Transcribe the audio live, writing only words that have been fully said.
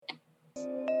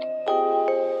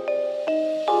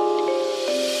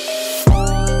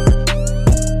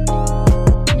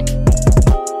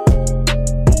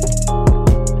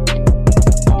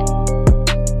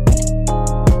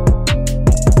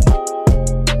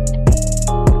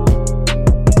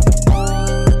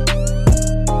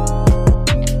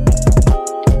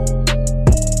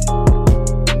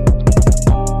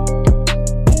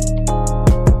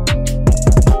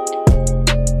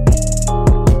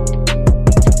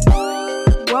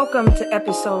Welcome to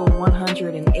episode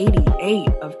 188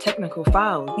 of Technical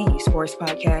File, the sports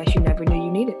podcast you never knew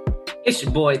you needed. It's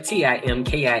your boy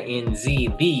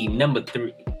TIMKINZ, the number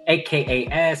 3, aka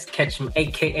Ass Ketchum,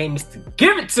 aka Mr.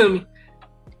 Give It To Me.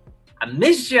 I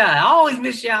miss y'all. I always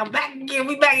miss y'all. Back again.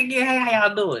 We back again. Hey, how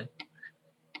y'all doing?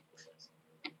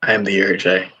 I am the Eric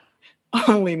J.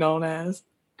 Only known as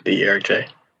The Eric J.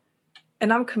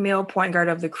 And I'm Camille, point guard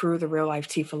of the crew, the real life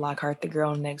Tifa Lockhart, the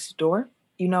girl next door.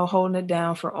 You know, holding it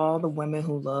down for all the women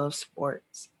who love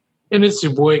sports. And it's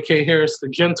your boy K Harris, the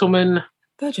gentleman.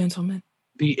 The gentleman.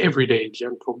 The everyday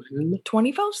gentleman.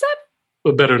 24/7.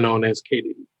 But better known as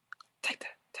KD. Take that.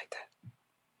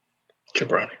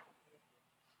 Jabroni.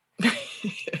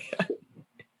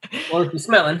 Well, if you're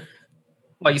smelling,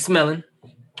 while you smelling.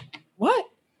 What?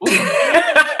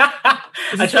 I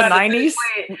Is it the 90s?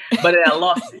 But I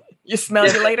lost it. You smell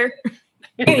it later?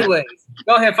 Anyways,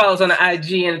 go ahead and follow us on the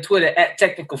IG and the Twitter at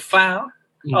Technical File.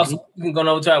 Mm-hmm. Also, you can go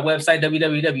over to our website,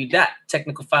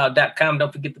 www.technicalfile.com.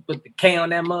 Don't forget to put the K on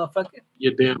that motherfucker.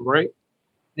 You're damn right.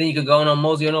 Then you can go on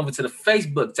mosey on over to the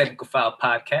Facebook Technical File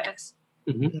Podcast.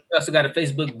 Mm-hmm. We also got a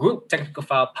Facebook group, Technical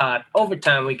File Pod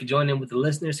Overtime, where you can join in with the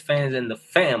listeners, fans, and the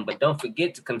fam. But don't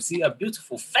forget to come see our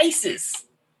beautiful faces.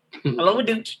 Along with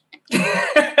Dooch.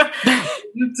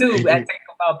 YouTube at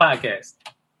Technical File Podcast.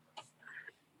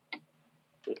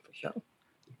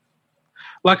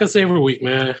 Like I say every week,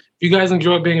 man, if you guys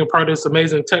enjoy being a part of this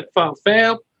amazing Tech File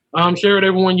fam, share it with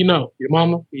everyone you know. Your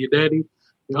mama, your daddy,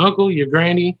 your uncle, your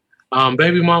granny,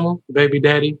 baby mama, baby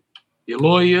daddy, your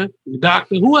lawyer, your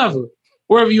doctor, whoever,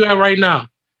 wherever you at right now.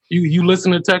 You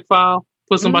listen to Tech File,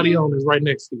 put somebody on that's right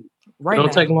next to you. Right.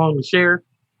 Don't take long to share.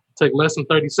 Take less than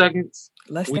 30 seconds.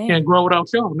 We can't grow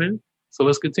without y'all, man. So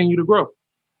let's continue to grow.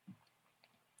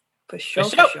 For sure.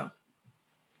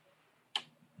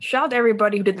 Shout out to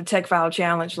everybody who did the Tech File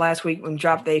Challenge last week and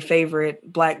dropped their favorite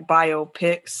Black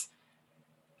biopics.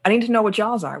 I need to know what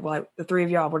y'all's are. Like the three of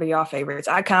y'all, what are y'all favorites?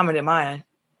 I commented mine,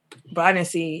 but I didn't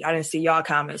see y'all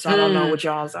comments, so I don't know what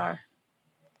y'all's are.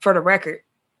 For the record,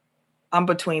 I'm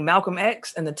between Malcolm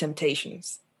X and The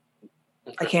Temptations.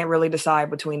 I can't really decide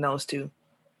between those two.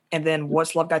 And then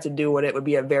What's Love Got to Do with It would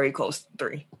be a very close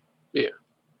 3. Yeah.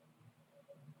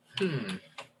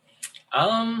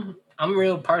 I'm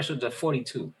real partial to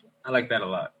 42. I like that a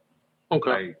lot.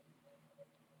 Okay.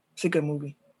 It's a good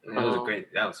movie. That was a great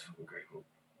movie.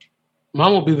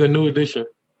 Mine will be the New Edition.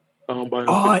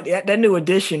 That New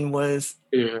Edition was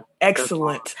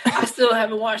excellent. I still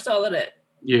haven't watched all of that.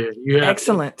 Yeah, you have.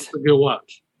 Excellent. It's a good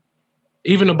watch.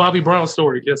 Even the Bobby Brown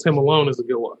story, just him alone, is a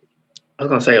good watch. I was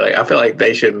gonna say, I feel like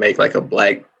they should make a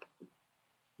black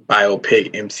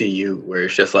biopic MCU where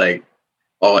it's just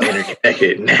all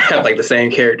interconnected and have the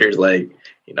same characters.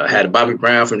 Had Bobby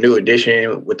Brown from New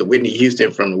Edition with the Whitney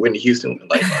Houston from the Whitney Houston.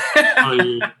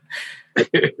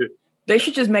 They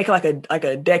should just make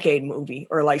a decade movie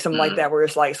or something like that, where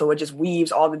it's so it just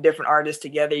weaves all the different artists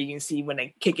together. You can see when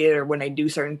they kick it or when they do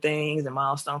certain things and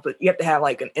milestones. But you have to have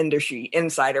an industry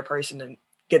insider person to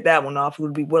get that one off, who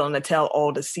would be willing to tell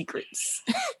all the secrets.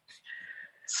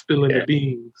 Spilling the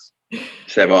beans.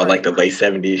 Just have all the late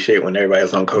 70s shit when everybody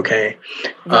was on cocaine.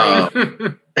 Right.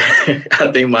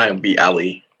 I think mine would be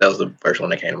Ali. That was the first one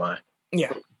that came to mind.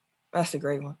 Yeah, that's a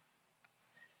great one.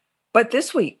 But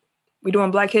this week, we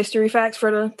doing Black History Facts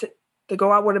to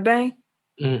go out with a bang?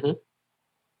 Mm-hmm.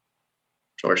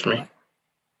 George me.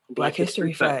 Black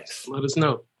History Facts. Let us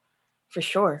know. For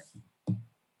sure.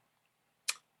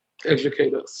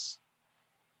 Educate us.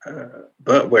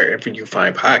 But wherever you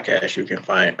find podcasts, you can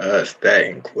find us. That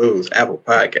includes Apple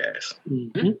Podcasts,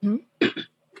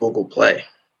 Google Play,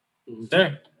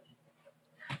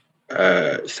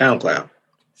 SoundCloud,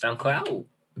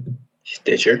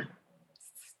 Stitcher,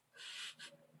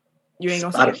 you ain't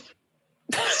gonna say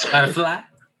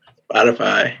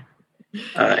Spotify,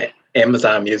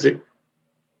 Amazon Music,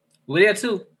 we're there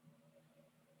too,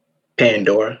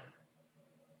 Pandora.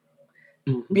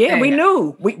 Yeah, we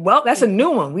knew. That's a new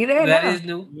one. We there that now. Is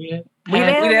new. Yeah. We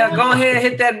there. Go ahead,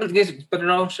 hit that. Put it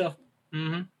on shuffle.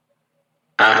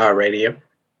 iHeartRadio.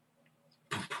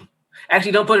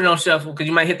 Actually, don't put it on shuffle because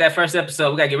you might hit that first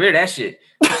episode. We gotta get rid of that shit.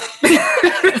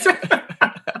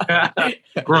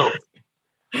 Growth.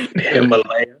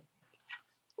 Himalaya.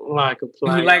 Like a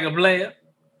player.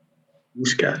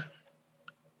 Wooshka.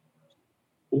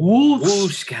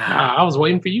 Wooshka. I was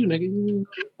waiting for you, nigga.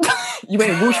 You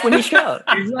ain't whoosh when he shot.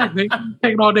 Exactly.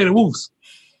 Taking all day to whoosh.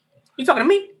 You talking to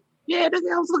me? Yeah,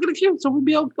 nigga, I was looking at you, so we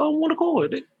be on one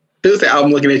accord. Tuesday,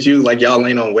 I'm looking at you like y'all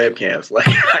ain't on webcams. Bro,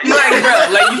 you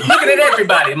looking at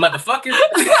everybody, motherfucker.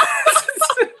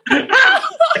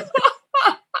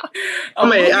 I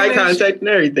made eye contact and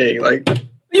everything.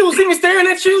 You don't see me staring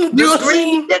at you. The You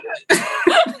screen.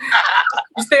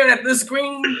 You staring at the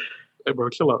screen. Hey, bro,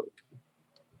 chill out.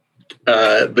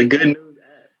 The good news.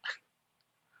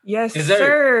 Yes, Is there-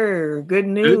 sir. Good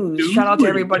news. news. Shout out to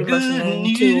everybody Good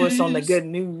listening to us on the news. good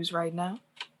news right now.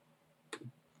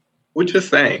 What you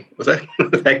saying? Was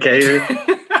that K?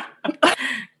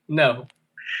 No.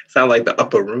 Sound like the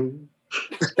upper room.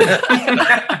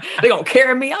 They gonna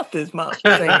carry me out this month.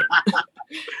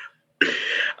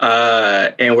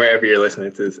 And wherever you're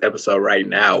listening to this episode right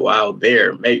now, while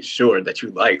there, make sure that you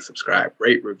like, subscribe,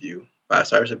 rate, review. 5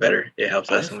 stars or better. It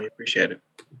helps us and we appreciate it.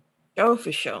 Oh,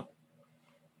 for sure.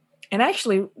 And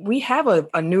actually, we have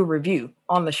a new review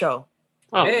on the show.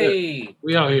 Oh, yeah. Hey.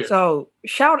 We out here. So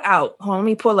shout out. Hold on, let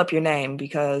me pull up your name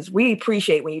because we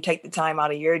appreciate when you take the time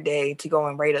out of your day to go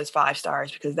and rate us 5 stars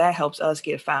because that helps us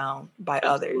get found by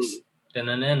others.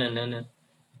 Dun-dun-dun-dun-dun.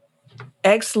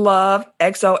 X Love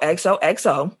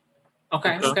XOXOXO.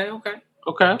 Okay.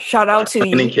 Okay. Shout out to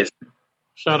Any you. kiss.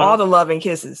 Shout All out. the love and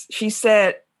kisses. She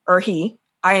said, or he,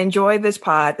 I enjoy this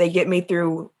pod. They get me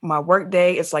through my work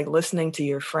day. It's like listening to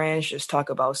your friends just talk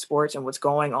about sports and what's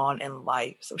going on in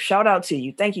life. So shout out to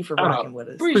you. Thank you for Shout rocking out. with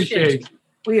us. Appreciate you.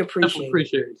 We Definitely appreciate it.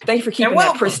 appreciate you. Thank you for keeping And that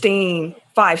welcome. pristine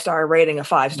 5-star rating, a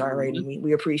 5-star Mhm. rating.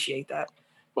 We appreciate that.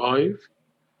 5.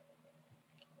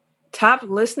 Top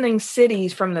listening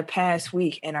cities from the past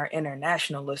week and our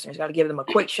international listeners. Got to give them a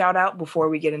quick shout out before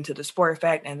we get into the sport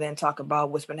fact and then talk about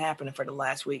what's been happening for the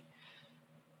last week.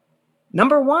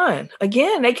 Number 1,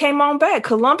 again, they came on back.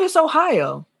 Columbus,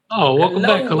 Ohio. Oh, welcome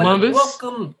Hello, back, Columbus.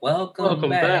 Welcome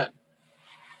back.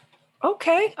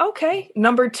 Okay.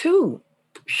 Number 2,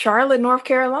 Charlotte, North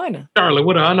Carolina. Charlotte,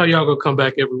 what up? I know y'all gonna come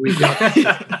back every week.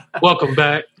 Welcome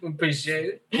back.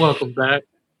 Appreciate it. Welcome back.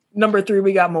 Number 3,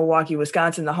 we got Milwaukee,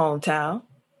 Wisconsin, the hometown.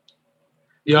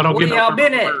 Y'all don't Where get y'all no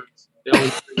been at? words.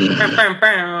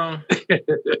 Y'all-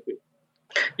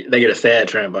 They get a sad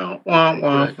trombone. Wah,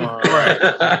 wah,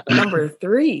 wah. Number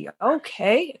 3,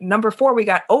 okay. Number 4, we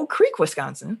got Oak Creek,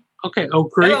 Wisconsin. Okay,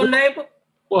 Oak Creek. Hello, neighbor.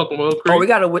 Welcome, Oak Creek. Oh, we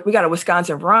got a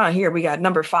Wisconsin run here. We got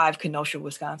number 5, Kenosha,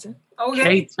 Wisconsin. Okay.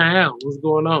 K-Town. What's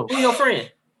going on? Who your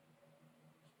friend?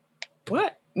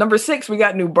 What? Number 6, we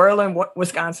got New Berlin,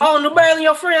 Wisconsin. Oh, New Berlin,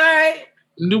 your friend. All right.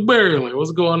 New Maryland.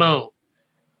 What's going on?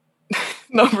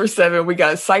 Number 7, we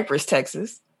got Cypress,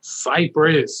 Texas.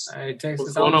 Cyprus. All right, Texas.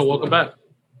 What's going on? Welcome back.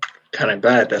 Kind of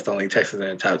glad that's the only Texas in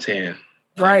the top 10.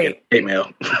 Right. Hate mail.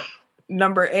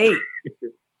 Number 8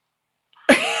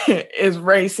 is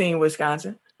Racine,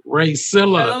 Wisconsin. Ray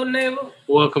Silla. Hello, neighbor.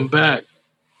 Welcome back.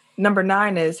 Number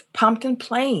 9 is Pompton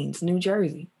Plains, New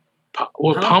Jersey.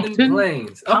 Pumpkin?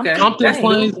 Plains. Okay. Pumpkin Dang.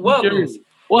 Plains, New Welcome. Jersey. It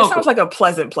Welcome. sounds like a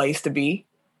pleasant place to be.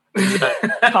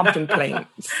 Pumpton Plains.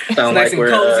 Sound Nice like and we're.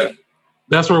 cozy.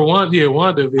 That's where Wanda I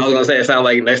was visited. gonna say it sound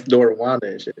like next door to Wanda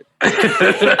and shit.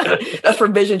 That's where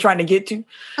Vision trying to get to.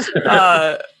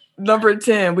 Number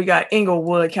 10, we got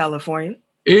Inglewood, California.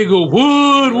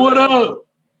 Eaglewood, what up?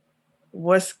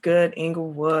 What's good,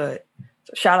 Inglewood?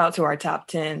 So shout out to our top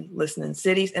 10 listening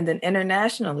cities, and then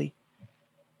internationally.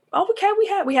 Oh, okay,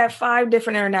 we had 5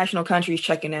 different international countries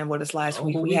checking in with us last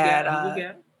week. Who We we had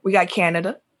got? we got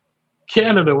Canada,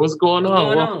 Canada, what's going What's on?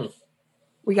 going Welcome. on?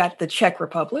 we got the Czech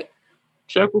Republic,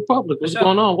 Czech Republic, what's What's up?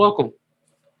 going on? Welcome.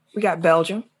 we got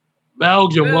Belgium,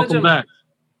 Belgium, welcome Belgium. back.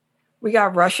 we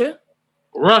got Russia.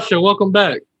 Russia, welcome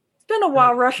back. It's been a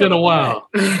while, Russia. Been a welcome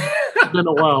while. back. Been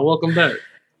a while. Welcome back.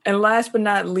 And last but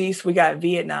not least, we got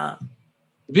Vietnam.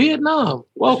 Vietnam,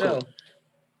 welcome. For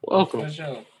Welcome.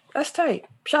 sure. That's tight.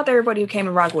 Shout out to everybody who came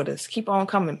and rock with us. Keep on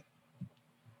coming.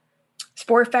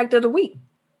 Sport fact of the week.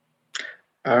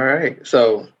 All right.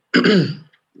 So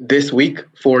this week,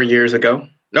 5 years ago,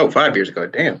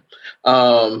 damn.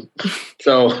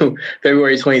 So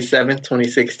February 27th,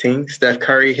 2016, Steph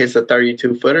Curry hits a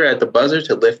 32-footer at the buzzer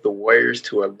to lift the Warriors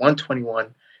to a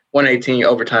 121-118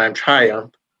 overtime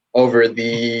triumph over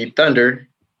the Thunder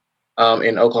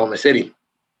in Oklahoma City.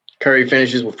 Curry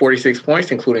finishes with 46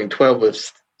 points, including 12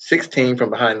 of 16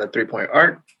 from behind the three-point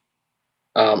arc.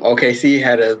 OKC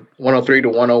had a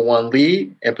 103-101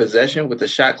 lead in possession with the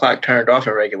shot clock turned off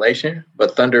in regulation,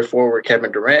 but Thunder forward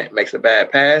Kevin Durant makes a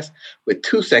bad pass with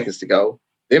 2 seconds to go,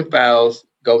 then fouls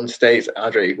Golden State's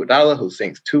Andre Iguodala, who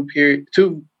sinks 2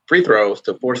 free throws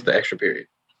to force the extra period.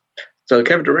 So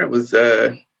Kevin Durant was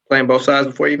playing both sides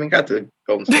before he even got to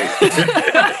Golden State.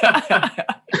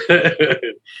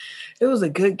 It was a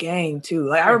good game too.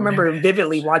 Like I remember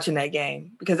vividly watching that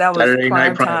game because that was Saturday prime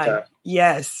night prime time. time.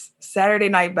 Yes, Saturday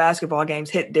night basketball games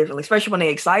hit differently, especially when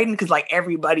they're exciting because like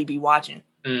everybody be watching.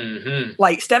 Mm-hmm.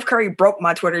 Like Steph Curry broke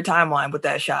my Twitter timeline with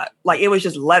that shot. Like it was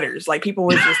just letters. Like people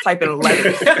was just typing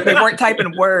letters. They weren't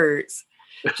typing words.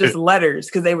 just letters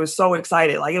because they were so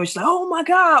excited. Like it was just like, oh my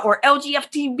God, or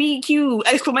LGFTBQ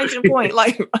exclamation point.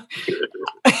 Like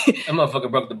That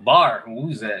motherfucker broke the bar. Who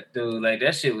was that, dude? Like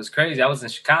that shit was crazy. I was in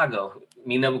Chicago,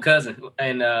 meeting up with cousin,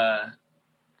 and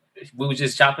we was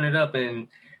just chopping it up. And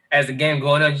as the game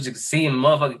going on, you just see him,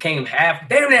 motherfucker came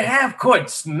damn near half court,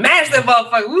 smashed that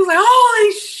motherfucker. We was like,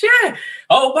 holy shit!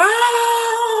 Oh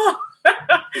wow!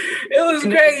 It was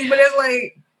crazy, but it's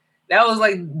like that was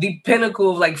like the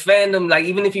pinnacle of like fandom. Like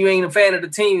even if you ain't a fan of the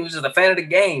team, you was just a fan of the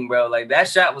game, bro. Like that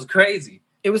shot was crazy.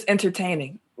 it was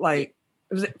entertaining. Like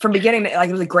it was from beginning to, like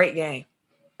it was a great game.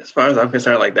 As far as I'm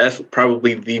concerned, like that's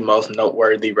probably the most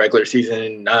noteworthy regular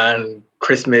season,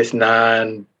 non-Christmas,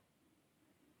 non-Martin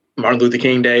Luther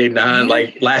King Day,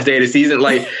 like last day of the season,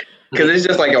 like because it's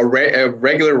just like a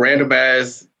regular random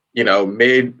ass,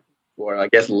 mid or I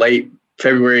guess late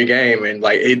February game, and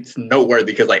like it's noteworthy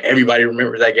because like everybody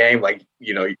remembers that game. Like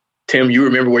Tim, you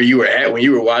remember where you were at when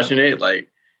you were watching it. Like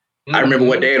I remember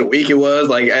what day of the week it was.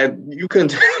 Like you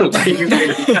couldn't like you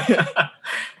couldn't.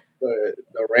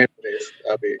 The randomness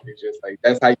of it is just like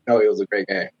that's how you know it was a great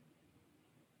game.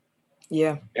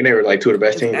 Yeah, and they were like two of the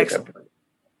best teams. Excellent. At that point.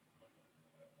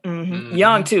 Mm-hmm.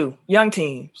 Young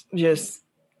teams. Just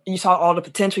you saw all the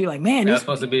potential. You're like, man, that was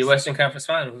supposed to be the Western Conference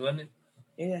Finals, wasn't it?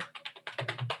 Yeah.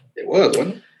 It was,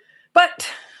 wasn't it? But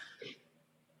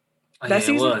that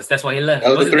season? It was. That's why he left.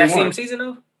 Was it that same season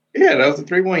though? Yeah, that was the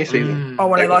 3-1 season. Oh,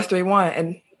 when they lost 3-1,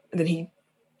 and then he.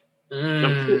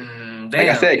 Like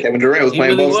I said, Kevin Durant was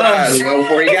playing both sides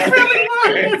before he got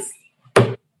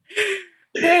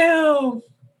there.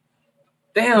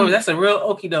 Damn, that's a real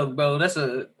okie doke, bro. That's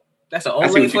an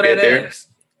old lady for that ass.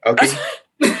 Okay.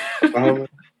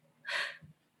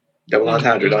 Double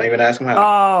entendre. Don't even ask him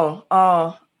how.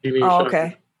 Oh,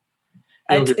 okay.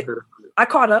 I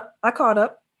caught up.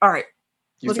 All right.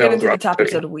 Let's get into the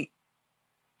topics of the week.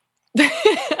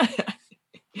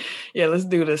 Yeah, let's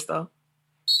do this though.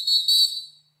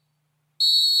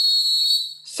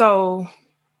 So,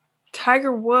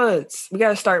 Tiger Woods, we got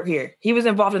to start here. He was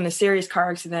involved in a serious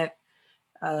car accident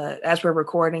as we're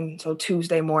recording, so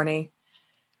Tuesday morning.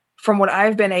 From what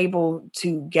I've been able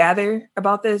to gather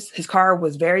about this, his car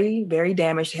was very, very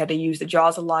damaged. They had to use the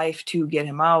jaws of life to get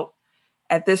him out.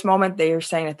 At this moment, they are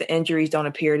saying that the injuries don't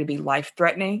appear to be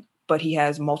life-threatening, but he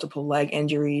has multiple leg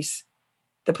injuries.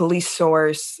 The police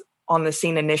source on the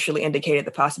scene initially indicated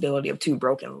the possibility of 2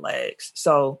 broken legs.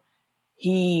 So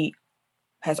he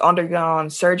has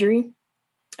undergone surgery.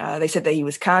 They said that he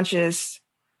was conscious.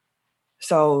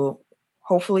 So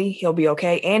hopefully he'll be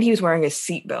okay. And he was wearing a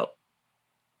seatbelt.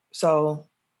 So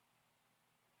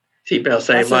seatbelt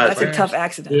saved lives. That's a tough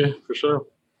accident. Yeah, for sure.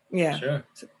 Yeah. Sure.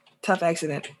 It's a tough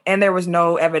accident. And there was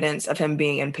no evidence of him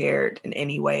being impaired in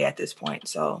any way at this point.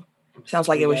 So sounds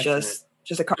like it was just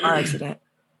a car accident.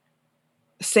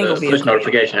 A single vehicle. Push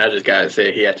notification I just got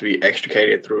said he had to be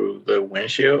extricated through the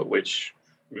windshield, which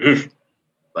that's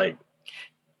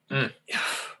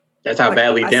how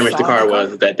badly damaged the car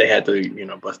was that they had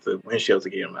to, bust the windshield to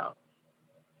get him out.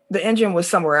 The engine was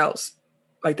somewhere else.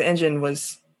 Like the engine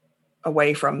was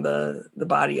away from the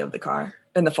body of the car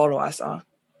in the photo I saw.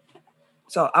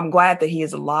 So I'm glad that he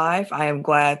is alive. I am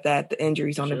glad that the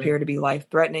injuries don't appear to be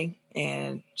life-threatening,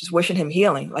 and just wishing him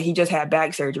healing. Like he just had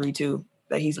back surgery too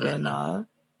that he's been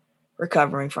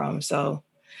recovering from. So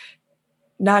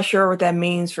not sure what that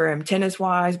means for him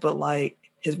tennis-wise, but like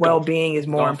his well-being is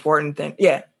more important than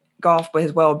golf. But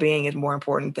his well-being is more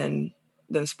important than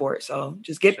sport. So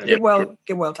just get well,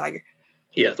 Tiger.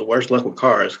 He has the worst luck with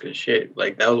cars because shit,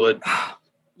 like that was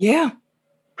what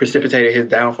precipitated his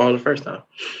downfall the first time.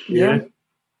 Yeah.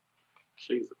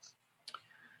 Jesus.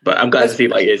 But I'm glad to see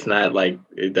like it's not like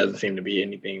it doesn't seem to be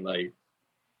anything like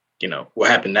what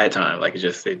happened that time. Like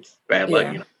it's bad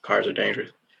luck. Cars are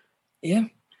dangerous. Yeah.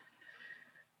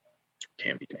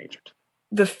 Can be dangerous.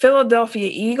 The Philadelphia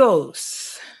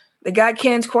Eagles, they got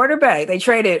Ken's quarterback. They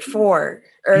traded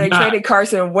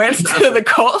Carson Wentz to the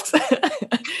Colts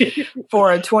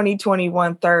for a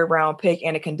 2021 third-round pick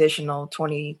and a conditional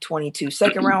 2022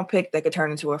 second-round pick that could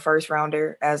turn into a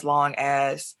first-rounder as long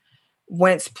as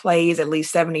Wentz plays at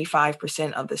least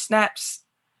 75% of the snaps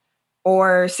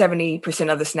or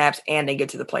 70% of the snaps and they get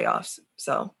to the playoffs.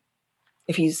 So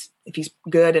if he's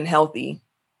good and healthy,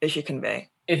 it should convey.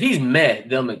 If he's mad,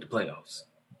 they'll make the playoffs.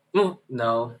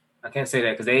 No, I can't say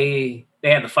that because they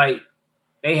had the fight.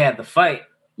 They had the fight.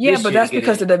 Yeah, but that's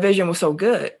because the division was so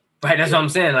good. Right, that's what I'm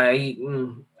saying. Like,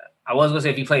 I was gonna say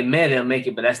if he played mad, they'll make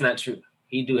it, but that's not true.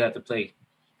 He do have to play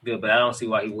good, but I don't see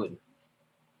why he wouldn't.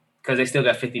 Because they still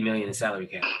got $50 million in salary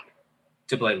cap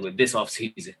to play with this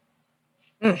offseason.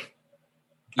 I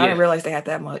didn't realize they had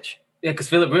that much. Yeah, because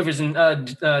Phillip Rivers and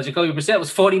Jacoby Brissett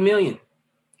was $40 million.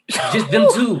 Just them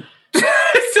two.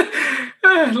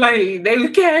 Like they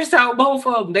cashed out both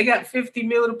of them. They got $50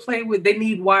 million to play with. They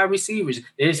need wide receivers.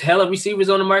 There's hella receivers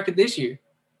on the market this year.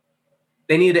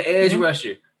 They need an edge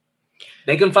rusher.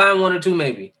 They can find one or two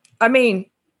maybe. I mean,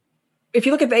 if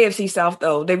you look at the AFC South,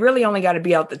 though, they really only got to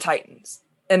beat out the Titans.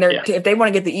 And if they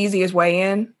want to get the easiest way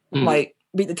in, like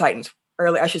beat the Titans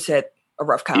early. I should say a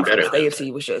rough conference. The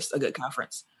AFC was just a good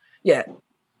conference. Yeah,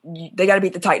 they got to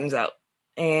beat the Titans out.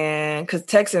 And because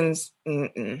Texans,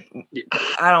 I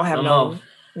don't have no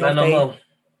faith.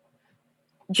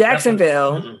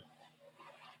 Jacksonville.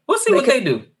 We'll see what they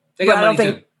do. They got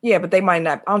money too. Yeah, but they might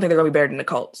not. I don't think they're going to be better than the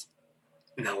Colts.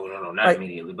 No, not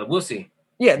immediately, but we'll see.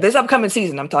 Yeah, this upcoming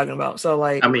season I'm talking about. So,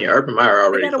 like, I mean, Urban Meyer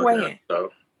already fucking up,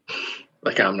 so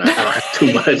like I don't have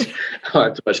too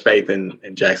much faith in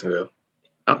Jacksonville.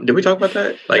 Did we talk about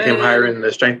that? Like him hiring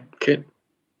the strength kid?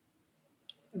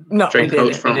 No, strength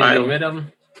coach from Iowa. Rid of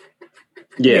him?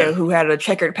 Yeah, who had a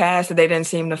checkered past that they didn't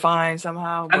seem to find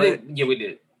somehow. But... we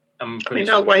did.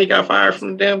 That's why he got fired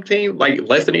from the damn team like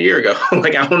less than a year ago.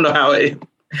 Like I don't know how it.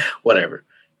 Whatever.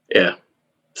 Yeah.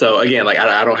 So again, like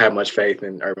I don't have much faith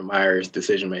in Urban Meyer's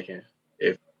decision making.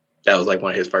 If that was like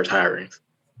one of his first hirings.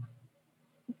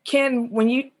 Ken,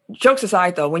 jokes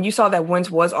aside though, when you saw that Wentz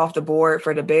was off the board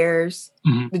for the Bears,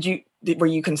 were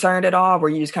you concerned at all? Were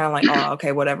you just kind of like, oh,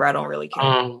 okay, whatever, I don't really care?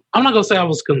 I'm not gonna say I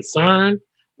was concerned,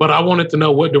 but I wanted to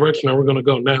know what direction are we gonna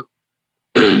go now.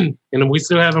 And we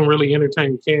still haven't really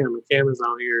entertained Cam, and Cam is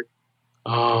out here.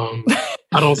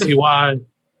 I don't see why,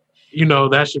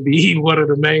 that should be one of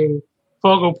the main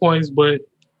focal points, but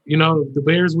the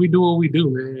Bears, we do what we do,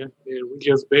 man. And we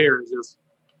just Bears just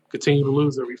continue to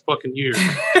lose every fucking year.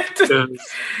 Because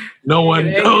no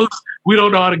one knows. We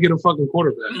don't know how to get a fucking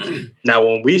quarterback. Now,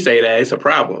 when we say that, it's a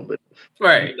problem. But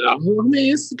right. I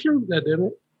mean, it's secure that, didn't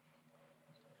it?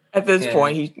 At this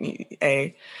point,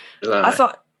 I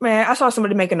saw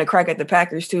somebody making a crack at the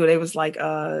Packers too. They was like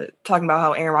talking about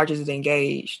how Aaron Rodgers is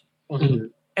engaged. Mm-hmm.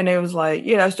 And it was like,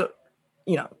 yeah, that's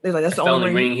that's the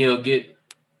only ring he'll get.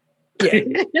 Yeah.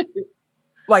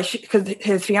 Like, because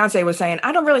his fiance was saying,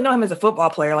 I don't really know him as a football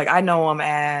player. Like, I know him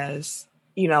as,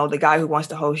 the guy who wants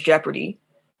to host Jeopardy.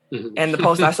 Mm-hmm. And the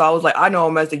post I saw was like, I know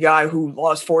him as the guy who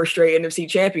lost 4 straight NFC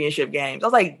championship games. I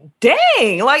was like,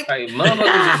 dang, like,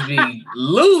 motherfuckers just be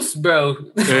loose, bro.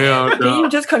 Yeah, can you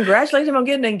just congratulate him on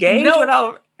getting engaged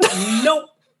without? Nope.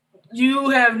 You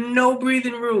have no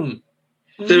breathing room.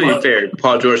 To be fair,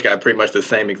 Paul George got pretty much the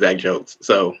same exact jokes,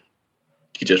 so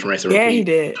he just rinse and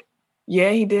repeat.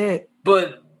 Yeah, he did.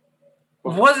 But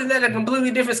wasn't that a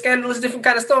completely different, scandalous, different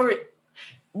kind of story?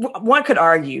 One could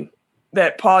argue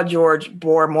that Paul George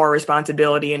bore more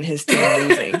responsibility in his team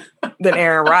losing than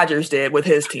Aaron Rodgers did with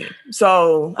his team.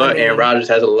 So, but Aaron Rodgers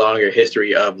has a longer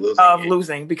history of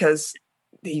losing. Because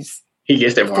he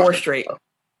gets them 4 straight.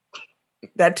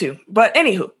 That too. But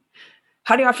anywho,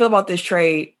 how do y'all feel about this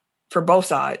trade for both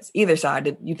sides? Either side?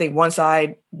 Did you think one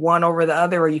side won over the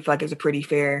other, or you feel like it's a pretty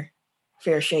fair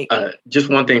shake? Just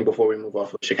one thing before we move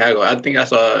off of Chicago. I think I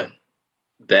saw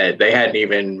that they hadn't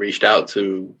even reached out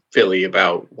to Philly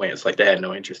about Wentz. Like, they had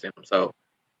no interest in him. So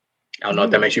I don't know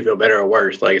if that makes you feel better or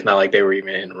worse. Like, it's not like they were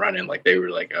even in the running. Like, they were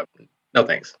like, no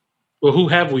thanks. Well, who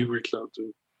have we reached out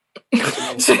to?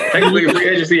 Technically, free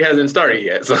agency hasn't started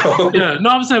yet. So yeah, no,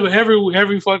 I'm saying, but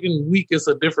every fucking week it's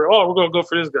a different. Oh, we're gonna go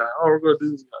for this guy. Oh, we're gonna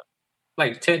do this guy.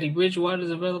 Like Teddy Bridgewater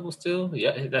is available still.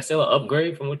 Yeah, that's still an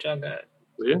upgrade from what y'all got.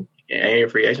 Yeah, ain't he a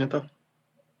free agent though?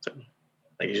 So,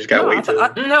 like, you just gotta wait till. I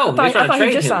thought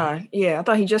he just signed. Yeah, I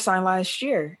thought he just signed last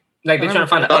year. Like, they're trying to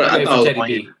find an upgrade for Teddy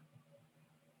B.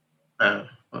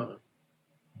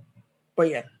 But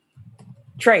yeah,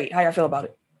 trade. How y'all feel about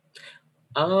it?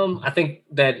 I think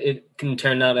that it can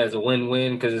turn out as a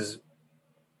win-win because,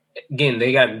 again,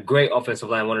 they got a great offensive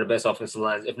line, one of the best offensive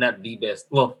lines, if not the best.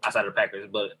 Well, outside of the Packers,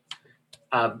 but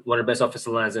one of the best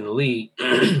offensive lines in the league.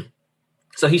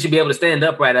 So he should be able to stand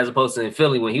upright as opposed to in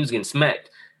Philly when he was getting smacked.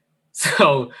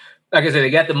 So, like I said, they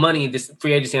got the money, this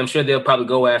free agency. I'm sure they'll probably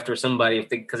go after somebody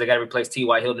because they got to replace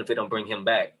T.Y. Hilton if they don't bring him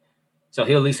back. So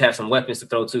he'll at least have some weapons to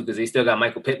throw too because he still got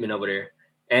Michael Pittman over there.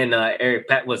 And Eric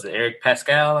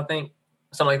Pascal, I think?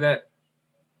 Something like that.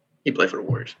 He played for the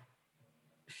Warriors.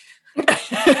 I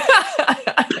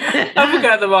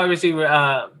forgot the wide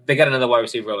receiver. They got another wide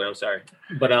receiver over there. I'm sorry,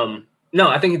 but no,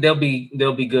 I think they'll be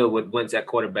good with Wentz at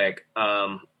quarterback.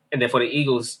 And then for the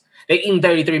Eagles, they eating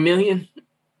 $33 million.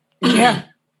 Yeah,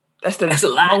 that's the a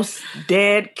lot. Most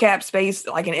dead cap space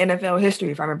like in NFL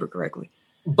history, if I remember correctly.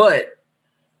 But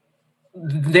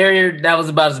that was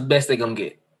about as best they're gonna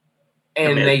get,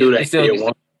 and they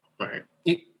still. Right.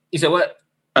 You said what?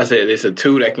 I said it's a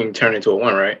 2 that can turn into a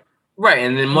 1, right? Right,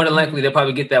 and then more than likely they'll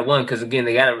probably get that 1 because again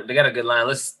they got a good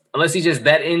line. Unless he's just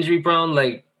that injury prone,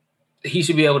 like he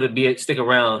should be able to stick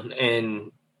around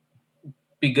and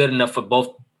be good enough for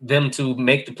both them to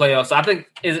make the playoffs. So I think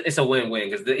it's a win-win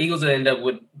because the Eagles will end up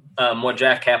with more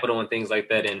draft capital and things like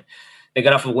that, and they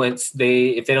got off of Wentz.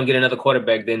 If they don't get another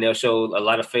quarterback, then they'll show a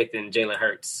lot of faith in Jalen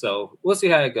Hurts. So we'll see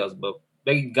how it goes, but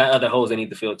they got other holes they need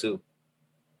to fill too.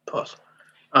 Pause.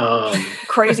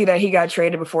 Crazy that he got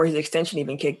traded before his extension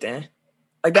even kicked in.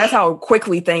 Like that's how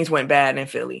quickly things went bad in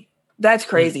Philly. That's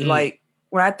crazy. Mm-hmm. Like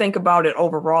when I think about it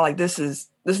overall, like this is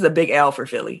a big L for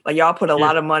Philly. Like y'all put a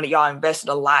lot of money, y'all invested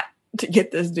a lot to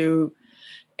get this dude,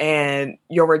 and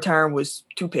your return was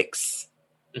 2 picks.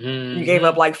 Mm-hmm. You gave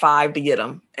up like 5 to get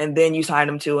him, and then you signed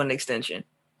him to an extension.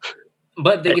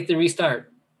 But they get to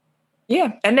restart.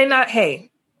 Yeah, and they're not.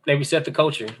 Hey, they reset the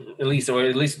culture or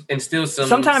at least instill some.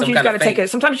 Sometimes you got to take it.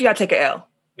 Sometimes you got to take an L,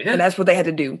 yeah. And that's what they had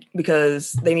to do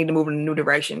because they need to move in a new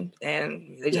direction,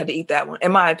 and they just had to eat that one,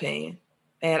 in my opinion.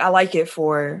 And I like it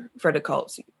for the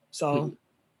Colts. So,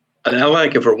 and I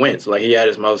like it for Wentz. Like he had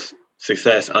his most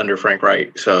success under Frank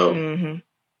Reich. So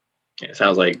it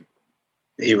sounds like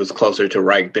he was closer to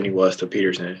Reich than he was to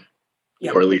Peterson,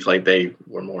 or at least like they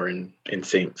were more in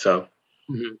sync. So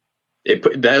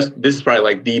this is probably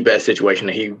like the best situation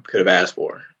that he could have asked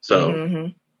for. So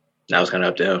now it's kind of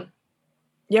up to him.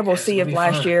 Yeah, we'll see if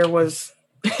last year was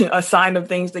a sign of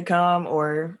things to come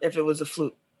or if it was a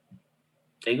fluke.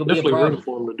 They gonna be a problem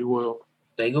for him to do well.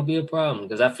 They gonna be a problem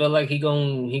because I feel like he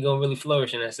gonna really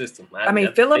flourish in that system. I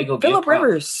mean, Phillip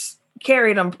Rivers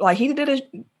carried him like he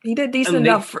did decent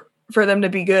enough for them to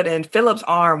be good, and Phillip's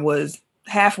arm was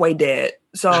halfway dead.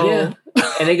 So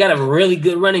and they got a really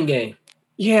good running game.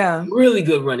 Yeah, really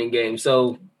good running game.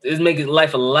 So it's making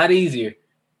life a lot easier.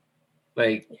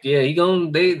 Like,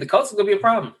 the Colts are gonna be a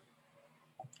problem.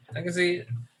 I can see it.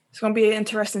 It's gonna be an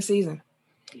interesting season.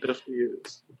 It definitely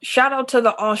is. Shout out to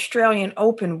the Australian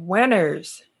Open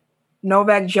winners.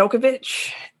 Novak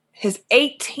Djokovic, his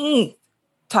 18th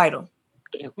title.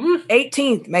 Damn.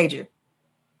 18th major.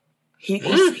 He's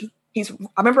I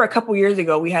remember a couple years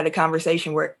ago we had a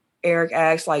conversation where Eric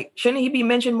asked, like, shouldn't he be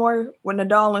mentioned more with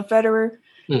Nadal and Federer?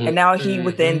 And now he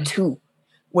within 2.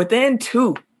 Within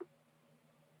 2.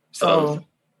 So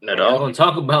Nadal gonna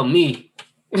talk about me.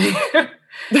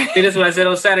 That's what I said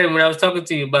on Saturday when I was talking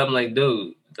to you about. I'm like,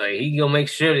 dude, like he gonna make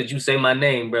sure that you say my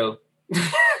name, bro.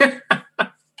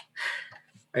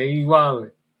 Are you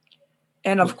wilding?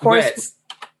 And of course,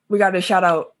 we got to shout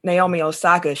out Naomi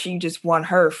Osaka. She just won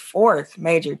her 4th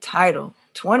major title,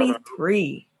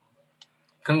 23.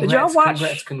 Congrats, did y'all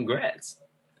watch? Congrats.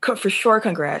 For sure,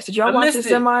 congrats. Did y'all watch the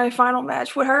semifinal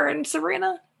match with her and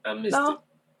Serena? I missed it.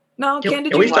 No, Ken, did you watch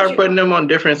it? Can we start putting them on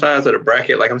different sides of the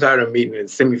bracket? Like, I'm tired of meeting in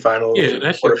semifinals and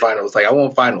quarterfinals. Like, I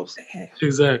want finals.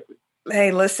 Exactly.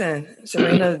 Hey, listen,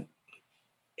 Serena,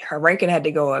 her ranking had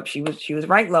to go up. She was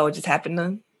ranked low. It just happened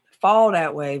to fall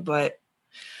that way. But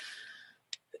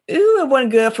it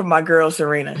wasn't good for my girl,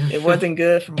 Serena. It wasn't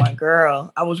good for my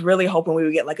girl. I was really hoping we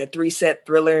would get like a 3-set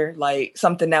thriller, like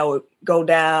something that would go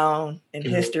down in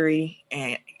history.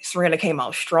 And Serena came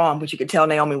out strong, but you could tell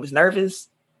Naomi was nervous.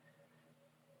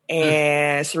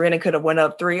 And Serena could have went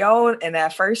up 3-0 in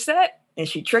that first set, and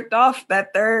she tricked off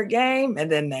that third game,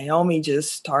 and then Naomi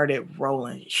just started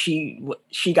rolling. She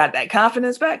got that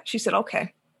confidence back. She said,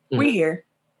 okay, we here,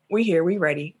 we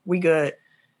ready, we good.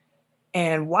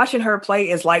 And watching her play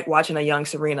is like watching a young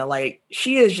Serena. Like,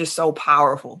 she is just so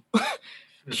powerful.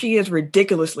 She is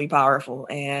ridiculously powerful,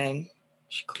 and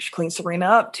she cleaned Serena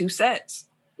up 2 sets.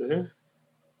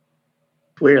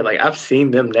 Weird. Like, I've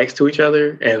seen them next to each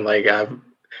other, and like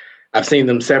I've seen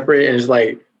them separate, and it's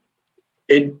like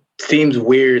it seems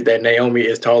weird that Naomi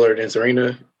is taller than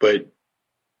Serena, but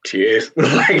she is.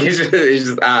 Like it's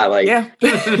just odd. Like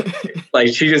like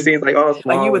she just seems like small.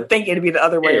 Like you would think it'd be the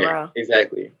other way around.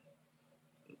 Exactly.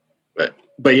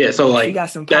 But yeah, so like she got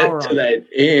some power to that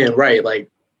end, right? Like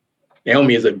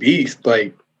Naomi is a beast.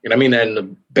 Like, and I mean that in the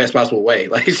best possible way.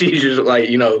 Like she's just like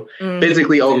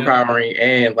physically overpowering,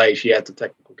 and like she has the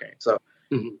technical game. So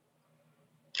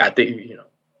I think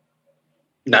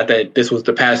not that this was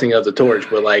the passing of the torch,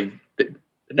 but like the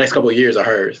next couple of years are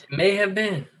hers. It may have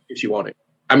been if she wanted.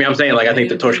 I mean, I'm saying like I think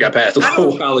the torch got passed a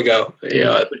little while ago.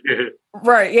 Yeah.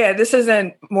 Right. Yeah. This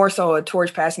isn't more so a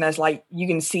torch passing as like you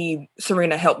can see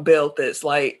Serena help build this.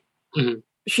 Like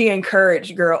she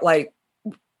encouraged girl. Like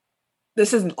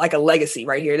this isn't like a legacy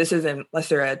right here. This isn't unless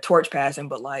they're a torch passing,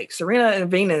 but like Serena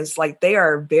and Venus, like they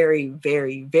are very,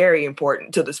 very, very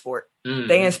important to the sport.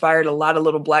 They inspired a lot of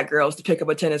little black girls to pick up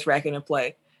a tennis racket and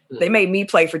play. They made me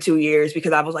play for 2 years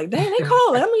because I was like, dang, they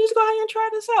call it. Let me just go ahead and try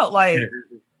this out. Like,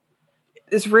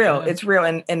 it's real. It's real.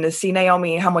 And to see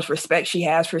Naomi and how much respect she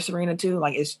has for Serena too,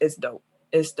 like it's dope.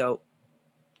 It's dope.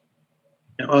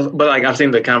 But like I've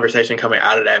seen the conversation coming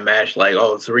out of that match, like,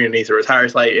 oh, Serena needs to retire.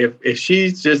 It's like if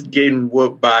she's just getting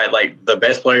whooped by like the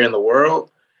best player in the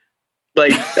world,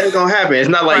 like that's gonna happen. It's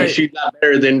not like she's not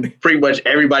better than pretty much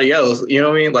everybody else. You know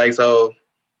what I mean? Like so,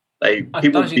 like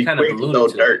people be quick to throw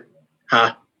dirt,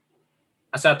 huh?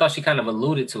 I thought she kind of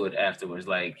alluded to it afterwards.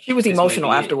 Like she was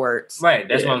emotional afterwards, right?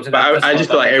 That's what I'm saying. But I just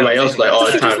feel like everybody else, like all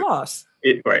the time, lost.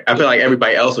 Right? I feel like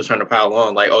everybody else was trying to pile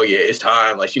on, like, oh yeah, it's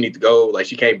time. Like she needs to go. Like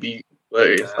she can't beat. But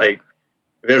it's like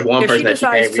if there's one person that she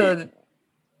can't beat.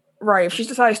 Right. If she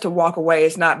decides to walk away,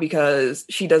 it's not because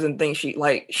she doesn't think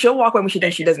she'll walk away when she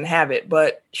thinks she doesn't have it.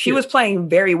 But she was playing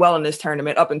very well in this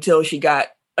tournament up until she got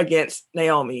against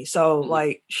Naomi. So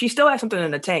like she still has something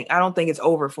in the tank. I don't think it's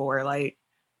over for her. Like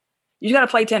you just gotta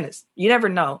play tennis. You never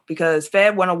know because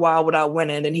Fed went a while without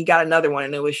winning, and he got another one,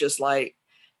 and it was just like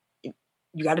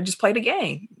you gotta just play the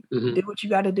game. Do what you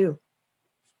gotta do.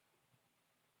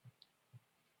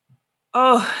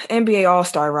 Oh, NBA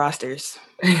All-Star rosters.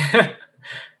 Did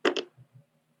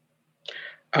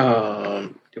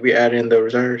we add in the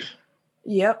reserves?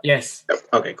 Yep. Yes.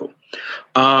 Okay, cool.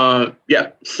 Yeah.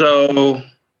 So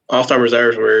All-Star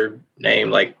reserves were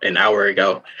named like an hour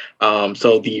ago.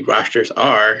 So the rosters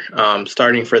are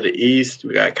starting for the East.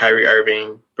 We got Kyrie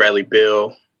Irving, Bradley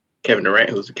Beal, Kevin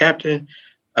Durant, who's the captain,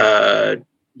 Giannis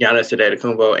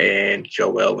Antetokounmpo, and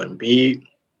Joel Embiid.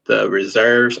 The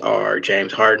reserves are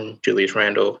James Harden, Julius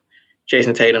Randle,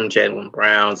 Jason Tatum, Jaylen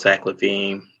Brown, Zach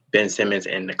LaVine, Ben Simmons,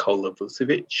 and Nikola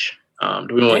Vucevic.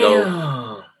 Do we want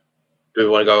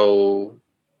to go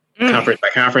conference by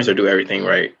conference or do everything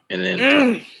right? And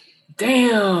then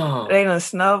damn, they done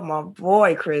snubbed my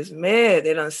boy Chris Mid.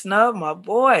 They done snubbed my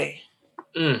boy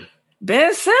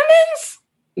Ben Simmons.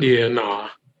 Yeah, nah.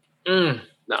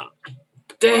 Nah.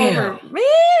 Damn, man.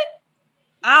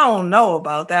 I don't know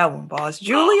about that one, boss.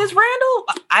 Julius Randle?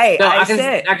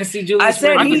 I can see Julius.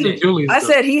 I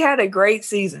said he had a great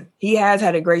season. He has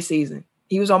had a great season.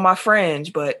 He was on my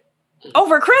fringe, but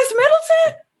over Chris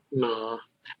Middleton? No.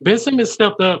 Ben Simmons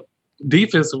stepped up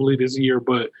defensively this year,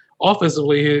 but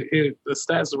offensively, the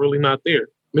stats are really not there.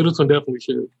 Middleton definitely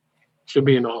should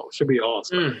be an all-star.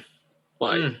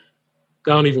 That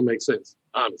don't even make sense,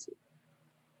 honestly.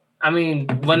 I mean,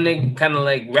 wasn't they kind of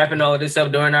like wrapping all of this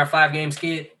up during our 5-game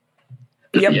skid?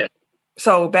 Yep. Yeah.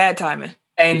 So bad timing.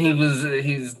 And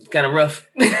he's kind of rough.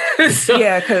 So,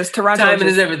 yeah, because Toronto timing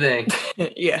is everything.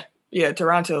 Yeah.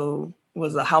 Toronto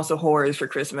was a house of horrors for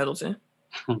Chris Middleton.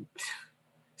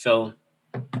 So,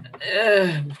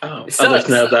 other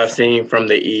snubs I've seen from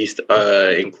the East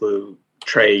include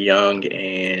Trae Young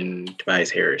and Tobias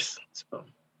Harris. So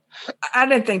I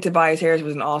didn't think Tobias Harris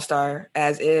was an all-star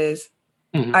as is.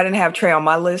 I didn't have Trae on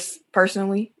my list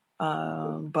personally,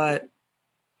 but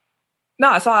no,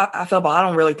 I felt about. I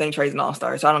don't really think Trae's an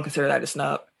all-star, so I don't consider that a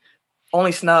snub.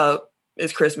 Only snub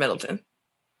is Chris Middleton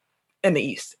in the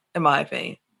East, in my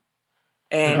opinion.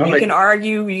 And you can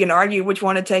argue which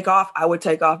one to take off. I would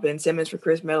take off Ben Simmons for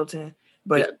Chris Middleton,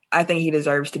 but I think he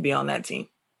deserves to be on that team.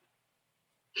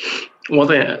 One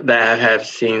thing that I have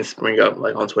seen spring up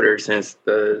like on Twitter since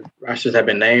the rosters have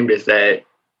been named is that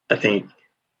I think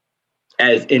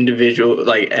as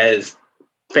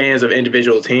fans of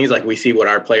individual teams, like we see what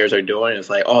our players are doing.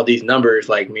 It's like all these numbers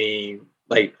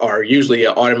are usually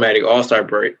an automatic all-star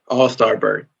berth.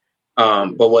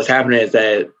 But what's happening is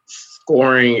that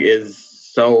scoring is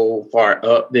so far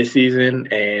up this season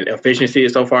and efficiency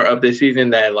is so far up this season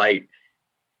that like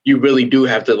you really do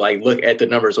have to like look at the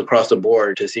numbers across the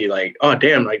board to see like, oh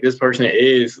damn, like this person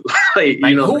is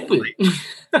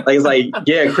it's like,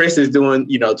 yeah, Chris is doing,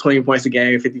 20 points a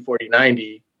game, 50, 40,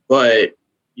 90, but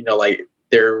like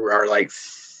there are like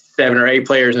 7 or 8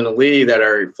 players in the league that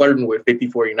are flirting with 50,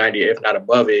 40, 90, if not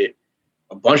above it.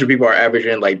 A bunch of people are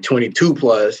averaging like 22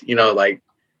 plus,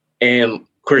 and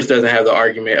Chris doesn't have the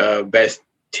argument of best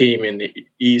team in the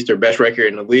East or best record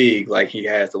in the league like he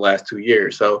has the last 2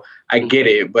 years. So I get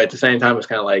it, but at the same time, it's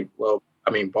kind of like, well,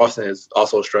 I mean, Boston is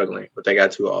also struggling, but they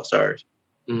got 2 All-Stars.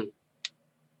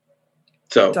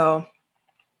 So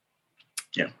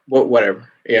yeah, whatever.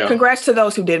 Yeah. Congrats to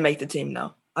those who did make the team,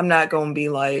 though. I'm not going to be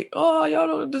like, oh, y'all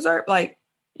don't deserve, like,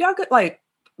 y'all could, like,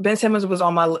 Ben Simmons was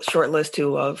on my short list,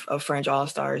 too, of French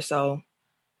All-Stars. So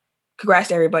congrats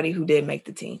to everybody who did make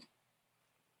the team.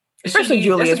 Especially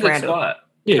Julius Randle.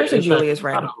 Yeah, especially Julius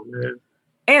Randle.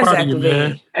 And Zach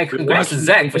LaVine. Hey, congrats to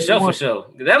Zach, for sure.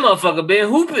 That motherfucker been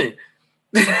hooping.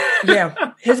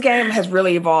 Yeah, his game has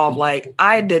really evolved. Like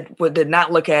I did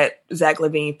not look at Zach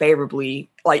LaVine favorably.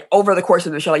 Like over the course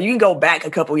of the show, like, you can go back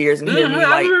a couple years and hear me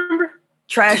like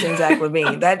trashing Zach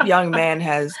LaVine. That young man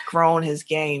has grown his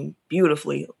game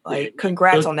beautifully. Like,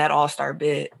 congrats on that All-Star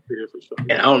bid.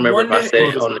 And I don't remember if I said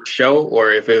it on the show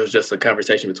or if it was just a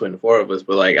conversation between the four of us.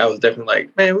 But like, I was definitely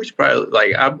like, man, we should probably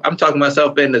like. I'm talking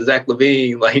myself into Zach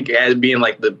LaVine like as being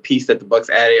like the piece that the Bucks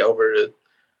added over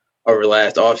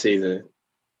last offseason.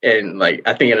 And like,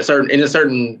 I think in a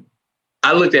certain,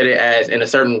 I looked at it as in a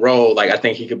certain role. Like, I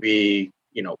think he could be,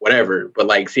 whatever. But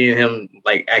like seeing him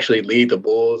like actually lead the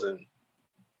Bulls and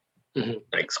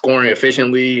like scoring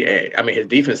efficiently. And, I mean, his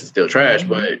defense is still trash,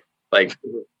 but like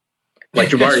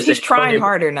Jabari said, he's trying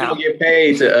harder now. He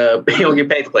don't get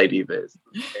paid to play defense.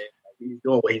 And he's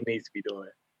doing what he needs to be doing,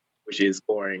 which is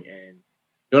scoring and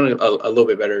doing a little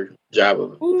bit better job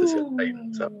of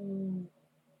facilitating. So.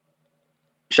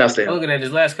 Shouts to him. Looking at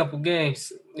his last couple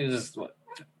games, it was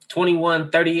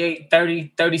 21, 38,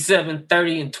 30, 37,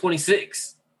 30, and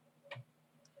 26.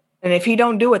 And if he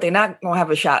don't do it, they're not gonna have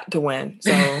a shot to win.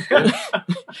 So,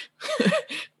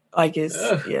 like he's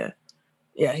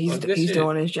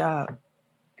doing his job.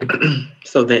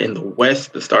 So then in the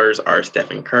West, the starters are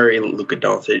Stephen Curry, Luka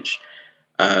Doncic,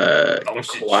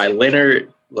 Kawhi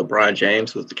Leonard, LeBron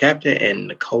James was the captain, and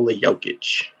Nikola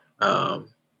Jokic.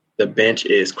 The bench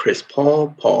is Chris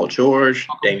Paul, Paul George,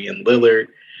 Damian Lillard,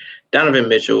 Donovan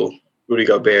Mitchell, Rudy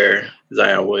Gobert,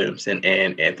 Zion Williamson,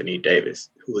 and Anthony Davis,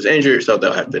 who was injured, so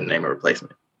they'll have to name a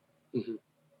replacement.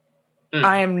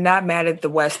 I am not mad at the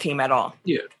West team at all.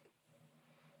 Yeah.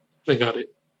 They got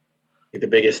it. The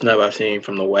biggest snub I've seen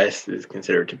from the West is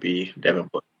considered to be Devin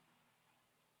Booker.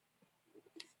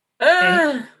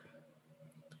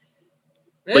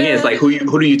 But again, it's like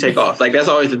who do you take off? Like that's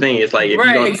always the thing. It's like if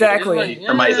you don't exactly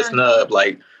somebody's a snub,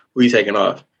 like who you taking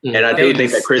off? And I do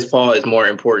think that Chris Paul is more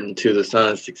important to the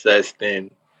Suns' success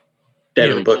than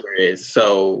Devin Booker is.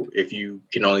 So if you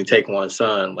can only take one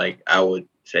son, like I would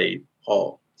say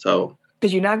Paul. So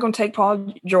because you're not gonna take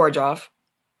Paul George off.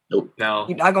 Nope. No.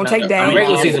 You're not gonna take Dame.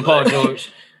 Regular season Paul George.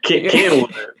 Ken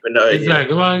would, but no.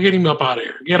 Exactly. Come on, get him up out of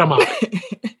here. Get him out.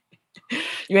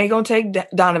 You ain't gonna take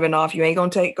Donovan off. You ain't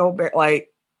gonna take Gobert. Like.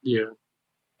 Yeah.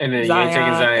 And then Zion, you ain't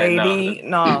taking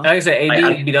Zion. No. Like I said, AD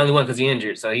would be the only one because he's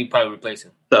injured, so he'd probably replace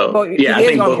him. So, yeah, I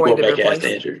think both will make it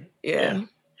injured. Yeah.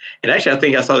 And actually, I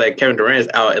think I saw that Kevin Durant is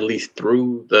out at least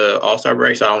through the All-Star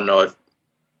break, so I don't know if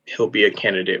he'll be a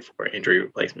candidate for injury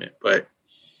replacement. But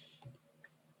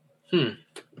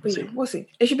we'll see.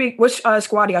 It should be which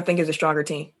squad do y'all think is a stronger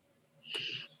team?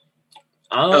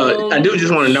 I do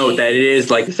just want to note that it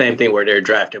is like the same thing where they're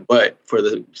drafting, but for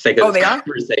the sake of they are?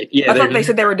 Yeah, I thought they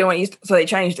said they were doing East, so they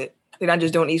changed it. They're not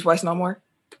just doing East-West no more?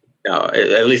 No,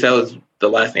 at least that was the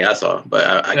last thing I saw.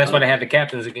 But that's why they have the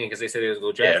captains again, because they said they was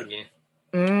going to draft again.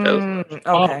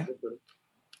 Okay.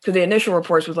 Because the initial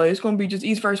reports was like, it's going to be just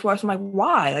East versus West. I'm like,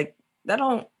 why? Like, that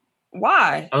don't...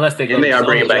 Why? Unless they are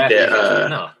bringing back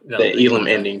the Elam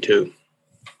ending, too.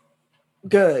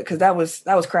 Good, because that was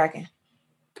cracking.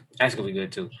 That's going to be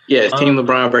good, too. Yeah, it's Team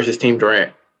LeBron versus Team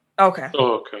Durant. Okay.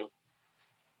 Oh, okay.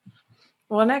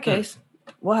 Well, in that case,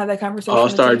 we'll have that conversation.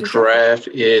 All-Star draft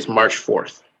is March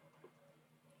 4th.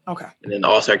 Okay. And then the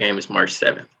All-Star game is March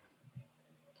 7th.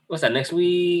 What's that, next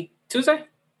week? Tuesday?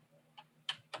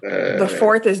 The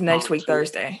 4th is next week,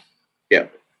 Thursday. Yeah.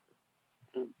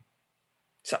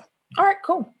 So, all right,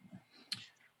 cool.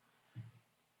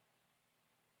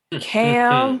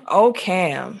 Cam.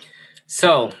 Cam.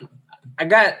 So, all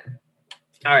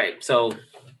right, so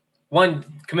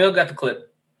Camille got the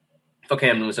clip for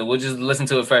Cam Newton, so we'll just listen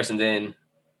to it first and then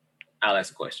I'll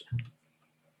ask a question.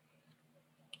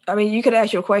 I mean, you could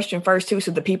ask your question first, too, so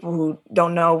the people who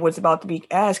don't know what's about to be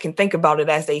asked can think about it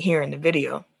as they hear in the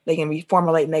video. They can be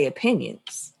formulating their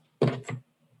opinions.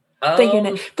 Thinking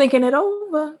it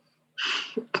over.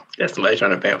 That's somebody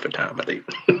trying to ban for time, I think.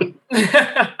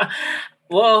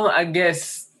 Well, I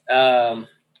guess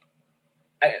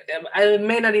it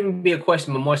may not even be a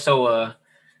question, but more so a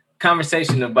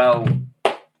conversation about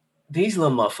these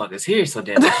little motherfuckers here so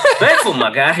damn disrespectful,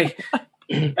 my guy.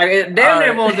 Damn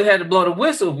near wanted to have to blow the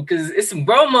whistle because it's some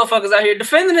grown motherfuckers out here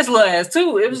defending this little ass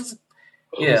too. It was,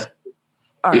 yeah.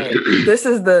 All right, this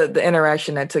is the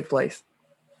interaction that took place.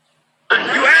 You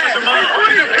asked him,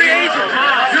 you're a free agent.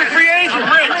 You're a free agent.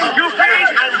 You're a free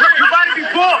agent. You about to be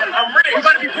pulled. I'm rich. You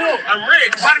about to be pulled. I'm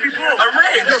rich. You about to be pulled. I'm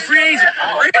rich. You're a free agent.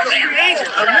 I'm rich. You're a free agent.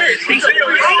 I'm rich. He's a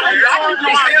free agent.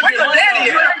 Where's your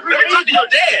daddy at? Let me talk to your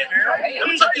dad. Let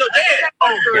me talk to your dad.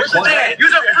 Oh, where's your dad? You're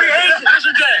a free agent. Where's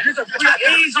your dad? You're a free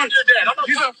agent.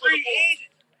 You're a free agent.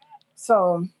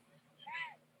 So,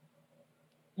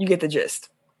 you get the gist.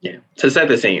 Yeah. To set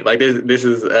the scene, like this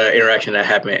is interaction that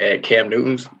happened at Cam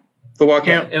Newton's football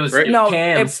camp. It was right? No,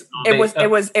 Cam's.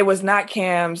 it was not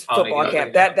Cam's football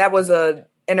camp. That was a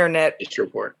internet It's your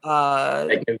report.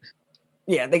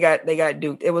 Yeah, they got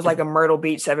duped. It was like a Myrtle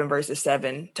Beach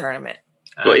 7-versus-7 tournament.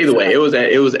 Well, either way, it was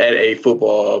at a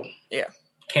football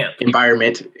camp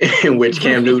environment in which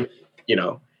Cam Newton,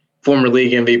 former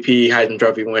league MVP, Heisman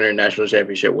Trophy winner, national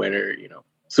championship winner,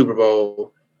 Super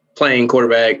Bowl playing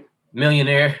quarterback,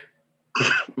 millionaire,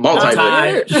 former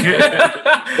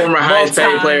highest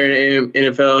paid player in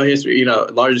NFL history,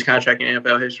 largest contract in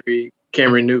NFL history,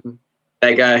 Cameron Newton,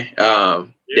 that guy.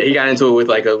 He got into it with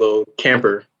like a little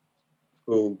camper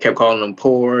who kept calling him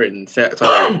poor and talking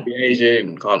about Asian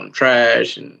and calling him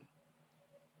trash and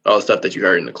all the stuff that you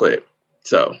heard in the clip.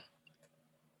 So,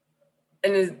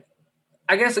 and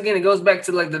I guess again it goes back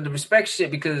to like the respect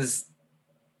shit, because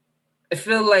I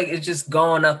feel like it's just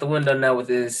going out the window now with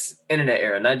this internet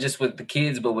era, not just with the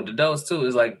kids but with adults too.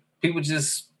 It's like people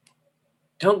just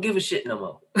don't give a shit no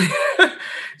more.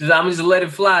 I'm just let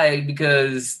it fly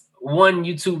because one,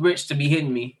 you too rich to be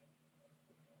hitting me,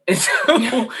 and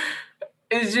two,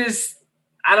 it's just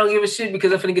I don't give a shit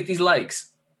because I'm finna get these likes.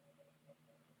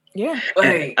 Yeah.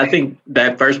 Like, I think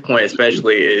that first point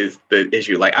especially is the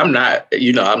issue. Like, I'm not,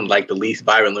 I'm like the least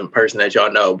virulent person that y'all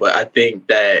know, but I think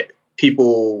that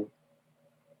people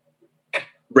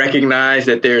recognize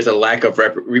that there's a lack of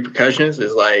repercussions.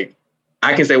 It's like,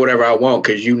 I can say whatever I want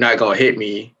because you're not going to hit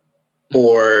me,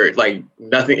 or like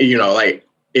nothing, like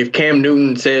if Cam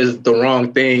Newton says the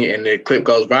wrong thing and the clip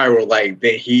goes viral, like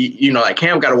then he, like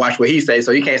Cam got to watch what he says,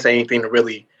 so he can't say anything to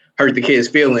really hurt the kid's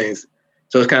feelings.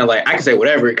 So it's kind of like I can say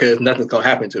whatever because nothing's gonna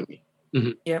happen to me.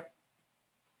 Mm-hmm. Yep.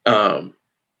 And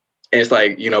it's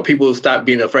like people stop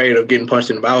being afraid of getting punched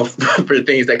in the mouth for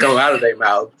things that come out of their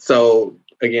mouth. So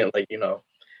again, like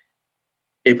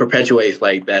it perpetuates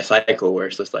like that cycle where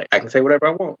it's just like I can say whatever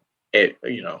I want.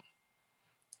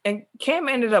 And Cam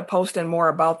ended up posting more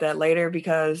about that later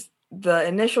because the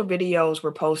initial videos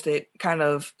were posted kind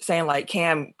of saying like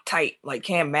Cam tight, like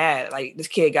Cam mad, like this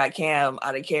kid got Cam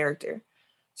out of character.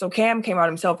 So Cam came out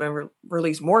himself and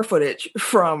released more footage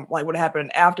from like what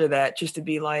happened after that, just to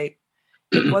be like,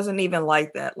 it wasn't even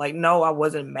like that. Like, no, I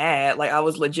wasn't mad. Like, I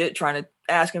was legit trying to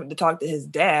ask him to talk to his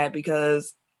dad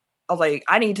because I was like,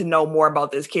 I need to know more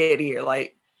about this kid here.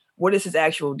 Like, what is his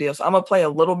actual deal? So I'm going to play a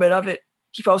little bit of it.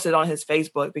 He posted on his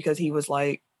Facebook because he was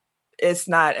like, it's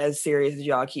not as serious as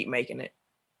y'all keep making it.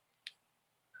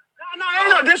 No, ain't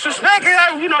no disrespect.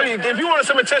 If you want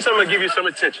some attention, I'm gonna give you some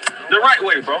attention. The right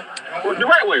way, bro. The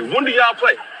right way. When do y'all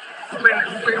play? We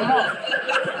played them all.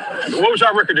 What was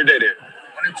y'all record today then?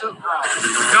 1-2.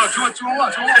 No, 2-1.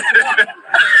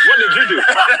 What did you do?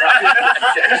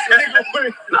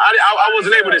 No, I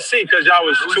wasn't able to see because y'all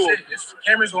was too.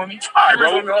 Cameras on me. All right,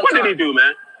 bro. What did he do,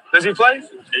 man? Does he play?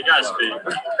 He got speed.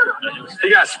 He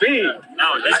got speed.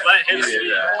 No, he's playing his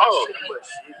speed. Oh.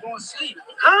 You gonna see?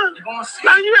 Huh? You gonna see?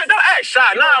 Nah, don't act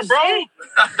shy, nah, bro.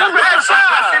 Don't act shy.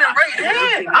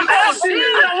 I'm asking you.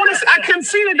 I couldn't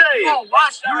see today. You gonna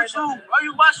watch YouTube? Oh,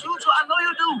 you watch YouTube? I know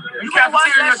you do. You can't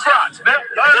see your crotch, man.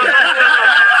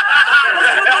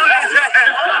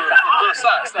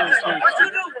 Stop. What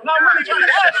you do? No, I'm really trying to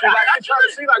ask you. Like, I try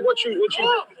to see like what you.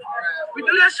 We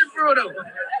do that shit for real though.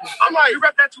 I'm like, you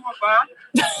rep that 205.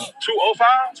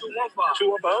 205? 215.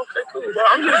 Okay, cool, bro.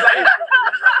 I'm just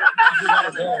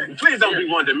like, please don't be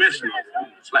one dimensional.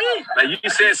 Like you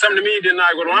said something to me, then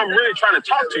I go, I'm really trying to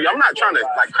talk to you. I'm not trying to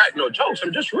like crack no jokes.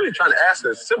 I'm just really trying to ask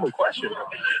a simple question.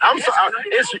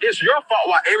 It's your fault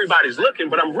why everybody's looking,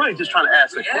 but I'm really just trying to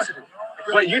ask a question.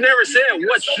 But you never said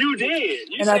what you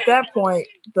did. At that point,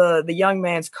 the young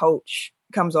man's coach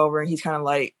comes over and he's kind of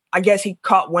like, I guess he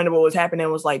caught wind of what was happening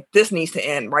and was like, this needs to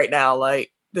end right now.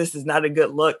 Like, this is not a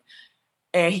good look.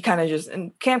 And he kind of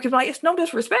and Cam kept like, it's no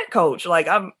disrespect, coach. Like,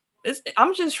 I'm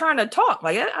just trying to talk.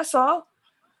 Like, I saw.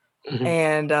 Mm-hmm.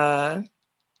 And, I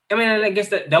mean, I guess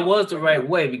that was the right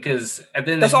way because at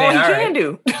the end of the day, that's all he can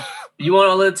do. You want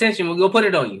all the attention, we'll go put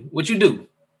it on you. What you do?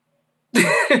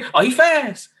 Oh, he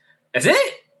fast. That's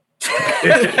it. Was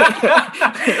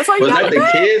that the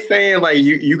kid saying like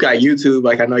you got YouTube?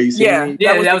 Like I know you see me.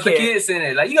 Yeah, that was the kid saying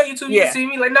it. Like you got YouTube, you can see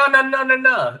me. Like no.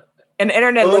 And the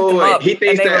internet looked him up. He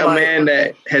thinks that a man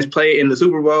that has played in the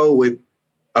Super Bowl with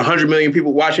 100 million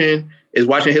people watching is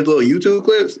watching his little YouTube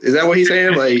clips. Is that what he's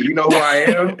saying? Like you know who I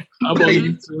am? I'm on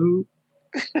YouTube.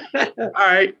 All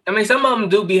right. I mean, some of them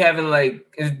do be having like.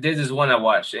 There's this one I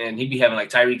watched, and he be having like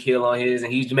Tyreek Hill on his,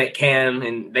 and he's met Cam,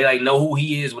 and they like know who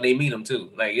he is when they meet him too.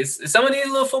 Like it's some of these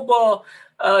little football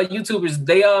YouTubers.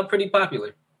 They are pretty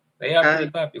popular. They are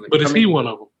pretty popular. But is he one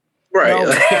of them? Right. No.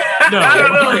 Like, No, I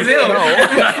don't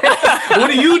know. What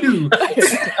do you do?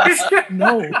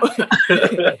 No.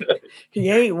 He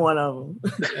ain't one of them.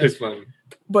 That's funny.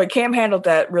 But Cam handled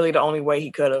that really the only way he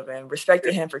could have, and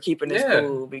respected him for keeping his Yeah.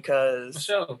 cool because For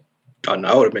sure. oh no,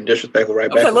 I would have been disrespectful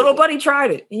right I was back. like, little buddy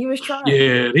tried it. He was trying.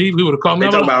 Yeah, he would have called me.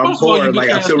 They talking about I'm First of all, poor, you like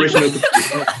I'm bitch still ass rich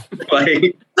enough.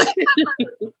 Like,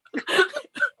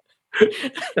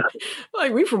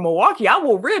 Like, we from Milwaukee. I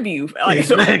will rib you. Like,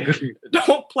 so Exactly.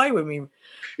 don't play with me.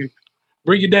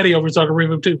 Bring your daddy over so I can rib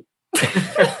him too.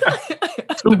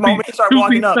 The moment he started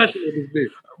walking up, special with this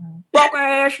bitch. broke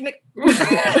ass nigga.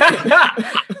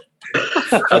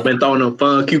 I've been throwing them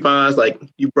fun coupons like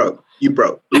you broke.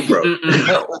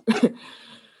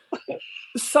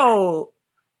 So,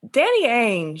 Danny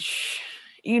Ainge,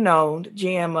 the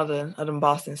GM of the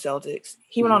Boston Celtics,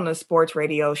 he went on the sports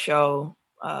radio show,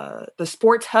 the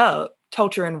Sports Hub,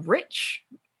 Tulcher and Rich.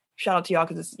 Shout out to y'all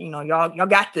because y'all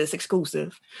got this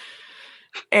exclusive.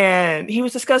 And he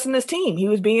was discussing this team. He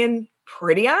was being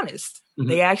pretty honest. Mhm.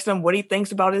 They asked him what he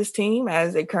thinks about his team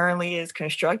as it currently is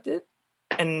constructed.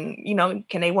 And,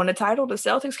 can they win the title? The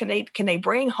Celtics, can they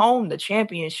bring home the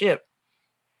championship?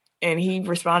 And he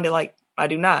responded like, I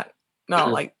do not.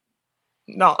 No,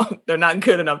 no, they're not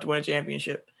good enough to win a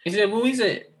championship. He said, "Who is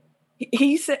it?"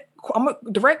 He said, I'm a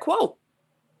direct quote.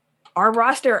 Our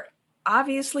roster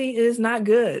obviously is not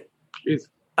good. Jeez.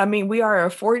 I mean, we are a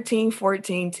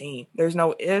 14-14 team. There's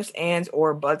no ifs, ands,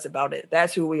 or buts about it.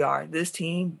 That's who we are. This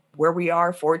team, where we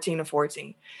are,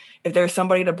 14-14. If there's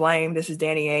somebody to blame, this is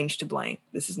Danny Ainge to blame.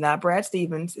 This is not Brad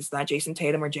Stevens. It's not Jason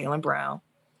Tatum or Jaylen Brown.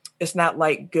 It's not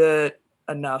like good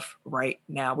enough right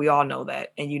now. We all know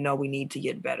that. And we need to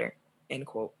get better, end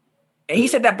quote. And he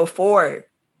said that before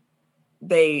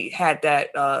they had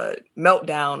that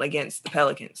meltdown against the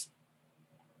Pelicans.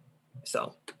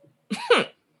 So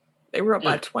they were up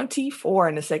by 24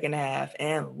 in the second half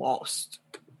and lost.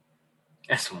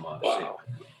 That's some wild shit.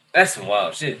 That's some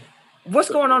wild shit. What's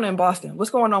going on in Boston?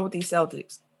 What's going on with these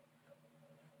Celtics?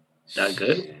 not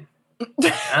good.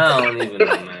 I don't even know,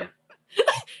 man.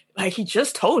 Like, he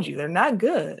just told you they're not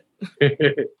good.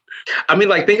 I mean,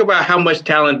 like, think about how much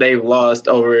talent they've lost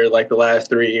over like the last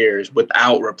 3 years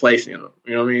without replacing them.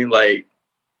 You know what I mean? Like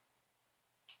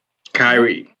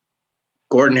Kyrie,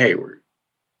 Gordon Hayward,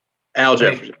 Al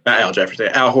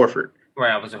Horford.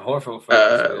 Right, I was in Horford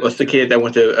first. What's the kid that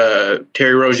went to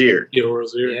Terry Rozier? Yo,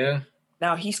 Rozier. Yeah.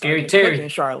 Now he's Scary scary Terry. in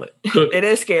Charlotte. It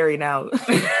is scary now.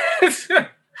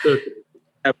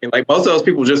 I mean, like, most of those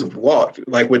people just walked,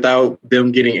 like, without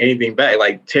them getting anything back.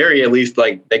 Like, Terry, at least,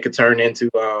 like, they could turn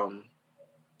into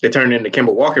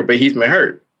Kemba Walker, but he's been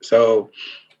hurt. So,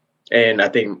 and I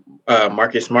think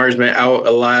Marcus Smart's been out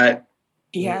a lot.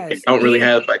 He has. They don't really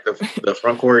have, like, the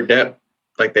front court depth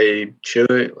like they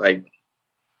should. Like,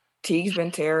 Teague's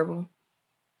been terrible.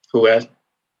 who has?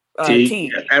 Teague.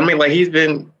 Teague. I mean, like, he's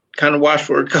been kind of washed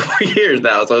for a couple of years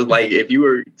now. So, it's like, if you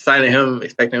were signing him,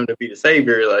 expecting him to be the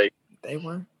savior, like, They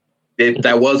were.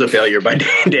 that was a failure by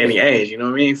Danny Ainge, you know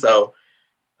what I mean? So,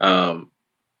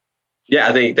 yeah,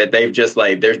 I think that they've just,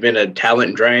 like, there's been a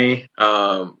talent drain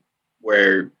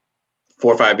where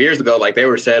 4 or 5 years ago, like, they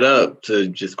were set up to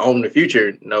just own the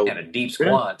future. No, Got a deep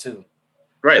squad, too.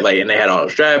 right, like, and they had all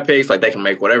those draft picks, like, they can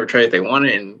make whatever trade they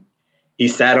wanted, and he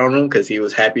sat on them because he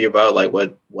was happy about, like,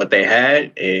 what they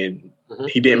had, and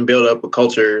he didn't build up a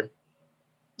culture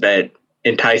that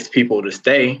enticed people to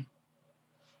stay.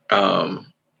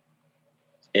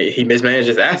 He mismanaged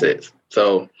his assets.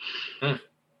 So,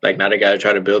 like, now they got to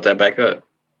try to build that back up.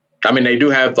 I mean, they do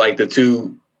have, like, the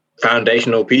two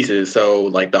foundational pieces. So,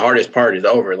 like, the hardest part is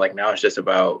over. Like, now it's just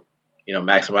about,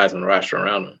 maximizing the roster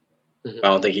around them. I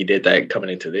don't think he did that coming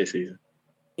into this season.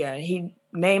 Yeah, he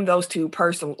named those two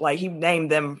he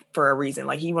named them for a reason.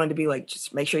 Like, he wanted to be like,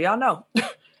 just make sure y'all know.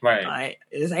 Right. All right,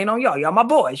 this ain't on y'all. Y'all my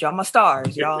boys. Y'all my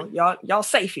stars. Y'all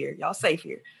safe here. Y'all safe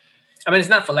here. I mean, it's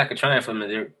not for lack of trying for them.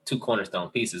 They're two cornerstone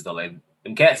pieces, though. Like,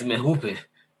 them cats have been hooping.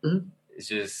 Mm-hmm. It's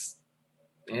just,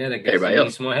 they got Everybody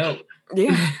else. some more help.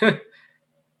 Yeah.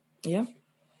 Yeah.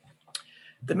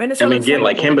 The Minnesota. I mean, again,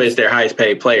 like, Kemba is their highest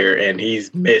paid player, and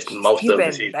he's missed most of the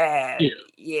been season. bad.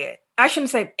 Yeah. I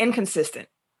shouldn't say inconsistent,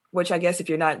 which I guess if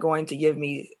you're not going to give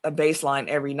me a baseline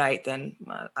every night, then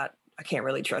I can't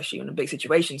really trust you in a big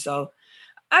situation. So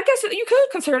I guess you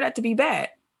could consider that to be bad.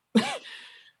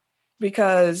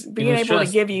 Because being able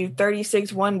to give you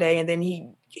 36 one day and then he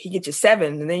gets you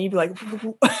 7, and then you'd be like,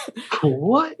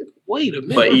 what? Wait a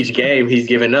minute. But each game, he's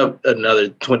giving up another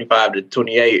 25 to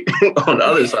 28 on the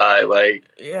other side. Like,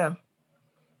 yeah.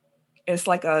 It's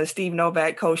like Steve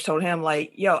Novak coach told him,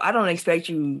 like, yo, I don't expect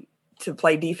you to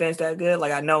play defense that good.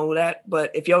 Like, I know that.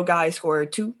 But if your guy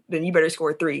scored 2, then you better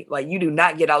score 3. Like, you do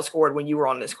not get outscored when you were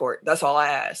on this court. That's all I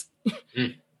ask.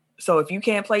 So if you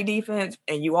can't play defense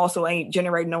and you also ain't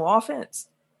generating no offense,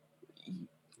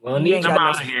 Well, you ain't them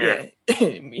got out no, here. yeah,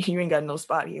 you ain't got no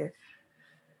spot here.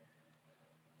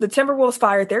 The Timberwolves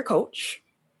fired their coach,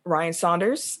 Ryan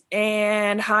Saunders,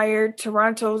 and hired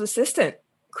Toronto's assistant,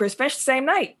 Chris Finch, the same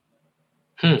night.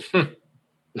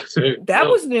 That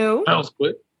was new. That was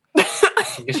quick.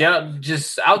 Guess y'all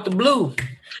just out the blue.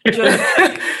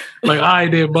 Like, I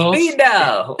did, boss. Speed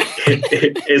dial.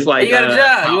 It's like You got a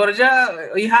job. You want a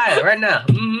job? You hired right now.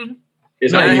 Mm-hmm.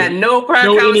 It's I like had no prior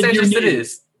no conversations to interview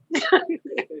this.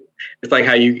 it's like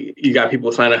how you got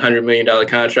people signing $100 million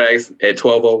contracts at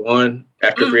 12:01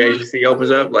 after free agency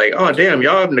opens up. Like, oh damn,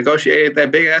 y'all negotiated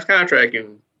that big ass contract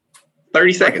in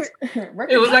 30 seconds.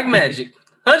 It was like magic.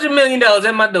 $100 million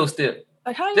at my doorstep.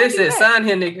 Like, how you They do said, that? sign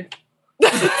here, nigga.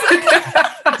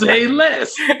 Say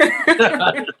less.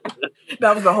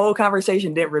 That was the whole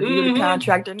conversation. Didn't review the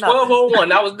contract or nothing.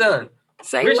 12:01. I was done.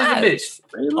 Say Rich less. as a bitch.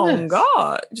 Say Oh less.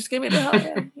 God! Just give me the hell.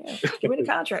 Yeah. Give me the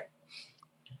contract.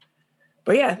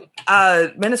 But yeah,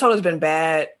 Minnesota's been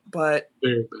bad, but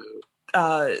Very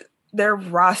bad. their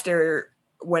roster,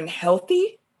 when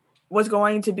healthy, was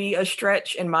going to be a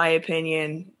stretch, in my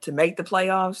opinion, to make the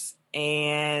playoffs.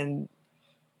 And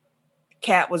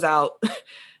Cat was out.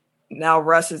 Now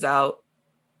Russ is out.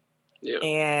 Yeah.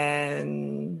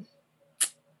 And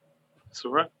That's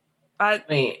all right. I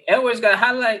mean, Edwards got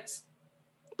highlights.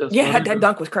 That's yeah, what that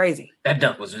dunk was crazy. That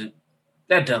dunk was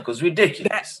ridiculous.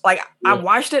 That, like, I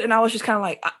watched it and I was just kind of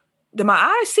like, did my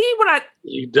eyes see when I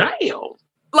You damn.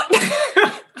 like?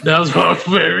 That was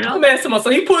very Oh, man, so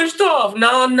he pushed off.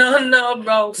 No,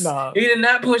 bro. No. He did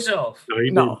not push off. No,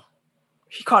 you No,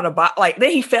 he caught a bot. Like,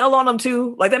 then he fell on him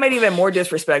too. Like, that made it even more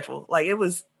disrespectful. Like, it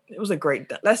was a great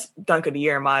dunk. That's dunk of the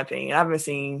year in my opinion. I haven't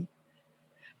seen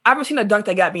a dunk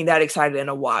that got me that excited in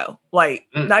a while. Like,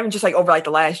 not even just like over like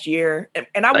the last year.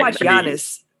 And I Like, watched maybe-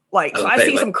 Giannis. Like, so I I was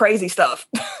see saying, some crazy stuff.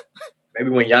 Maybe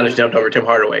when Giannis jumped over Tim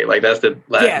Hardaway, like that's the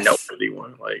last Yes. noteworthy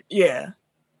one. Like, Yeah.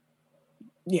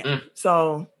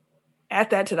 So add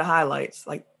that to the highlights.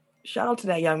 Like, shout out to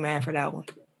that young man for that one.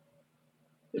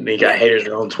 and then you got haters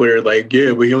on Twitter like,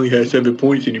 yeah, but he only had 7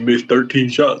 points and he missed 13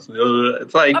 shots.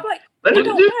 It's like, I'm like, let it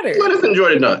don't matter. us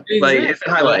enjoy the dunk. Like, Exactly. it's a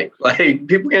highlight. Like,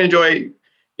 people can enjoy.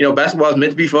 Basketball is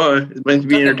meant to be fun. It's meant to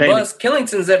be Fucking entertaining. Buzz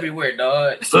Killington's everywhere,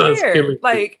 dog. Swear.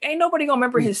 Like, ain't nobody gonna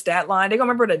remember his stat line. They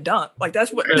gonna remember the dunk. Like,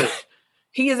 that's what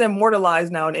he is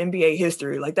immortalized now in NBA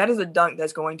history. Like, that is a dunk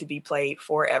that's going to be played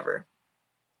forever.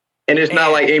 And it's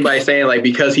not like anybody saying like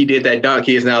because he did that dunk,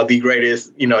 he is now the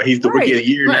greatest. He's the rookie of the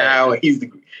year now. He's the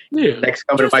next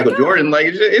coming to Just a Michael dunk. Jordan. Like,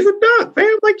 it's a dunk,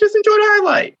 fam. Like, just enjoy the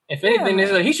highlight. If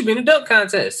anything, he should be in the dunk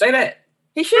contest. Say that.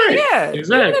 He should, Right. yeah.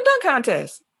 Exactly. In a dunk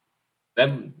contest.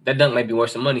 That dunk might be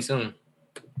worth some money soon.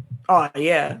 Oh,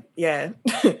 yeah.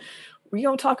 We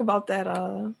gonna talk about that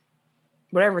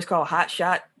whatever it's called, hot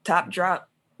shot, top drop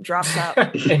top,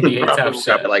 NBA top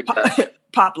shot. Like that.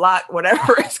 pop lock,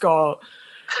 whatever it's called.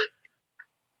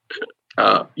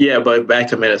 But back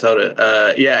to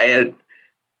Minnesota. And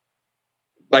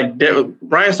like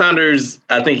Ryan Saunders,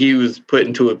 I think he was put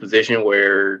into a position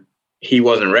where he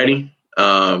wasn't ready.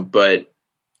 But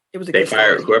It was a they good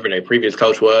fired story. whoever their previous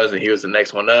coach was, and he was the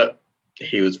next one up.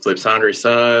 He was Flip Saunders'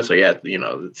 son, so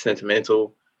the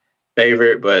sentimental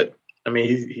favorite. But I mean,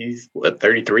 he's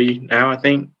 33 now, I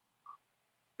think.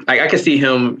 Like, I could see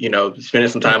him, spending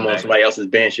some time on somebody else's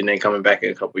bench and then coming back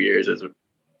in a couple of years as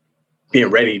being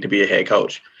ready to be a head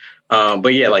coach.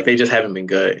 But yeah, like, they just haven't been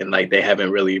good, and like they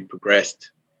haven't really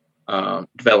progressed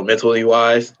developmentally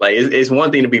wise. Like, it's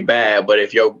one thing to be bad, but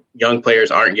if your young players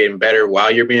aren't getting better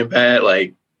while you're being bad,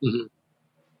 like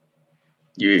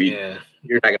you're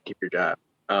not gonna keep your job.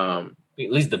 At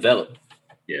least develop.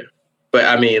 But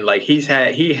I mean, like, he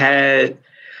had.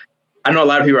 I know a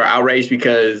lot of people are outraged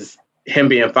because him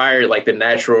being fired, like, the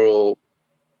natural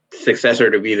successor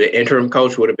to be the interim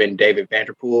coach would have been David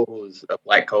Vanderpool, who's a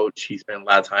black coach. He spent a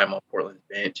lot of time on Portland's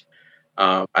bench.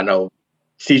 I know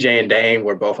CJ and Dame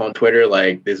were both on Twitter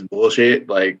like, this bullshit,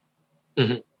 like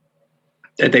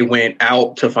that they went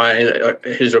out to find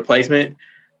his replacement.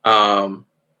 And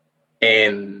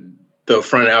the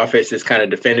front office is kind of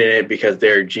defending it because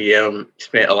their GM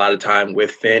spent a lot of time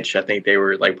with Finch. I think they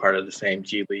were like part of the same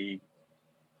G League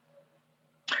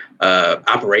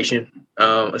operation,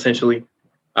 essentially.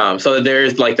 So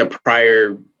there's like the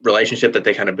prior relationship that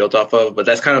they kind of built off of, but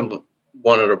that's kind of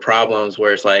one of the problems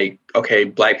where it's like, okay,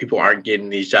 black people aren't getting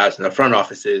these jobs in the front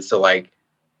offices. So like,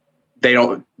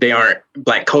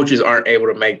 black coaches aren't able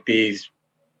to make these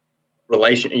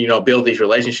build these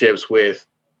relationships with,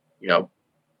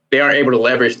 they aren't able to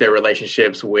leverage their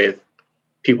relationships with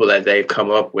people that they've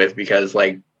come up with because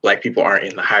like black people aren't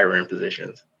in the hiring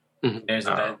positions. There's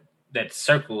that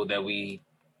circle that we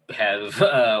have,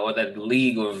 or that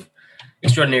league of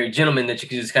extraordinary gentlemen that you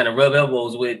can just kind of rub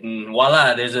elbows with, and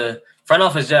voila, there's a front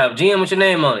office job. GM, what's your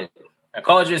name on it? I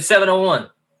called you at 7:01.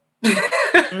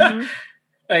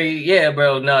 Like, yeah,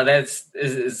 bro. No, it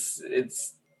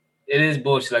is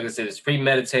bullshit. Like I said, it's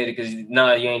premeditated because you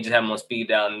ain't just having on speed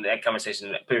down. That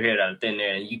conversation put your head out of thin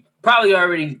air, and you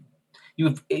probably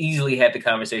you've easily had the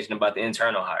conversation about the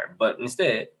internal hire, but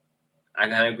instead, I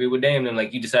kind of agree with Damon.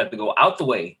 Like, you decided to go out the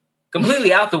way,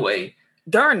 completely out the way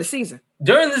during the season.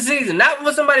 Not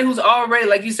with somebody who's already,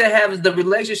 like you said, has the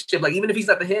relationship. Like, even if he's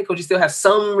not the head coach, you still have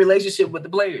some relationship with the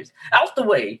players. Out the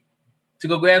way to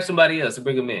go grab somebody else and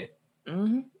bring them in.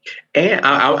 Mm-hmm. And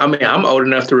I mean, I'm old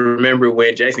enough to remember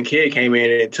when Jason Kidd came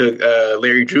in and took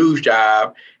Larry Drew's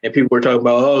job, and people were talking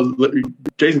about, "Oh,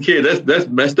 Jason Kidd, that's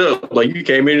messed up. Like, you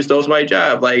came in and stole somebody's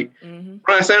job." Like,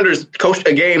 Ryan Sanders coached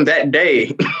a game that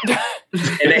day,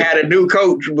 and they had a new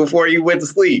coach before he went to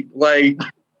sleep. Like,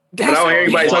 I don't hear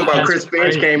anybody talk about Chris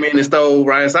Finch came in and stole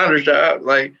Ryan Sanders' job.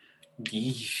 Like,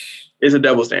 it's a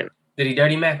double standard. Did he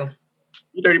dirty Mac him?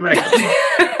 You dirty Mac.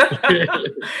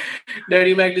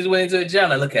 Dirty Mac just went into a job.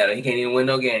 Like, look at him. He can't even win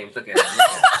no games. Look at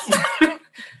him.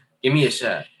 Give me a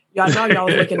shot. Y'all know y'all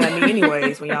was looking at me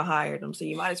anyways when y'all hired him, so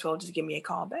you might as well just give me a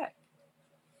call back.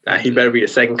 Nah, he better be the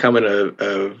second coming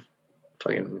of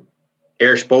fucking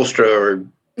Eric Spoelstra or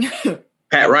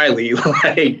Pat Riley.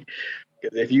 Like,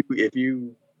 if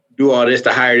you do all this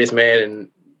to hire this man and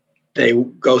they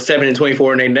go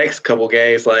 7-24 in their next couple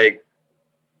games, like,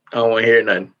 I don't want to hear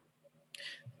nothing.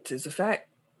 It's a fact.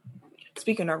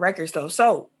 Speaking of records, though,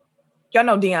 so y'all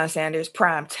know Deion Sanders,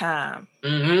 prime time,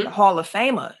 the Hall of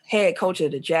Famer, head coach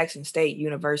of the Jackson State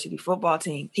University football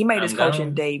team. He made his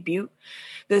coaching debut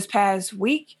this past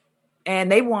week,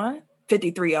 and they won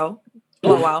 53-0,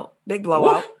 blowout, big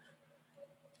blowout.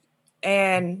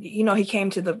 And, he came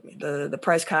to the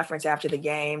press conference after the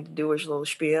game to do his little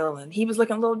spiel, and he was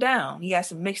looking a little down. He had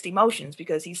some mixed emotions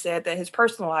because he said that his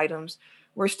personal items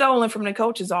were stolen from the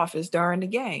coach's office during the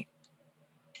game.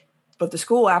 But the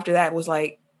school after that was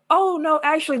like, oh, no,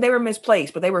 actually, they were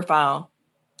misplaced, but they were found.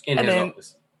 In his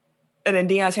office. And then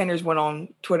Deion Sanders went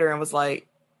on Twitter and was like,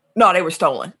 no, they were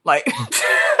stolen. Like,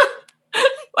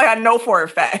 like I know for a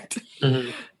fact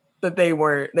that they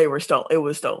were stolen. It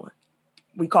was stolen.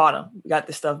 We caught them. We got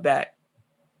the stuff back,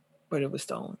 but it was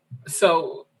stolen.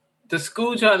 So the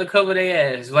school tried to cover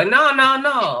their ass. Like,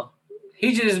 no.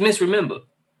 He just misremembered.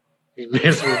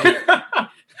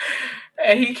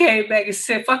 And he came back and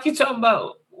said, fuck you talking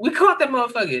about? We caught that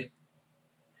motherfucker.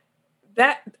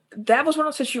 That was one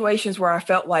of those situations where I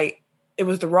felt like it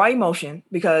was the raw emotion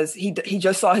because he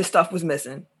just saw his stuff was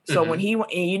missing. So when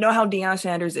you know how Deion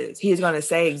Sanders is, he is going to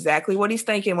say exactly what he's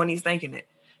thinking when he's thinking it.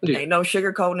 Yeah. Ain't no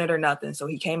sugarcoating it or nothing. So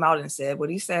he came out and said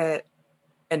what he said.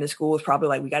 And the school was probably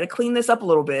like, we got to clean this up a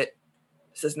little bit.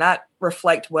 This does not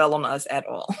reflect well on us at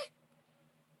all.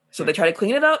 So they try to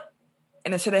clean it up.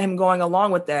 And instead of him going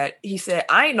along with that, he said,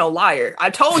 I ain't no liar.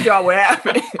 I told y'all what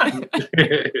happened.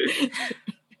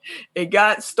 It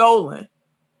got stolen.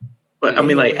 But I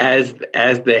mean, like, as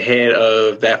the head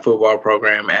of that football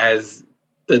program, as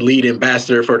the lead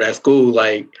ambassador for that school,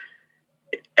 like,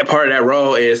 a part of that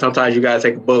role is sometimes you gotta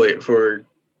take a bullet for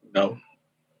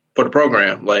the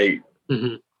program. Like,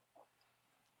 and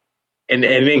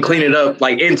then clean it up,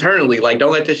 like, internally. Like,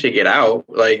 don't let this shit get out.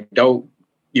 Like, don't,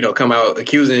 come out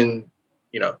accusing,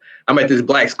 I'm at this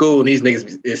black school and these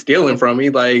niggas is stealing from me.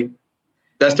 Like,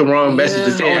 that's the wrong message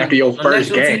to send after your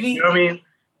first game. TV. You know what I mean?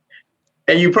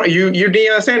 And you're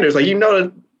Deion Sanders. Like,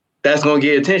 that's going to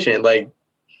get attention. Like,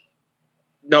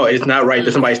 no, it's not right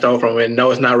that somebody stole from him. And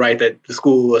no, it's not right that the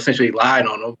school essentially lied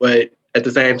on them. But at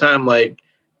the same time, like,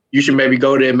 you should maybe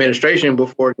go to administration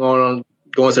before going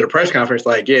to the press conference.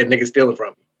 Like, yeah, niggas stealing from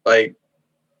me. Like,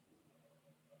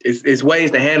 it's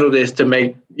ways to handle this to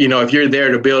make, if you're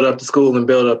there to build up the school and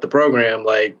build up the program,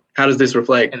 like, how does this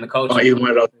reflect and the culture on either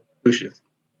one of those institutions?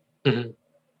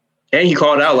 And he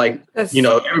called out, like,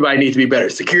 everybody needs to be better.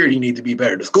 Security needs to be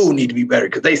better. The school needs to be better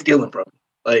because they stealing from me.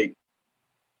 Like,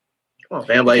 come on,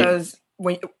 fam. Like, because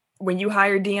when you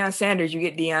hire Deion Sanders, you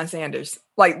get Deion Sanders.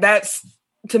 Like,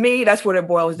 to me, that's what it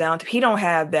boils down to. He don't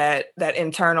have that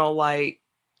internal, like,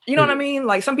 you know what I mean?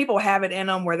 Like, some people have it in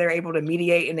them where they're able to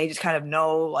mediate and they just kind of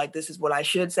know, like, this is what I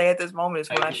should say at this moment. It's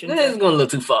what I shouldn't say. It's going to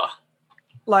look too far.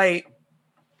 Like,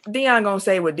 Deion going to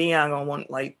say what Deion going to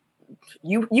want. Like,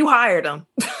 you hired him.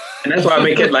 And that's why I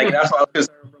make it, like, that's why I was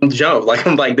concerned from the jump. Like,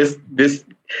 I'm like,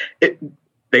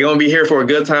 they're gonna be here for a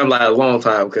good time, like a long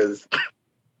time. Because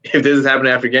if this is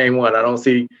happening after game one, I don't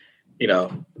see,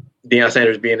 Deion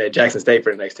Sanders being at Jackson State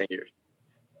for the next 10 years.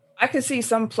 I could see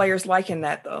some players liking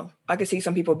that though. I could see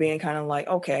some people being kind of like,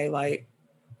 okay, like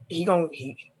he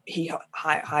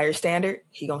higher standard.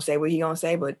 He gonna say what he gonna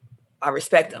say, but I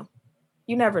respect him.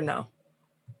 You never know.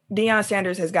 Deion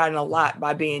Sanders has gotten a lot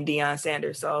by being Deion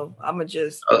Sanders, so I'm gonna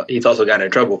just. He's also gotten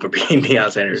in trouble for being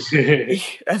Deion Sanders.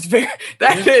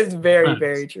 That is very,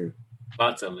 very true.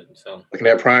 Lots of it. So looking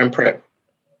at prime prep.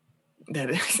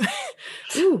 That is.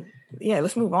 Ooh, yeah.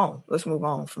 Let's move on. Let's move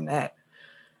on from that.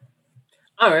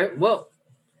 All right. Well,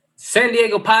 San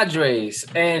Diego Padres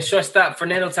and shortstop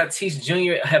Fernando Tatis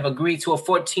Jr. have agreed to a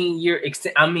 14-year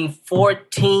extension.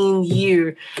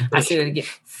 14-year. I say that again.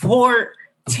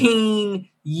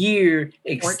 14-year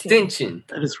extension.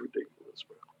 That is ridiculous,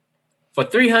 bro. For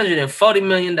 $340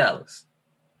 million.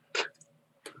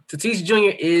 Tatis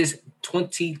Jr. is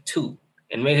 22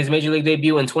 and made his major league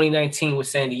debut in 2019 with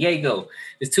San Diego.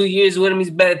 His 2 years with him,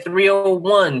 he's batted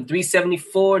 .301,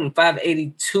 .374, and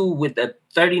 .582 with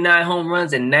 39 home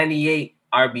runs and 98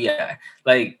 RBI.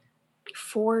 Like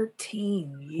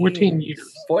 14 years. 14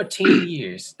 years. 14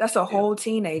 years. That's a whole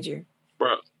teenager.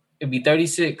 Bro. It'd be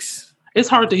 36. It's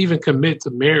hard to even commit to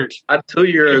marriage. I tell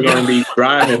you're going to be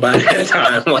driving by that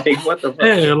time. Like, what the fuck?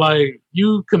 Yeah, like,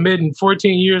 you committing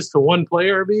 14 years to one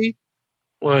player, B?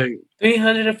 Like,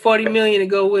 $340 million to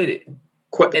go with it.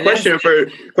 Question for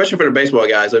the baseball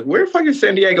guys: like, where the fuck is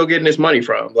San Diego getting this money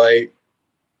from? Like,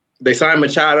 they signed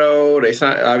Machado.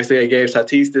 Obviously they gave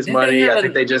Tatis this money. I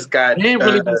think they just got. They ain't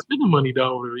really been spending money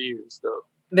though over the years, though.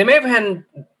 They may have had.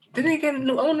 Did they get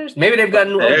new owners? Maybe they've got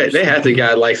new owners. They have to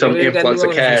got like some influx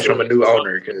of cash from a new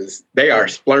owner because they are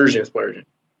splurging.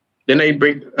 Then they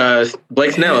bring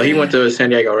Blake Snell. He went to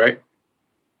San Diego, right?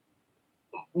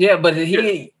 Yeah, but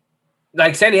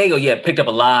like San Diego, picked up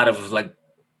a lot of like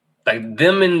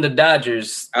them and the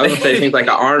Dodgers. I was gonna say it seems like an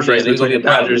arms race between the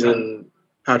Dodgers and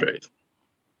Padres.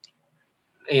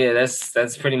 Yeah,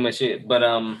 that's pretty much it. But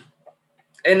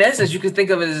in essence, you could think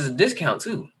of it as a discount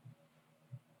too.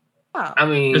 Wow. I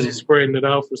mean, because he's spreading it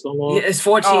out for so long. Yeah, it's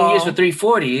 14 years for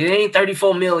 $340. It ain't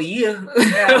 $34 million a year.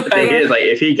 The thing is, like,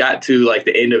 if he got to like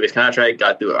the end of his contract,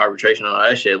 got through arbitration and all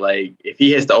that shit, like, if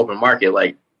he hits the open market,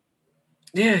 like,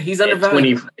 yeah, he's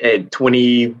undervalued at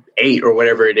 28 or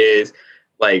whatever it is,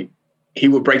 like, he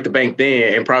would break the bank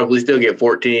then and probably still get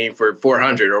 14 for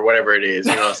 400 or whatever it is,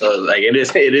 So like, it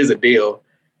is a deal.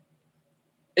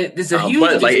 It's a huge,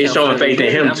 but like, it's showing faith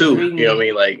in him too. You know what I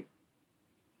mean? Like.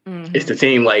 Mm-hmm. It's the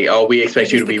team like, we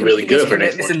expect you to be really good for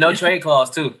next. It's a no trade clause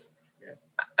too.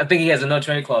 I think he has a no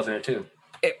trade clause in there too.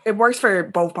 It works for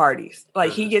both parties.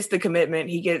 Like he gets the commitment,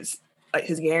 he gets like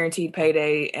his guaranteed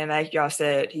payday, and like y'all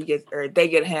said, they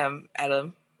get him at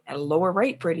a lower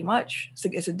rate pretty much. So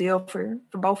it's a deal for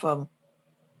both of them.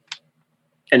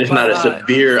 And it's not a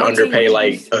severe underpay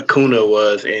like Acuna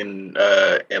was in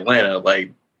Atlanta.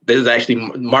 Like this is actually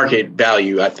market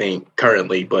value, I think,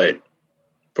 currently, but.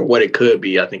 For what it could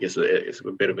be, I think it's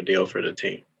a bit of a deal for the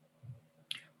team.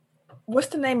 What's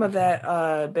the name of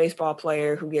that baseball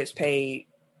player who gets paid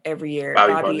every year?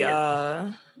 Bobby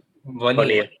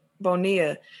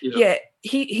Bonilla. Yeah,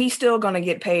 he's still going to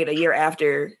get paid a year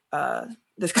after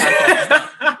this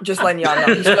contract. Just letting y'all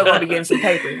know. He's still going to be getting some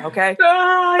paper, okay?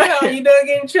 You done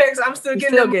getting checks? I'm still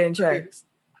getting checks.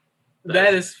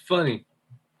 That is funny.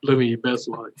 Living your best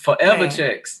life. Forever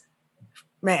checks.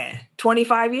 Man,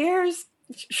 25 years?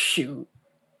 Shoot.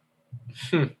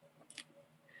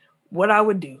 What I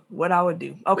would do. Okay.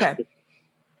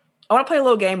 I want to play a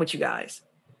little game with you guys.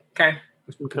 Okay.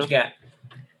 What you got?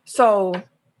 So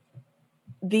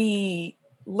the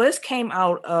list came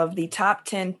out of the top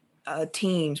 10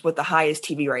 teams with the highest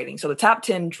TV rating. So the top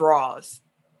 10 draws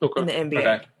in the NBA.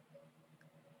 Okay.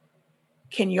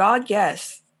 Can y'all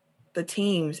guess the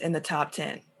teams in the top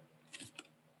 10?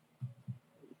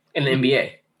 In the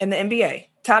NBA? In the NBA.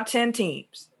 Top 10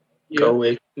 teams. Go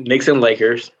with Knicks and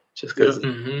Lakers, just because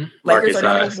Lakers are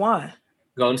number 1.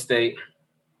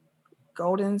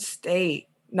 Golden State.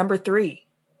 Number 3.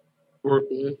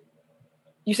 Brooklyn.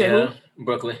 You said who?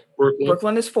 Brooklyn.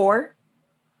 Brooklyn is 4.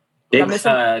 Knicks.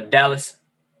 Dallas.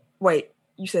 Wait,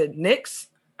 you said Knicks?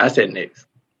 I said Knicks.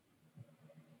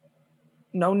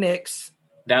 No Knicks.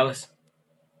 Dallas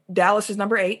is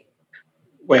number 8.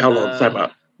 Wait, hold on. Time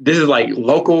out. This is like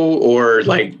local or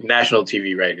like national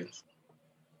TV ratings?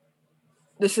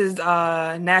 This is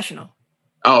national.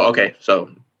 Oh, okay. So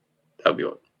that'll be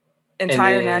what?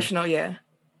 Entire national, yeah.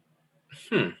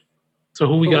 So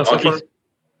who we got so far?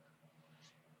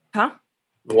 Huh?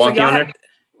 Milwaukee on there?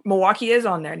 Milwaukee is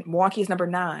on there. Milwaukee is number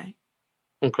 9.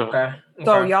 Okay. Okay.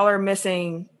 So y'all are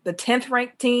missing the 10th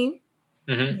ranked team,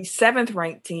 Mm-hmm. the 7th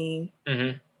ranked team,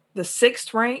 Mm-hmm. the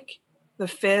 6th rank, the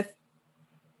 5th,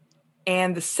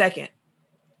 and the 2nd.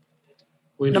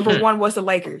 Number 1 was the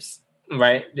Lakers.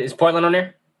 Right. Is Portland on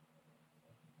there?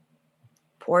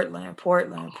 Portland.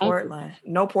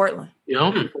 No Portland. Yeah, I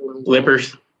don't think Portland-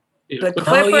 Clippers. Yeah. The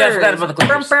Clippers. yeah, I forgot about the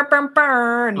Clippers.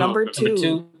 Number 2. Number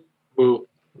 2. Boo.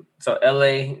 So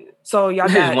LA So y'all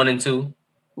is got 1 and 2.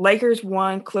 Lakers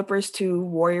 1, Clippers 2,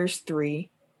 Warriors 3,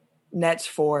 Nets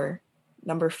 4.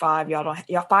 Number 5, y'all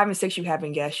 5 and 6 you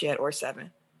haven't guessed yet, or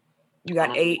 7. You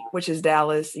got 8, which is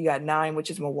Dallas. You got 9, which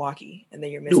is Milwaukee, and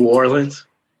then you're missing New Orleans.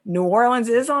 New Orleans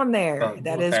is on there. Oh,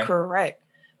 That is okay. correct.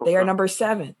 They are number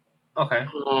 7. Okay.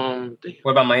 Damn.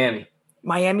 What about Miami?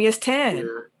 Miami is 10. Yeah.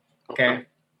 Okay.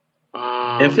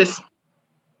 Memphis.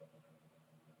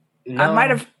 No. I might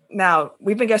have. Now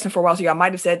we've been guessing for a while, so I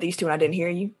might have said these two, and I didn't hear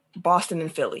you. Boston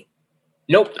and Philly.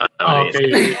 Nope. Oh,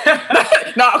 okay.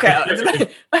 No, okay.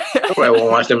 Nobody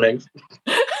won't watch them niggas.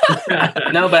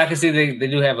 No, but I can see they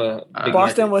do have a big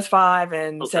Boston market. was 5,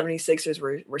 and Okay. 76ers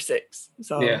were 6.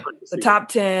 So Yeah. the top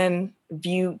 10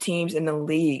 viewed teams in the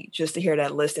league, just to hear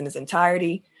that list in its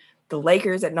entirety. The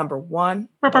Lakers at number 1,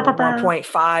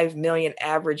 1.5 million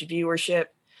average viewership.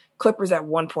 Clippers at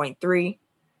 1.3.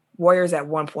 Warriors at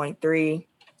 1.3.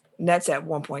 Nets at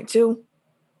 1.2.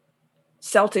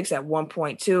 Celtics at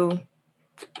 1.2.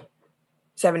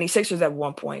 76ers at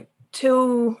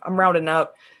 1.2. I'm rounding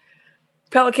up.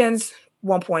 Pelicans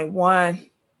 1.1.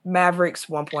 Mavericks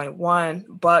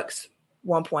 1.1. Bucks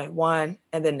 1.1.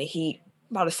 And then the Heat,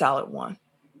 about a solid 1.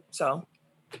 So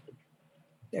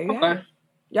there you have it.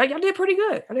 Okay. Y'all did pretty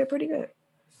good. I did pretty good.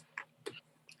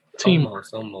 Teamwork.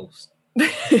 Almost.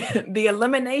 The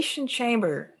Elimination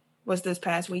Chamber was this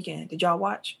past weekend. Did y'all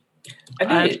watch? I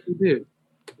I did. actually did.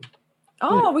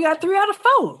 Oh, we got 3 out of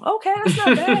 4. Okay, that's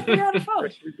not bad. 3 out of 4.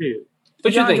 Actually did. What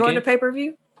Did you y'all think? enjoy Ken? the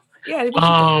pay-per-view? Yeah.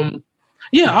 What you think?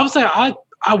 Yeah, I would say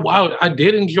I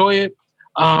did enjoy it.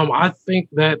 I think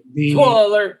that the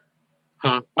Spoiler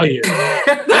alert. oh yeah.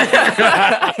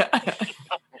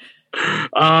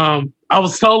 I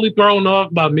was totally thrown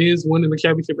off by Miz winning the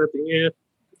championship at the end.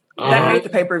 That made the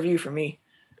pay-per-view for me.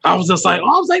 I was just like,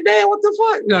 damn, what the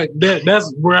fuck? Like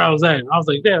that's where I was at. I was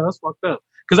like, damn, that's fucked up.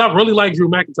 Because I really like Drew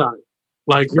McIntyre.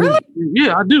 Like, Really?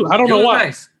 yeah, I do. I don't It know was why.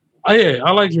 nice. Oh, yeah,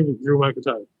 I like Drew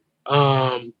McIntyre.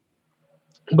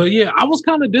 But yeah, I was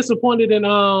kind of disappointed in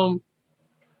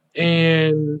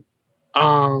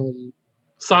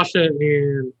Sasha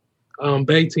and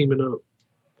Bay teaming up.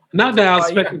 Not that I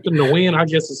expected them to win. I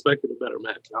just expected a better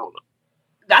match. I don't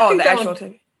know. I Oh, think the that actual was,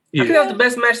 team. I think that was the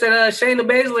best match that Shayna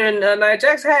Baszler and Nia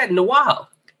Jax had in a while.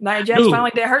 Nia Jax Dude.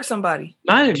 finally did hurt somebody.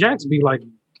 Nia Jax be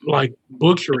like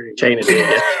butchering Chain it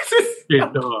in.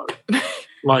 shit, dog.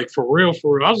 Like for real.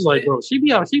 I was like, bro, she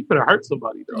could have hurt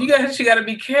somebody, dog. She got to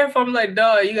be careful. I'm like,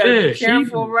 dog, you got to be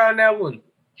careful around that one.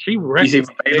 She You wrecked. see what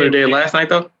Baszler did last night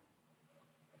though?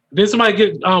 Did somebody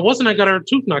get? Wasn't that got her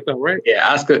tooth knocked out, right? Yeah,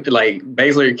 Asuka, like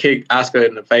Baszler kicked Asuka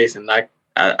in the face, and I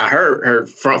heard her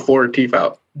front 4 teeth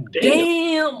out.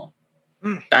 Damn.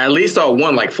 I at least saw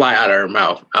one like fly out of her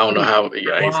mouth. I don't know how.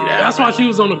 Yeah, I didn't see that. That's why she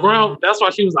was on the ground. That's why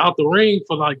she was out the ring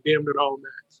for like damn near the whole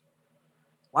match.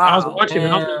 I was Wow. watching it.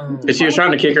 I was like, Damn. And she was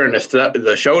trying to kick her in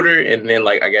the shoulder, and then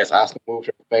like I guess Asuka moved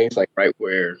her face like right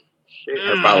where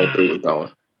her follow through was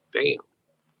going. damn.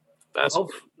 That's Oh,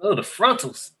 the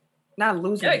frontals. Not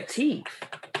losing Yikes. teeth.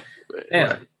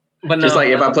 Yeah. But no, Just like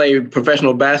if I play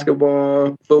professional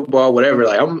basketball, football, whatever,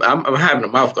 like I'm having a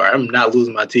mouth guard. I'm not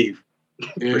losing my teeth.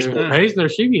 yeah. sure.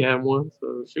 Hazelner, she be having one,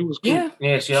 so she was cool.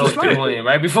 Yeah, she always smart. doing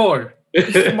right before.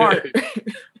 smart.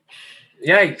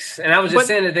 Yikes. And I was just But-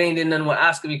 saying that they ain't did nothing with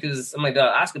Asuka because I'm like,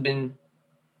 dog, Asuka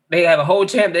they have a whole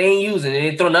champ they ain't using, and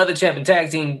they throw another champ in tag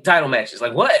team title matches.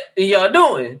 Like, what are y'all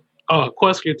doing?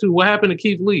 Question too. What happened to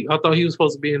Keith Lee? I thought he was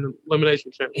supposed to be in the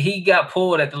elimination champion. He got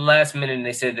pulled at the last minute, and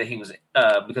they said that he was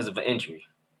because of an injury.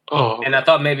 Oh, And I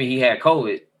thought maybe he had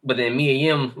COVID, but then Mia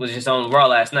Yim was just on Raw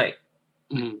last night.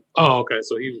 oh, okay.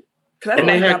 So he. 'Cause that's And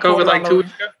why they he had got pulled COVID like around 2 the-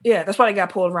 weeks ago. Yeah, that's why they got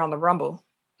pulled around the Rumble.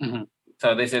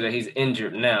 So they said that he's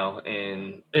injured now,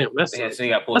 and Damn, that's so he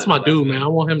got pulled. that's at my the dude, last man. I minute.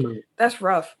 want him to. That's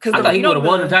rough. Because I thought he would have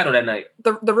won the title that night.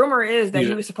 The rumor is that Yeah.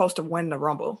 he was supposed to win the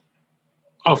Rumble.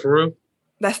 Oh, for real?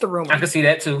 That's the rumor. I could see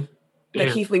that too. That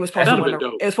Damn. Keith Lee was supposed to That'd win. have been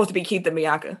dope. It was supposed to be Keith and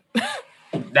Miyaka.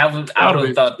 That was I would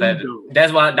have thought that.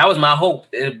 That's why that was my hope,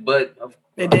 but of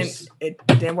It course,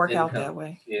 didn't work Didn't out come. that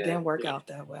way. Yeah. It didn't work out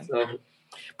that way. So,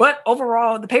 But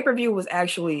overall, the pay-per-view was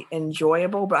actually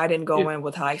enjoyable, but I didn't go Yeah. in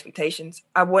with high expectations.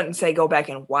 I wouldn't say go back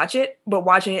and watch it, but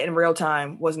watching it in real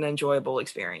time was an enjoyable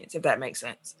experience, if that makes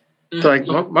sense. So like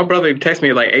my brother texted me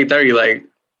at like 8:30, like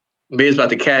Miz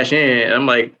about to cash in, and I'm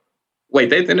like, wait,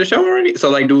 they in the show already? So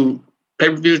like, do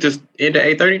pay-per-views just end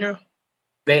at 8:30 now?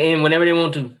 They end whenever they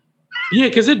want to. Yeah,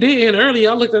 because it did end early.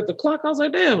 I looked at the clock. I was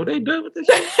like, damn, they done with this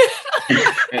shit?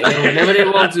 Whenever they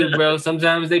want to, bro.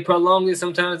 Sometimes they prolong it,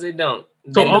 sometimes they don't.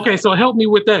 So help me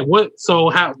with that.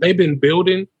 How they've been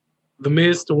building the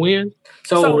Miz to win?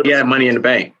 So yeah, Money in the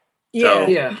Bank. Yeah. So,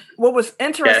 yeah. What was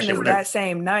interesting is whatever. that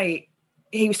same night,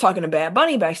 he was talking to Bad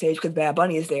Bunny backstage because Bad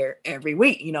Bunny is there every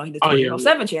week. He's the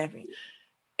 2007 champion.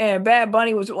 And Bad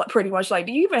Bunny was pretty much like,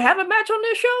 do you even have a match on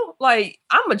this show? Like,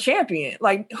 I'm a champion.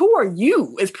 Like, who are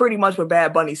you? Is pretty much what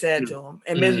Bad Bunny said to him.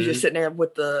 And Miz was just sitting there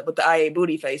with the IA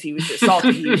booty face. He was just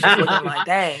salty. He was just looking like,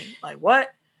 dang, like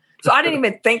what? So I didn't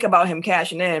even think about him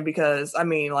cashing in because, I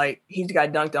mean, like, he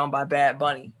got dunked on by Bad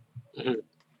Bunny. Mm-hmm.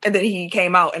 And then he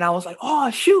came out and I was like, oh,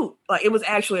 shoot. Like, it was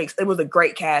a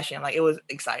great cash in. Like, it was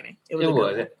exciting. It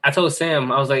was. I told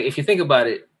Sam, I was like, if you think about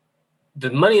it,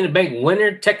 the Money in the Bank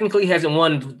winner technically hasn't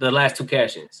won the last 2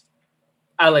 cash-ins.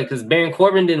 Because Baron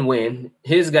Corbin didn't win.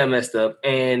 His got messed up.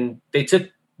 And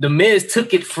The Miz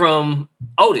took it from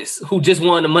Otis, who just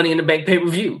won the Money in the Bank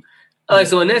pay-per-view.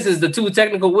 So in essence, the 2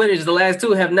 technical winners, the last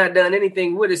 2 have not done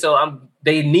anything with it. So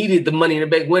they needed the Money in the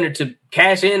Bank winner to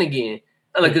cash in again.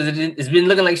 Because it's been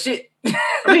looking like shit.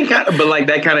 I mean, but like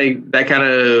that kind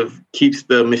of keeps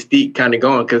the mystique kind of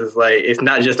going because it's like it's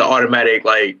not just an automatic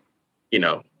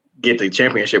get the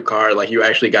championship card. Like you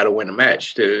actually got to win a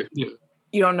match to you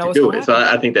don't know to do it. So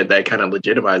I think that kind of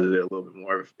legitimizes it a little bit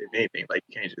more. If anything, like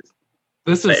you can't just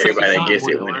this is everybody that gets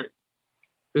it winning. win.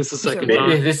 This is second time.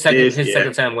 His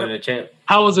second time winning the champ.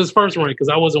 How was his first run? Because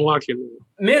I wasn't watching.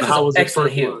 Miz was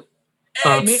excellent heel.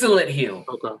 Excellent heel.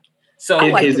 Okay.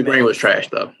 So his reign was trash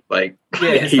though. Like he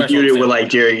feuded with like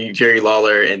Jerry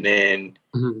Lawler, and then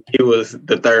he was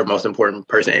the third most important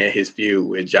person in his feud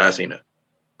with John Cena.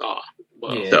 Oh,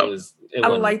 well. Yeah,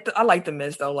 I like the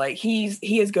Miz though. Like he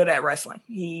is good at wrestling.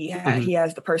 He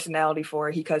has the personality for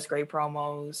it. He cuts great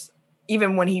promos.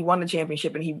 Even when he won the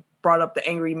championship and he brought up the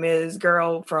angry Miz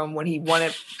girl from when he won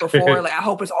it before, like I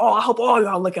hope all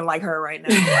y'all looking like her right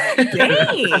now. Like,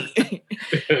 dang.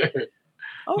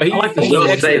 But he like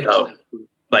to say though,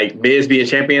 like Miz being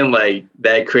champion, like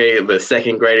that created the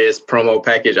second greatest promo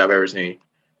package I've ever seen.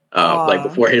 Like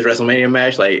before his WrestleMania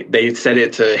match, like they set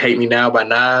it to "Hate Me Now" by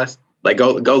Nas. Like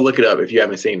go look it up if you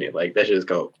haven't seen it. Like that shit is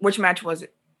cold. Which match was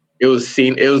it? It was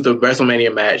the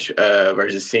WrestleMania match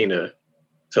versus Cena.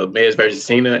 So Miz versus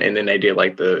Cena, and then they did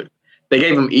they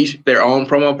gave them each their own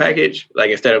promo package,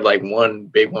 like instead of like one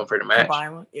big one for the match.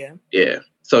 Yeah. Yeah.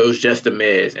 So it was just the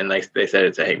Miz, and like they set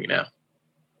it to "Hate Me Now."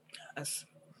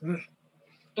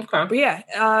 Okay. But yeah,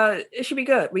 it should be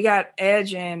good. We got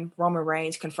Edge and Roman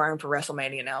Reigns confirmed for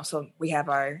WrestleMania now, so we have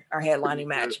our headlining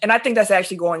match, and I think that's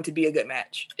actually going to be a good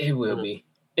match. It will be.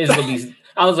 It's gonna be.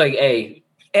 I was like, hey,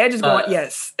 Edge is going.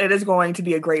 Yes, it is going to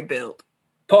be a great build.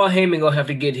 Paul Heyman gonna have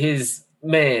to get his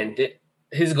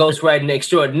ghostwriting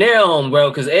extraordinaire on, bro,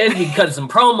 because Edge be cutting some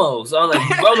promos. I'm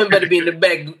like, Roman better be in the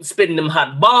back spitting them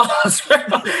hot balls, bro.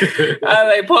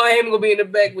 I like Paul Heyman gonna be in the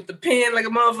back with the pen like a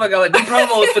motherfucker. Like the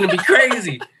promos gonna be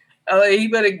crazy. I like he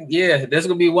better, that's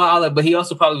gonna be wild. But he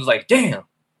also probably was like, damn,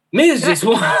 Miz just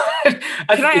won. Can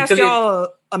I ask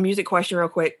y'all a music question real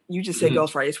quick? You just said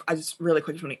ghostwriter. I just really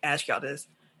quickly want to ask y'all this: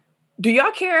 do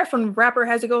y'all care if a rapper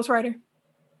has a ghostwriter?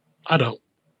 I don't.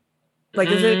 Like,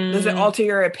 does it alter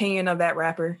your opinion of that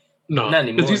rapper? No,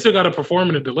 because you still got to perform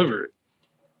it and deliver it.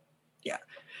 Yeah.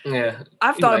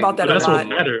 I've thought about that a lot. That's what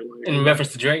matters. In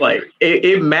reference to Drake, like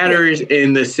it matters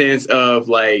in the sense of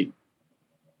like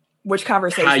which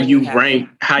conversation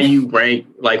how you rank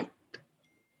like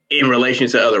in relation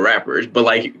to other rappers, but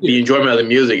like the enjoyment of the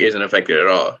music isn't affected at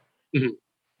all. Mm-hmm.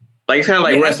 Like it's kind of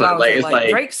like wrestling. Like it's like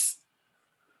Drake's.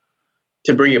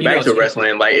 To bring it back to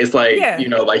wrestling, like it's like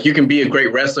like you can be a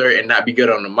great wrestler and not be good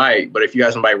on the mic, but if you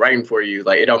got somebody writing for you,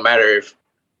 like it don't really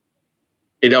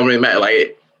matter.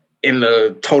 Like in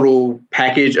the total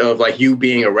package of like you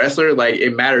being a wrestler, like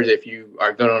it matters if you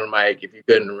are good on the mic, if you're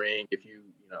good in the ring, if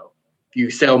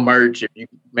you sell merch, if you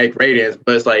make ratings.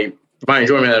 But it's like my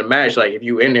enjoyment of the match, like if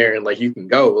you in there and like you can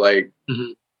go, like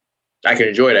I can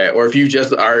enjoy that. Or if you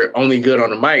just are only good on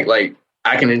the mic, like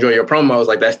I can enjoy your promos,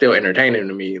 like that's still entertaining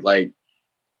to me. Like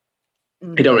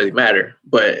it don't really matter.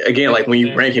 But again, like when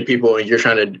you're ranking people and you're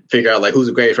trying to figure out like who's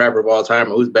the greatest rapper of all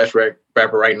time or who's the best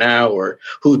rapper right now or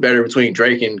who's better between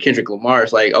Drake and Kendrick Lamar,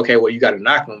 it's like, okay, well, you got to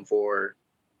knock him for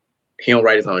he don't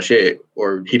write his own shit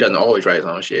or he doesn't always write his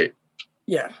own shit.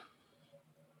 Yeah.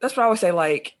 That's what I would say.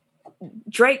 Like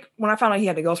Drake, when I found out he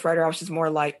had the ghostwriter, I was just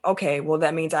more like, okay, well,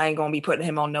 that means I ain't gonna be putting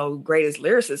him on no greatest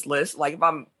lyricist list. Like, if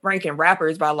I'm ranking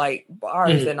rappers by like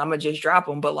bars, then I'm gonna just drop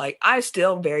them. But like, I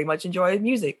still very much enjoy his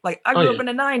music. Like, I grew up in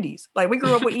the '90s. Like, we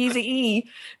grew up with Eazy-E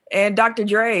and Dr.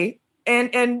 Dre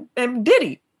and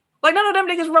Diddy. Like, none of them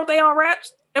niggas wrote their own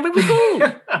raps, and we was cool.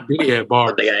 Diddy had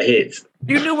bars. They got hits.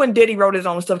 You knew when Diddy wrote his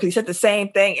own stuff because he said the same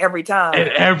thing every time. And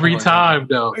every time,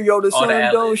 though. Yo, the sun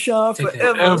don't shine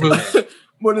forever.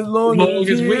 But as long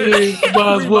as we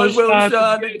might as well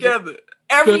shine together.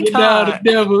 Every time.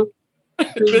 Never.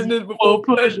 Business before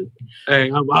pleasure.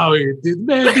 Hey, I'm out here.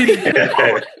 Man,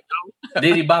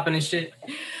 Diddy bopping and shit.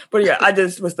 But yeah, I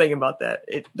just was thinking about that.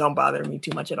 It don't bother me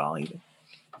too much at all either.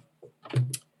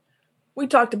 We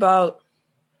talked about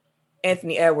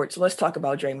Anthony Edwards. Let's talk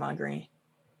about Draymond Green.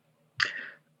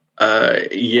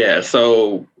 Yeah,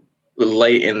 so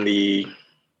late in the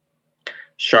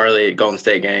Charlotte Golden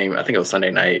State game, I think it was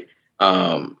Sunday night,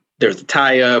 there was a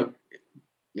tie-up.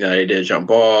 You know, they did a jump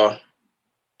ball.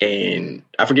 And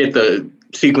I forget the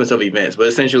sequence of events, but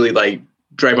essentially, like,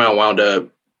 Draymond wound up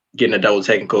getting a double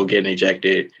technical, getting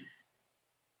ejected.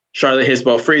 Charlotte hits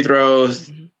both free throws.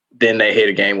 Mm-hmm. Then they hit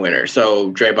a game winner.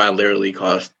 So Draymond literally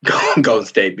cost Golden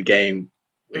State the game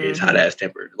with his hot-ass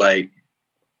temper. Like,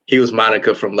 he was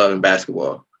Monica from Love and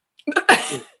Basketball.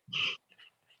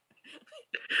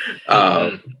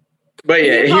 But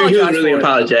yeah, he was really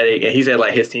apologetic, and he said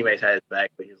like his teammates had his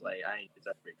back, but he was like, "I ain't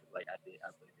deserve it. Like I really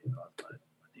did cost my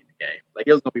team the game. Like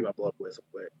it was gonna be my blood whistle,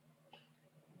 but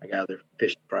I got other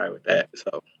fish to fry with that.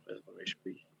 So I just want to make sure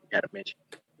we got to mention.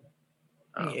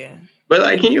 Yeah. But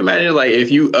like, can you imagine like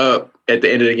if you up at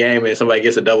the end of the game and somebody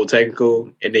gets a double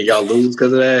technical and then y'all lose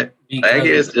because of that? Like, I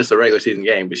guess it's just a regular season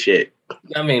game, but shit.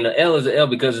 I mean, the L is an L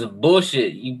because it's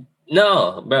bullshit.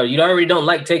 No, bro, you already don't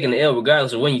like taking the L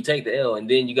regardless of when you take the L, and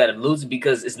then you got to lose it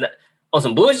because it's not on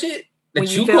some bullshit that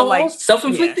you feel like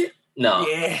self-inflicted. Yeah. No,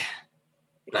 yeah,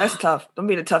 that's tough. Don't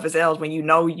be the toughest L's when you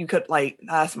know you could. Like,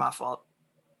 that's my fault.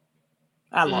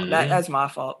 I love that. That's my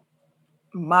fault.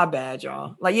 My bad,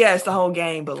 y'all. Like, yeah, it's the whole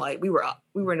game, but like we were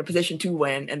in a position to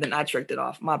win, and then I tricked it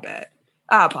off. My bad.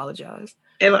 I apologize.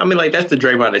 And I mean, like, that's the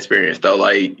Draymond experience, though.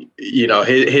 Like, you know,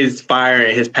 his fire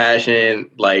and his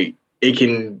passion, like, it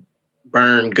can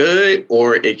burn good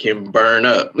or it can burn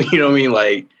up. You know what I mean?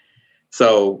 Like,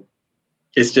 so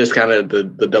it's just kind of the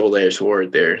double-edged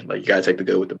sword there. Like, you got to take the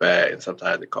good with the bad, and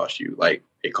sometimes it costs you, like,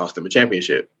 it cost them a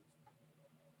championship.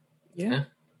 Yeah.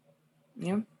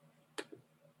 Yeah.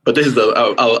 But this is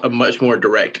a much more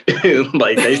direct.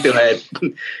 Like, they still had,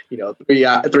 you know,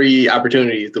 three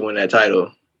opportunities to win that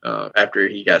title after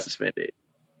he got suspended.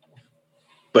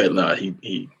 But no,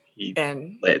 he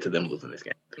led to them losing this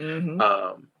game.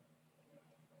 Mm-hmm.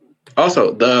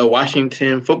 Also, the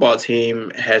Washington football team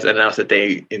has announced that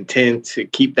they intend to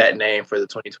keep that name for the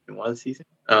 2021 season,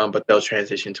 but they'll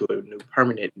transition to a new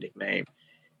permanent nickname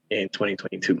in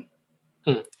 2022.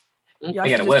 Y'all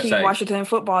should just keep Washington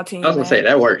football team. I was going to say,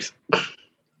 that works.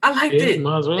 I liked it.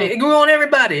 It grew on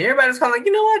everybody. Everybody's kind of like,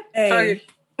 you know what? Hey,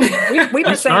 we've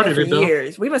been saying it for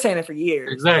years. We've been saying it for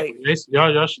years. Exactly. Like,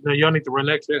 y'all need to run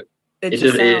next step. It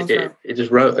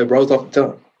just rolls off the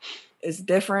tongue. It's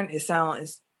different. It's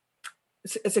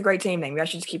a great team name. Y'all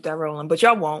should just keep that rolling. But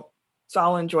y'all won't. So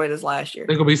I'll enjoy this last year.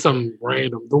 It's going to be something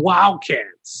random. The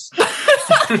Wildcats.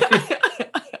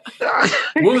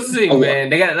 We'll see, man.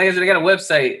 They got a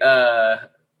website. I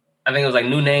think it was like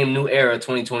New Name, New Era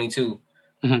 2022.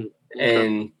 Mm-hmm.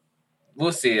 And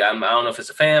we'll see. I don't know if it's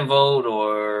a fan vote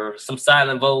or some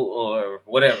silent vote or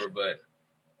whatever, but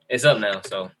it's up now.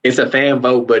 So it's a fan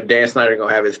vote, but Dan Snyder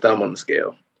gonna have his thumb on the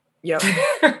scale. Yep.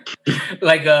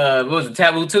 Like what was it,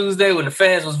 Taboo Tuesday when the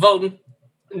fans was voting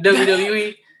in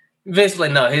WWE? Vince was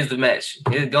like, no, here's the match.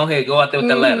 Go ahead, go out there with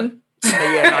that ladder.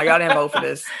 Yeah, no, y'all didn't vote for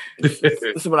this. This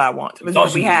is what I want. This is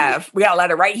what we have. We got a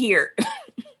ladder right here.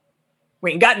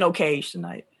 We ain't got no cage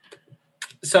tonight.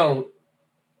 So,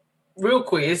 real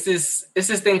quick, it's this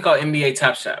thing called NBA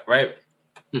Top Shot, right?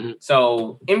 Mm-hmm.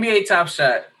 So, NBA Top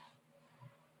Shot.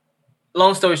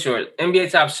 Long story short,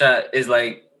 NBA Top Shot is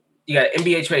like you got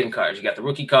NBA trading cards, you got the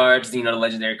rookie cards, you know, the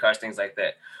legendary cards, things like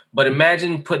that. But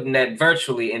imagine putting that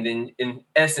virtually, and then in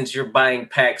essence, you're buying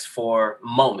packs for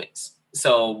moments.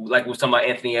 So, like we were talking about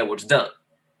Anthony Edwards dunk,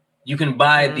 you can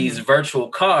buy these virtual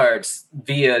cards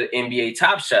via NBA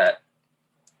Top Shot,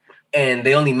 and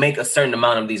they only make a certain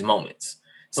amount of these moments.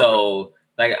 So,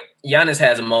 like Giannis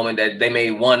has a moment that they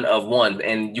made one of one,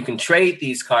 and you can trade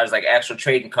these cards like actual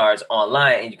trading cards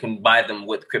online, and you can buy them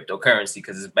with cryptocurrency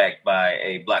because it's backed by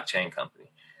a blockchain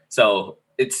company. So,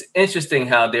 it's interesting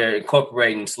how they're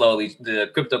incorporating slowly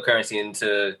the cryptocurrency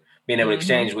into being able to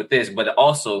exchange with this, but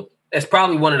also it's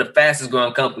probably one of the fastest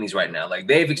growing companies right now. Like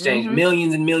they've exchanged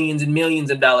millions and millions and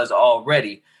millions of dollars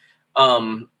already.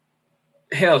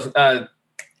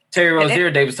 Terry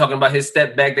Rozier, they was talking about his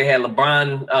step back. They had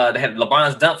LeBron. They had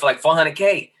LeBron's dunk for like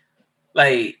 $400K.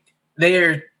 Like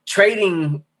they're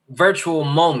trading virtual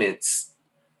moments,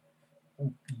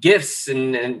 gifts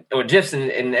and gifs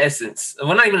in essence.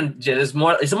 Well, not even just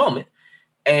more. It's a moment,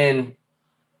 and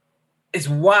it's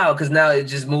wild because now it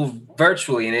just moved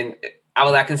virtually. And then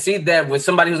I can see that with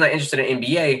somebody who's not interested in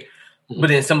NBA, but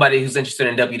then somebody who's interested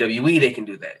in WWE, they can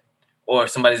do that. Or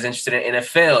somebody's interested in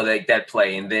NFL, that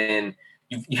play, and then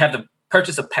you have to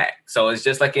purchase a pack. So it's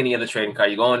just like any other trading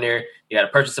card. You go in there, you got to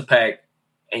purchase a pack,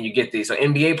 and you get these. So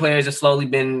NBA players have slowly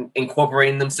been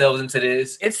incorporating themselves into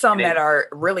this. It's some that are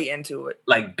really into it,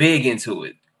 like big into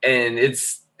it, and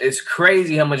it's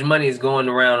crazy how much money is going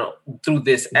around through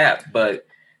this app. But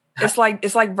it's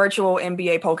like virtual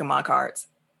NBA Pokemon cards.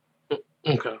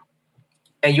 Okay.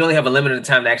 And you only have a limited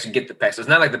time to actually get the pack. So it's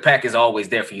not like the pack is always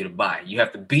there for you to buy. You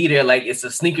have to be there like it's a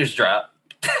sneakers drop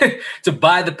to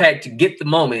buy the pack to get the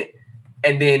moment.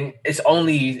 And then it's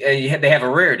only they have a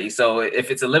rarity. So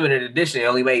if it's a limited edition, they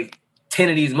only made 10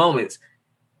 of these moments.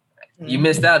 You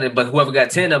missed out. But whoever got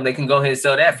 10 of them, they can go ahead and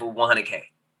sell that for $100K,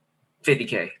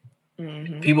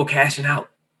 $50K. People cashing out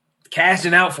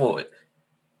for it.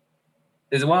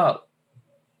 It's wild.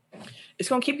 It's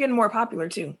going to keep getting more popular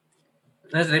too.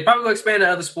 They probably will expand to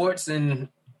other sports and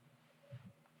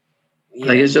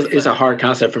like it's a hard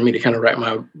concept for me to kind of wrap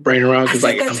my brain around because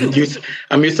like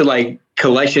I'm used to like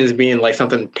collections being like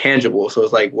something tangible. So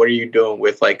it's like, what are you doing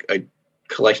with like a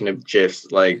collection of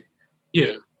GIFs? Like,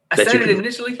 yeah, I said it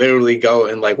initially. Literally go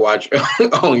and like watch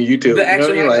on YouTube. The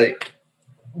actual, you know, like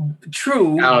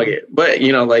true. I don't get it. But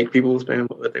you know, like people spend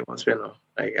what they want to spend on.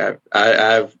 Like I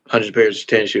have hundreds of pairs of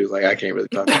tennis shoes. Like I can't really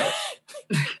talk about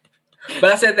it.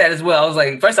 But I said that as well.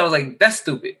 First I was like, that's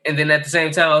stupid. And then at the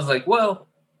same time, I was like, well,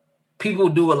 people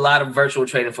do a lot of virtual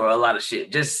trading for a lot of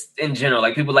shit. Just in general,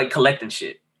 like people like collecting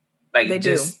shit. Like they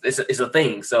just, it's a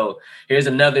thing. So here's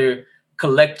another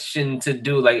collection to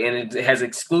do. Like, and it has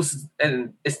exclusive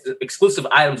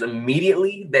items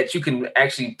immediately that you can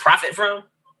actually profit from.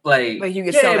 Like you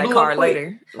can sell that card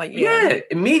later. Like, yeah,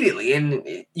 immediately.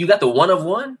 And you got the one of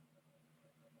one.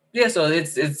 Yeah, so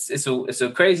it's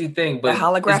a crazy thing, but the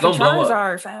holographic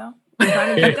Charizard, fam.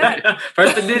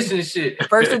 First edition shit.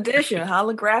 First edition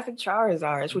holographic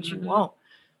Charizard. That's what you want.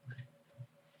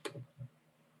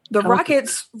 The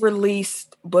Rockets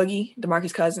released Boogie,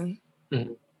 DeMarcus Cousins.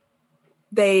 Mm-hmm.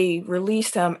 They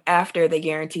released him after they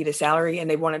guaranteed his salary, and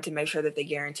they wanted to make sure that they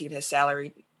guaranteed his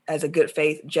salary as a good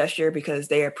faith gesture because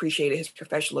they appreciated his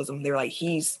professionalism. They were like,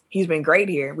 he's been great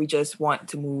here. We just want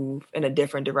to move in a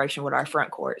different direction with our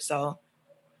front court. So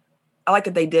I like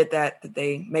that they did that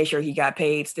they made sure he got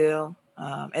paid still,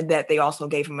 and that they also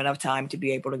gave him enough time to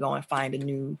be able to go and find a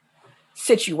new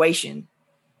situation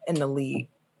in the league.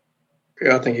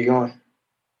 Yeah, I think he's going.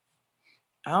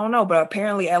 I don't know, but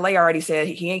apparently LA already said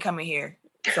he ain't coming here.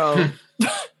 So,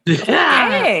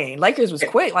 hey, Lakers was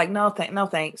quick. Like, no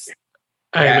thanks.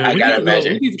 Hey, man, I gotta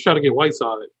imagine. We need to try to get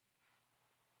Whiteside.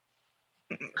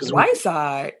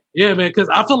 Whiteside? Yeah, man, because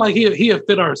I feel like he'll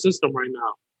fit our system right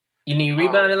now. You need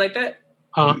rebounding like that?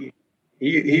 Huh?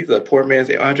 He's a poor man's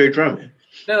Andre Drummond.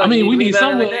 No, I mean, we need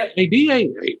someone. Like AD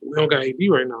ain't. We don't got AD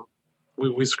right now.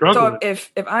 We struggle. So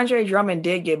if Andre Drummond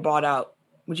did get bought out,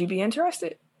 would you be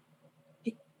interested?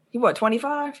 He what,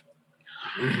 25?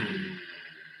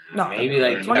 No, maybe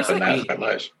like 26. Not that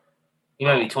much. He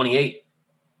might be 28.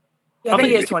 Yeah, I think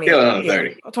he is 28. Still under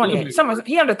 30. 28.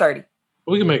 He under 30.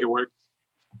 We can make it work.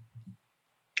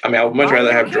 I mean, I would much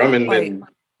rather have Drummond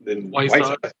than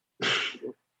Whiteside.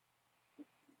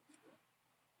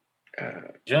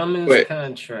 Drummond's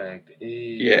contract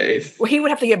is... Well, he would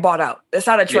have to get bought out. It's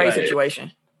not a trade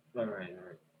situation. Right.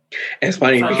 It's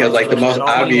funny because like the most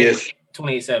obvious...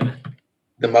 27.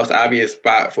 The most obvious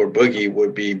spot for Boogie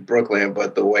would be Brooklyn,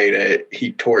 but the way that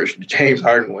he torched James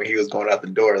Harden when he was going out the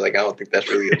door, like I don't think that's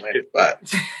really a landed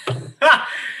spot.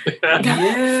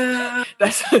 Yeah,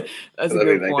 that's a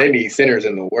good point. They need centers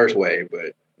in the worst way,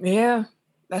 but yeah,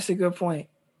 that's a good point.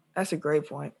 That's a great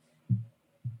point.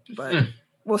 But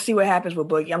we'll see what happens with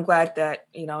Boogie. I'm glad that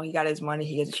he got his money.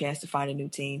 He gets a chance to find a new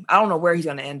team. I don't know where he's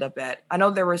going to end up at. I know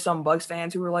there were some Bucks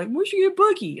fans who were like, "We should get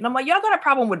Boogie," and I'm like, "Y'all got a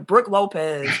problem with Brook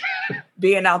Lopez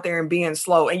being out there and being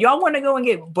slow, and y'all want to go and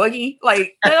get Boogie?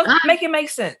 Like, make it make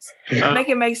sense. Make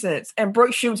it make sense." And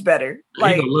Brook shoots better.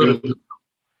 Like,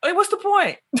 what's the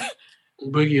point?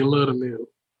 Boogie a little mill.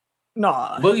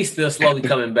 Nah, Boogie's still slowly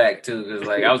coming back too. Because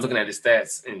like I was looking at his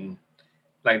stats, and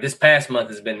like this past month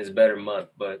has been his better month,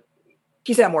 but.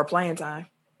 He's had more playing time.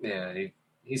 Yeah,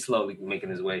 He's slowly making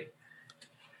his way.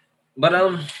 But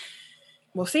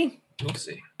We'll see. we'll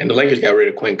see. And the Lakers got rid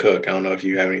of Quinn Cook. I don't know if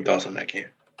you have any thoughts on that, Ken.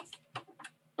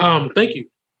 Thank you.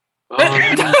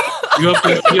 You helped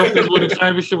us win a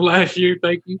championship last year.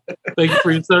 Thank you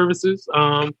for your services.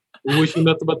 We wish you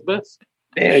nothing but the best.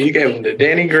 Damn, you gave him the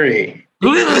Danny Green.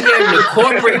 You gave him the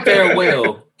corporate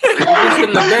farewell. You wish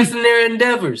them the best in their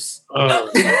endeavors. Wish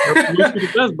you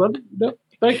the best, brother. Yep.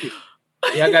 Thank you.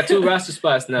 Yeah, I got 2 roster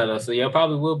spots now though, so y'all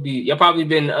probably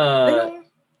been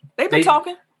They've been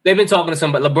talking. They've been talking to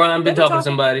somebody. LeBron been talking to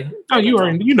somebody. Oh, you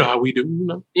know how we do. You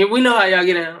know. Yeah, we know how y'all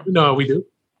get out. You know how we do.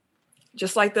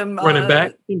 Just like them Running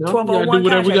back. You know, we gotta do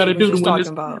whatever we gotta do to win this.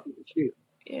 About.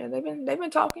 Yeah, they've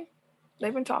been talking.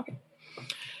 They've been talking.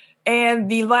 And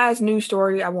the last news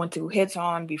story I want to hit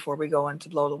on before we go into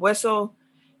blow the whistle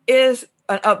is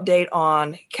an update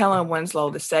on Kellen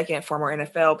Winslow II, former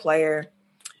NFL player.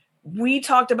 We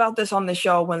talked about this on the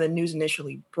show when the news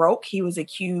initially broke. He was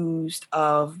accused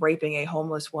of raping a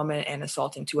homeless woman and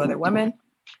assaulting 2 other women.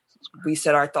 We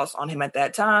said our thoughts on him at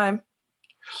that time.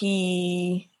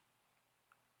 He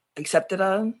accepted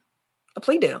a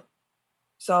plea deal.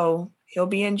 So he'll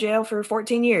be in jail for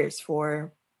 14 years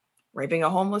for raping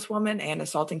a homeless woman and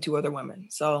assaulting 2 other women.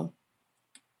 So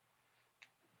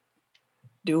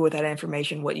do with that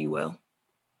information what you will.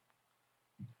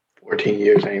 14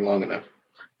 years ain't long enough.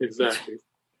 Exactly.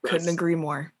 Couldn't agree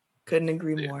more. Fuck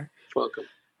him.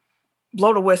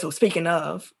 Blow the whistle. Speaking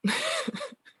of. All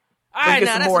right,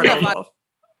 now that's enough out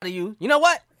of you. You know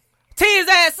what? Tee his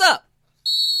ass up.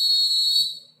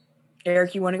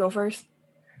 Eric, you want to go first?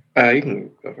 You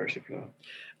can go first if you want.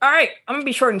 All right. I'm going to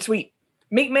be short and sweet.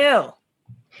 Meek Mill.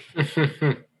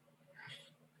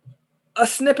 A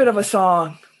snippet of a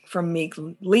song from Meek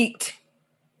leaked.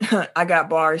 I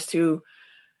got bars too.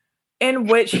 In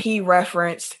which he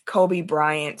referenced Kobe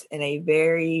Bryant in a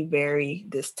very, very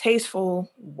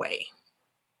distasteful way.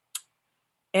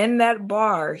 In that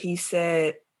bar, he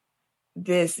said,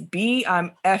 "This B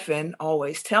I'm effing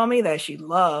always tell me that she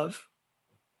love,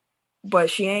 but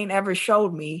she ain't ever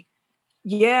showed me.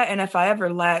 Yeah, and if I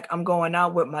ever lack, I'm going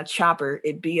out with my chopper.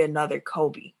 It'd be another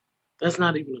Kobe." That's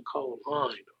not even a cold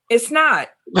line. It's not.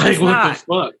 Like, it's what not. the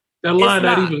fuck? That line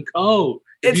not even cold.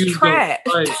 It's trash.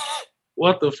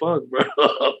 What the fuck, bro?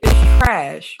 It's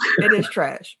trash. It is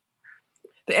trash.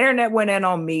 The internet went in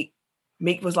on Meek.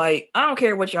 Meek was like, "I don't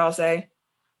care what y'all say."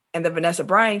 And then Vanessa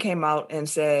Bryan came out and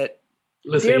said,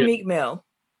 "Dear Meek Mill,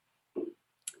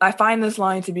 I find this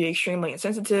line to be extremely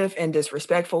insensitive and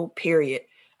disrespectful, period.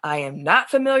 I am not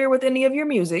familiar with any of your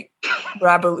music, but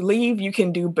I believe you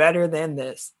can do better than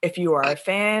this. If you are a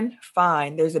fan,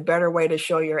 fine. There's a better way to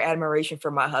show your admiration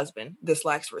for my husband. This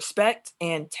lacks respect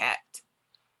and tact."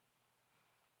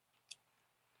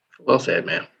 Well said,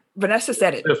 man. Vanessa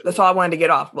said it. That's all I wanted to get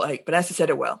off. Like, Vanessa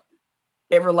said it well.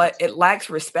 It lacks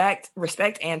respect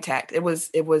and tact. It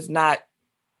was not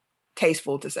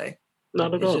tasteful to say.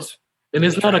 Not at all. And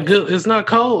it's not it's not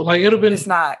cold. Like, it'd have been. It's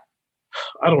not.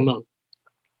 I don't know.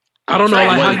 Like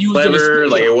how you clever.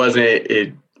 Like it wasn't.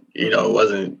 It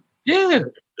wasn't. Yeah.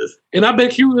 And I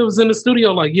bet you it was in the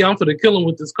studio. Like, yeah, I'm for the killing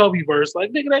with this Kobe verse.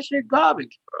 Like, nigga, that shit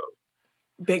garbage,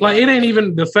 bro. Like, it ain't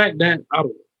even the fact that I don't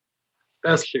know.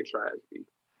 That's shit trash.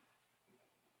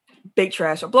 Big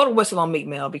trash. So blow the whistle on Meek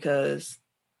Mill because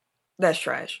that's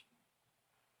trash.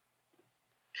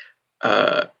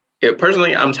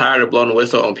 Personally, I'm tired of blowing the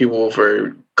whistle on people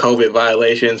for COVID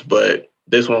violations, but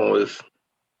this one was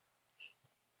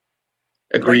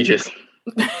egregious.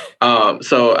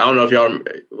 So I don't know if y'all,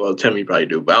 well, Tim, you probably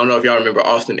do, but I don't know if y'all remember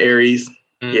Austin Aries.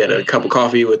 Mm-hmm. He had a cup of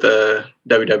coffee with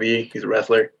WWE. He's a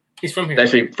wrestler. He's from here. He's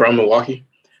actually from Milwaukee,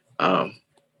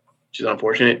 which is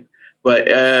unfortunate. But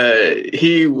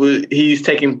he's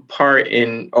taking part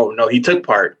in. Oh no, he took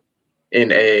part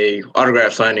in a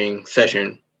autograph signing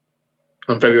session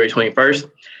on February 21st.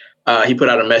 He put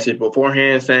out a message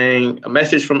beforehand saying, "A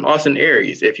message from Austin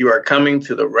Aries. If you are coming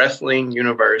to the wrestling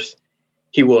universe,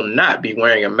 he will not be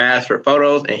wearing a mask for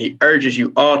photos, and he urges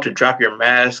you all to drop your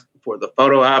mask for the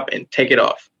photo op and take it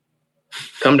off.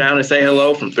 Come down and say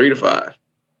hello from 3 to 5.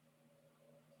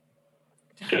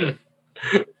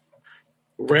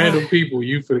 Random people,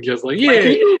 you feel just like,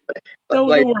 yeah, don't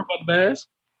worry about the mask.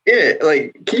 Yeah,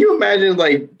 like, can you imagine,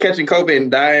 like, catching COVID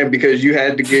and dying because you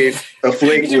had to get a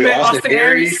flick with Austin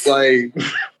Aries? Like,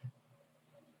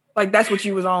 that's what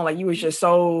you was on. Like, you was just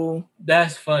so...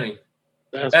 That's funny.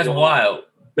 That's wild.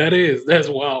 That's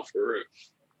wild for real.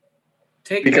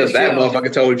 Because that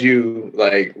motherfucker told you,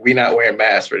 like, we not wearing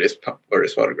masks for this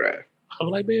photograph. I'm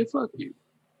like, man, fuck you.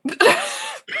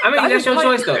 I mean, that's your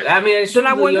choice, though. I mean, then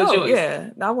I wouldn't go. Yeah,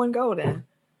 I wouldn't go then.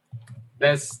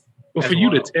 That's But for you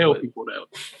to tell people that,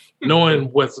 knowing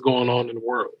what's going on in the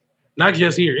world, not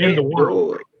just here, in the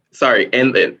world. Sorry,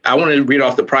 and then I want to read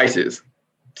off the prices.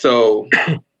 So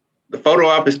the photo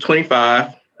op is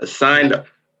 $25, a signed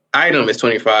item is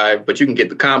 $25, but you can get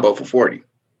the combo for $40.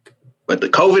 But the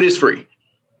COVID is free.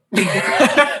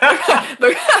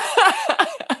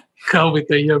 COVID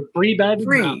thing, you're free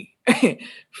 $99.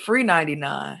 Free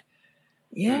 $99.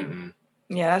 Yeah. Mm-hmm.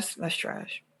 Yeah, that's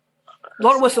trash.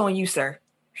 Lord, what's on you, sir?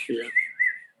 Yeah.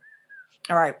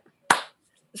 All right.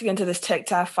 Let's get into this Tech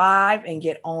Top 5 and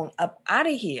get on up out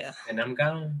of here. And I'm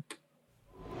gone.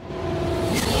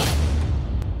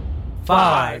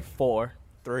 5, 4,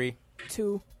 3,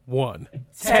 2, 1.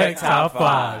 Tech Top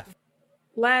 5.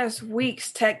 Last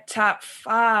week's Tech Top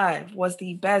 5 was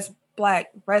the best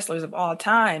black wrestlers of all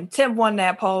time. Tim won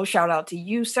that poll. Shout out to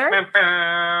you, sir.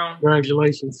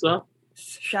 Congratulations, sir.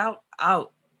 Shout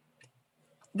out.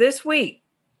 This week,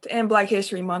 to end Black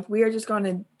History Month, we are just going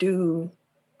to do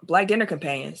Black Dinner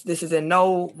Companions. This is in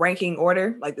no ranking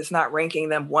order. Like, it's not ranking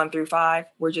them 1 through 5.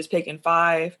 We're just picking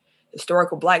 5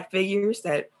 historical black figures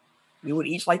that we would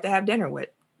each like to have dinner with.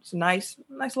 It's a nice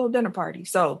little dinner party.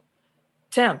 So,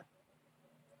 Tim,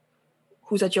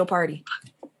 who's at your party?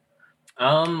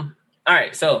 All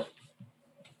right. So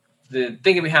the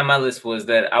thinking behind my list was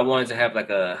that I wanted to have like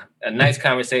a nice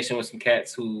conversation with some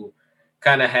cats who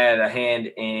kind of had a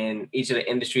hand in each of the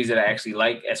industries that I actually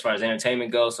like as far as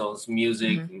entertainment goes. So it's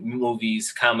music,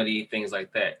 movies, comedy, things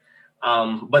like that.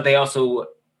 But they also,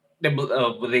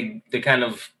 they kind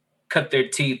of cut their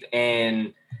teeth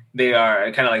and they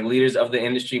are kind of like leaders of the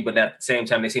industry, but at the same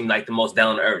time, they seem like the most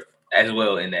down to earth as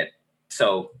well in that.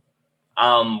 So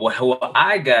what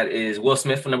I got is Will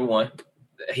Smith for number 1.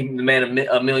 He the man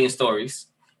of a million stories.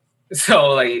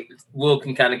 So like Will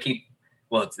can kind of keep,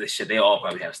 well, they all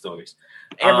probably have stories.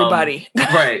 Everybody.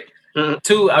 Right.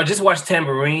 2, I just watched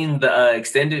Tambourine, the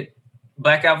extended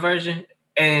blackout version,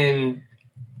 and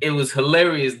it was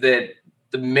hilarious that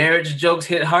the marriage jokes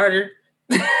hit harder.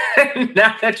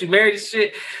 Now that you married and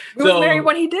shit. He was married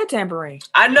when he did Tambourine.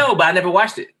 I know, but I never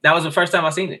watched it. That was the first time I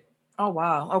seen it. Oh,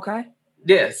 wow. Okay.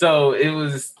 Yeah, so it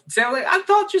was. Sound like I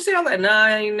thought you said. I'm like, nah,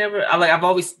 I ain't never. I've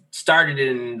always started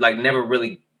it and like never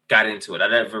really got into it. I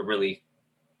never really.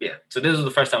 Yeah, so this was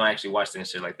the first time I actually watched it and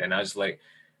shit like that. And I was just like,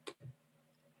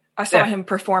 I saw him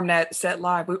perform that set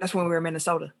live. That's when we were in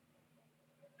Minnesota.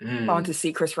 I wanted to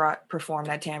see Chris Rock perform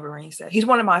that Tambourine set. He's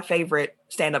one of my favorite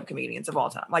stand-up comedians of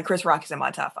all time. Like Chris Rock is in my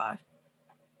top 5.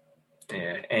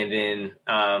 Yeah, and then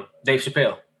Dave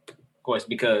Chappelle, of course,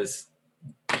 because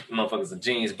motherfucker's a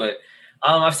genius. But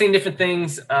I've seen different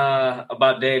things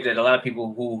about Dave that a lot of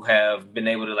people who have been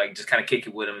able to like just kind of kick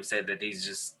it with him said that he's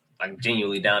just like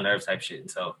genuinely down to earth type shit. And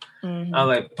so I'm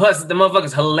like, plus the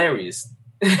motherfucker's hilarious.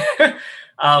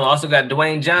 Also got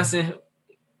Dwayne Johnson,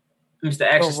 Mr.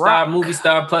 Action Star, movie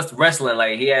star, plus wrestling.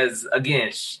 Like he has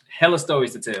again hella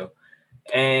stories to tell.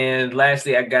 And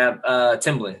lastly, I got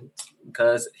Timbaland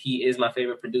because he is my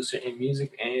favorite producer in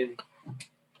music, and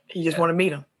you just want to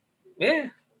meet him. Yeah.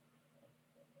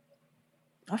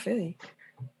 I feel you.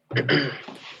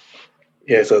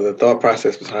 Yeah, so the thought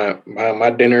process behind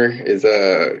my dinner is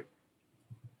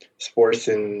sports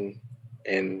and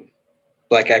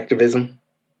black activism.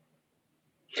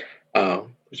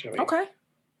 Okay.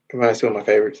 Combine 2 of my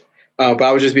favorites. But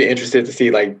I would just be interested to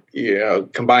see, like,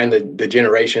 combine the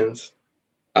generations,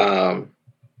 and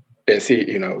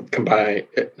see, not combine,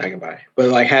 but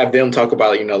like have them talk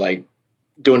about, like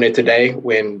doing it today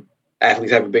when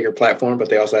athletes have a bigger platform, but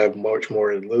they also have much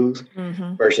more to lose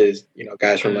versus,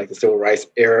 guys from like the civil rights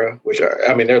era, which are,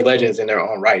 they're legends in their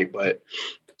own right, but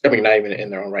not even in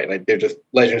their own right. Like they're just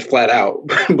legends flat out.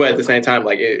 But at the same time,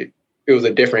 like it was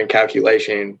a different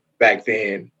calculation back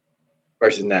then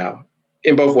versus now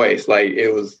in both ways. Like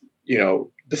it was,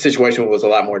 the situation was a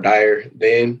lot more dire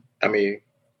then.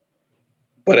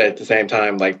 But at the same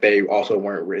time, like they also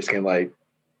weren't risking like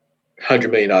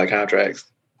 $100 million contracts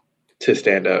to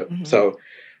stand up. So,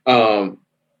 and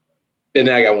then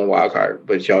I got one wild card,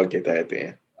 but y'all get that at the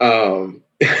end.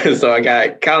 So I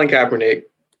got Colin Kaepernick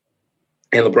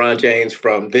and LeBron James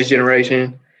from this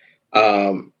generation.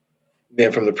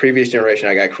 Then from the previous generation,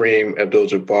 I got Kareem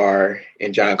Abdul-Jabbar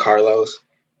and John Carlos.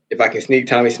 If I can sneak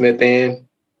Tommy Smith in,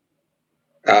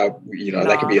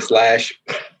 that could be a slash.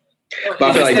 But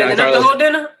I feel like John Carlos. The whole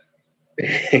dinner?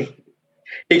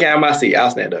 He can have my seat.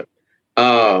 I'll stand up.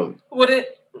 Would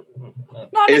it?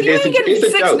 No, it's a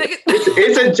joke.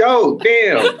 It's a joke.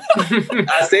 Damn.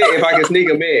 I said if I can sneak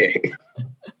him in.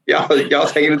 Y'all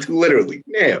taking it too literally.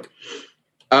 Damn.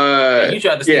 You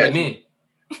tried to sneak him in.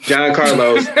 John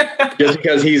Carlos, just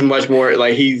because he's much more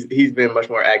like he's been much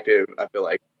more active, I feel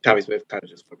like, Tommy Smith kind of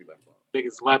just fucking left off.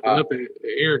 Niggas lapping up at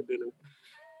Eric dinner.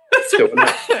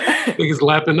 Niggas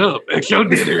lapping up at your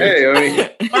dinner. Hey, I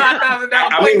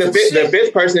mean, the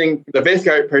fifth person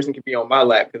can be on my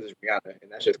lap because it's Rihanna,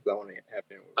 and that's just because I want to have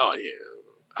dinner with her. Oh yeah,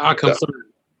 our concern.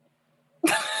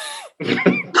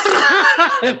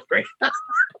 That's great.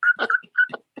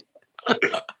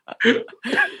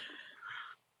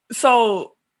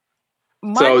 So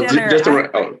dinner, just to go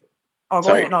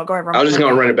ahead. No, go ahead. I was just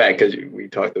going to run it back because we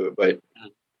talked through it. But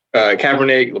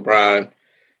Kaepernick, LeBron,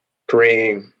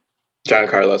 Kareem, John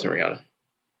Carlos, and Rihanna.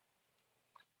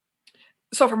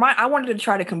 So for I wanted to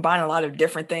try to combine a lot of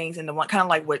different things into one, kind of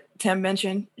like what Tim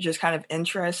mentioned, just kind of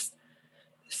interest.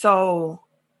 So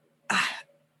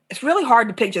it's really hard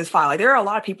to pick just 5. Like there are a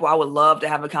lot of people I would love to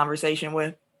have a conversation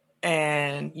with,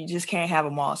 and you just can't have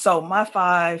them all. So my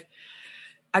 5,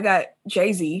 I got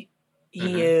Jay-Z.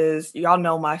 He is, y'all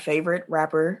know, my favorite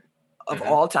rapper of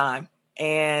all time.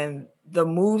 And the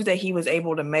moves that he was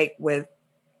able to make with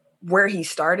where he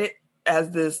started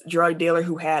as this drug dealer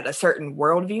who had a certain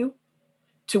worldview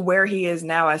to where he is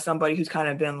now as somebody who's kind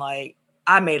of been like,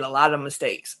 I made a lot of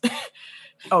mistakes.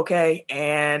 Okay.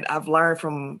 And I've learned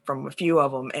from a few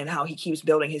of them and how he keeps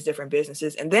building his different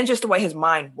businesses. And then just the way his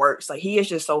mind works. Like he is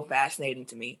just so fascinating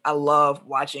to me. I love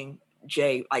watching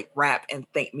Jay like rap and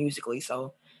think musically.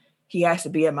 So he has to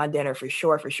be at my dinner for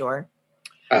sure.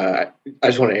 I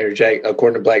just want to interject.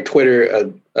 According to Black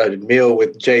Twitter, a meal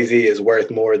with Jay-Z is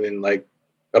worth more than like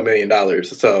 $1 million.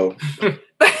 So good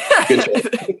choice.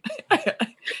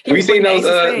 Have you seen those?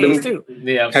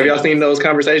 Have y'all seen those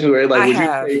conversations where like, would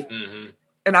you take?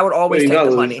 And I would always take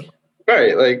the money.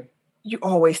 Right, like you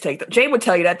always take the. Jay would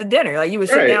tell you that at the dinner. Like you would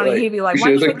sit down and he'd be like, "Why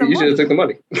you should have took the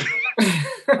money."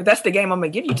 That's the game I'm gonna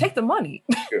give you. Take the money.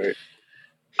 Right.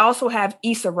 I also have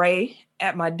Issa Rae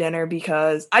at my dinner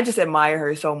because I just admire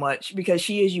her so much because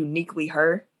she is uniquely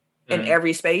her in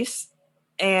every space,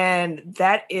 and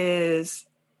that is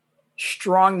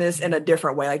strongness in a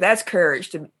different way. Like that's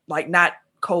courage to like not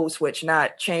code switch,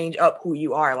 not change up who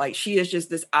you are. Like she is just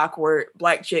this awkward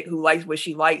Black chick who likes what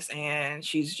she likes, and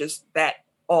she's just that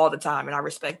all the time, and I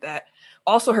respect that.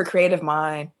 Also, her creative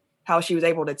mind, how she was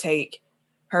able to take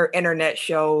her internet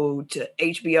show to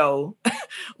HBO,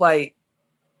 like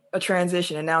a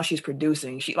transition, and now she's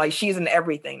producing. She's in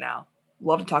everything now.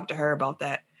 Love to talk to her about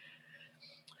that.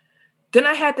 Then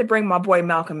I had to bring my boy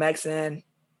Malcolm X in.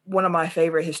 One of my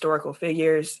favorite historical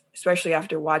figures, especially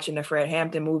after watching the Fred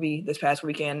Hampton movie this past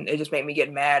weekend. It just made me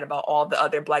get mad about all the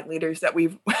other Black leaders that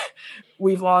we've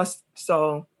lost.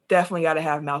 So definitely got to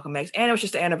have Malcolm X. And it was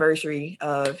just the anniversary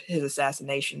of his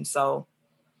assassination. So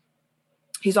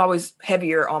he's always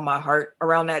heavier on my heart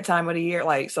around that time of the year.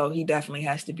 Like, so he definitely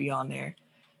has to be on there.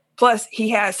 Plus, he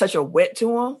has such a wit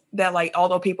to him that, like,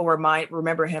 although people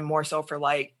remember him more so for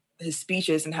like his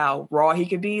speeches and how raw he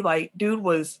could be, like dude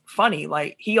was funny.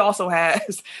 Like he also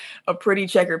has a pretty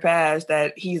checkered past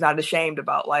that he's not ashamed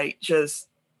about. Like just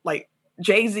like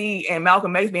Jay-Z and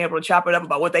Malcolm X being able to chop it up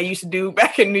about what they used to do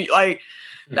back in like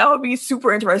that would be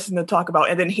super interesting to talk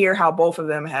about, and then hear how both of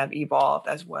them have evolved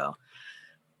as well.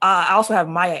 I also have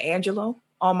Maya Angelou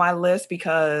on my list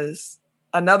because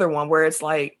another one where it's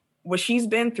like what she's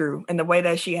been through and the way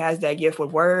that she has that gift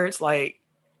with words, like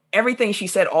everything she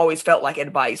said always felt like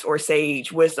advice or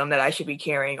sage wisdom that I should be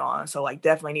carrying on. So like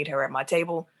definitely need her at my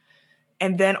table.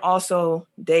 And then also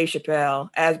Dave Chappelle,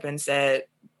 as been said,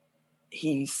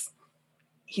 he's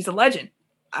a legend.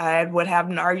 I would have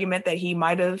an argument that he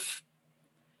might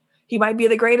be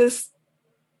the greatest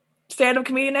stand-up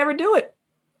comedian to ever do it.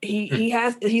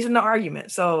 He's in the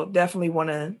argument. So definitely want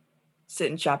to sit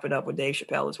and chop it up with Dave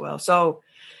Chappelle as well. So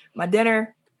my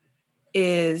dinner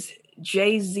is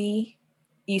Jay-Z,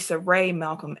 Issa Rae,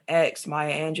 Malcolm X,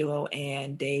 Maya Angelou,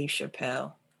 and Dave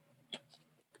Chappelle.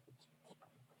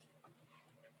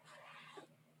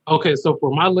 Okay, so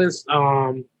for my list,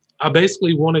 I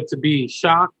basically wanted to be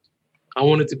shocked. I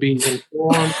wanted to be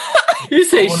informed. You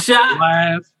say shocked?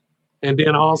 Laugh, and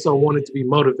then I also wanted to be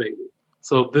motivated.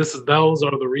 So those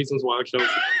are the reasons why I chose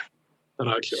that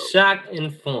I chose. Shocked,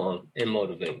 informed, and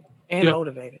motivated.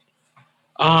 Motivated.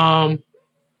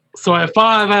 So at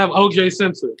 5, I have OJ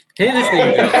Simpson. Here this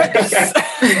thing goes.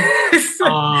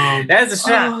 That's a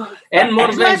shot and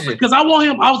motivation. Because I want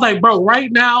him. I was like, bro, right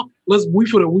now, we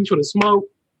for the smoke.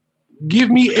 Give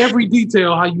me every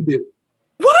detail how you did it.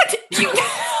 What?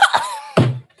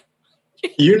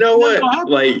 You know what?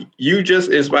 Like you just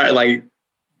inspired. Like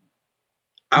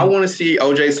I want to see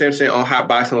OJ Simpson on Hot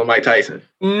Boxing with Mike Tyson.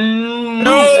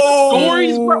 No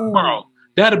stories, bro.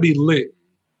 That'd be lit.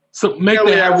 So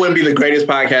that wouldn't be the greatest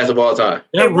podcast of all time.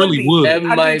 That really would. That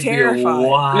might be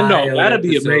wild. No, that'd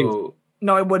be amazing.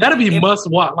 No, it wouldn't. That'd be must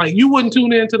watch. Like you wouldn't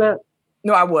tune into that.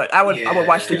 No, I would. I would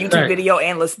watch the YouTube video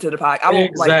and listen to the podcast. I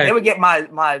would like they would get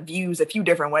my views a few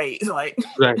different ways. Like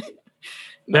exactly.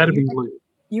 That'd be lit.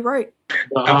 You're right.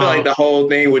 I feel like the whole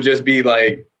thing would just be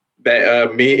like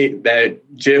that that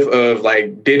gif of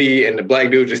like Diddy and the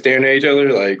black dude just staring at each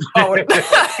other. Like,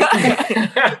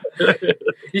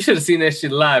 you should have seen that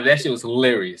shit live. That shit was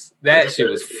hilarious. That shit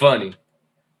was funny.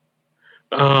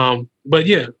 But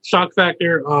yeah, shock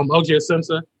factor. O.J.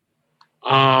 Simpson.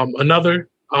 Another.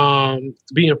 To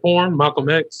be informed, Malcolm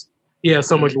X. He has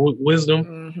so much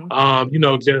wisdom. You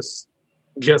know, just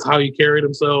how he carried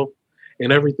himself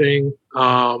and everything.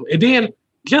 And then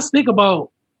just think about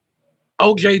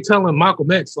OJ telling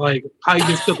Malcolm X like how he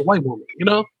just took a white woman. You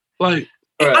know, like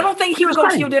I don't think he would go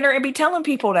to your dinner and be telling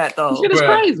people that though. Shit is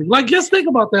crazy. Like just think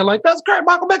about that. Like that's great.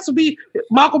 Malcolm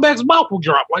X mouth will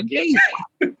drop. Like yeah,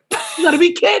 you gotta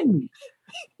be kidding me.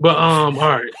 But all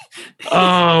right.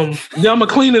 Now I'm gonna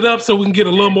clean it up so we can get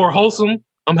a little more wholesome.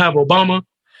 I'm gonna have Obama.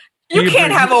 You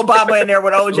can't have Obama in there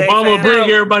with OJ. Obama bring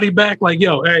everybody back. Like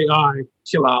yo, hey, all right,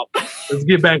 chill out. Let's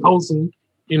get back wholesome.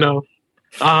 You know.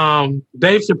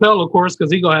 Dave Chappelle, of course,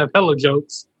 because he gonna have hella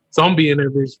jokes. So I'm being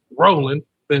there, bitch, rolling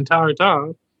the entire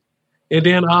time. And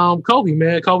then Kobe,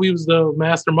 man, Kobe was the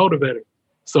master motivator.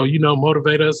 So you know,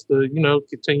 motivate us to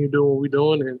continue doing what we're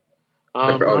doing. And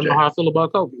I don't know how I feel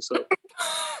about Kobe. So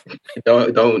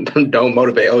don't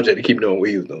motivate OJ to keep doing what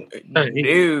he was doing.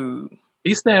 Hey,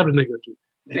 he stabbed a nigga.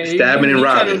 Hey, stabbing and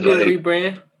robbing. He tried to do a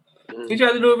rebrand. He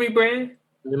tried to do a rebrand.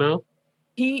 You know,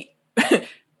 he.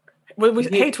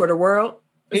 Hey, Twitter world.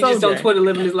 He's just on Twitter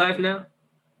living his life now.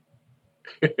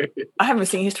 I haven't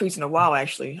seen his tweets in a while.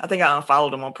 Actually, I think I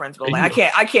unfollowed him on principle. Like,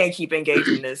 I can't keep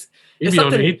engaging in this. He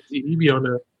be on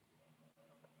there.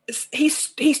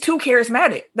 He's too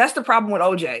charismatic. That's the problem with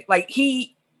OJ. Like he's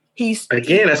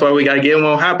again. That's why we got to get him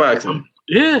on hotboxing.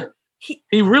 Yeah,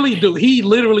 he really do. He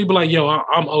literally be like, "Yo,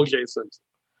 I'm OJ Simpson."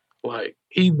 Like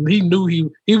he knew he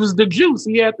was the juice.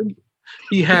 He had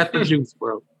the juice,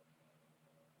 bro.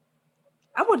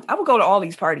 I would go to all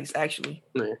these parties actually.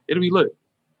 Man, it'll be lit.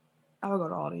 I would go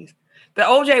to all these. The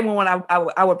OJ one,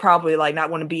 I would probably like not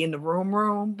want to be in the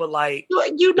room, but like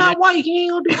you not white, he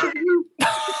ain't gonna do something. You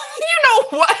know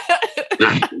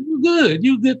what? You good.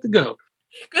 You good to go.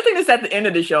 Good thing it's at the end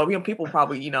of the show. You know, people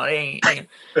probably they ain't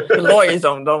the lawyers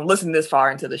don't listen this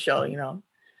far into the show. You know,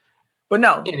 but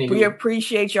no, we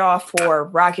appreciate y'all for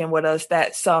rocking with us.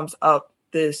 That sums up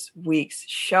this week's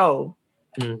show.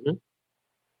 Mm-hmm.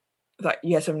 I thought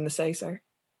you had something to say, sir.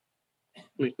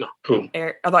 No. Cool.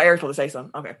 I thought Eric was supposed to say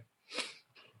something. Okay.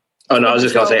 Oh no, I was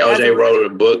just gonna say OJ wrote a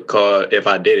book called "If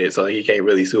I Did It," so he can't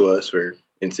really sue us for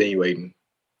insinuating.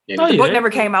 The book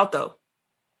never came out though.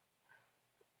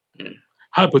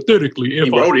 Hypothetically, if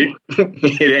he wrote it,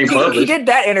 it ain't published. He did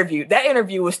that interview. That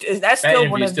interview that's still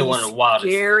one of the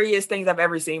scariest things I've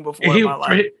ever seen before in my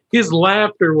life. His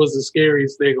laughter was the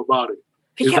scariest thing about it.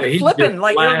 He kept flipping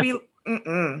like it would be.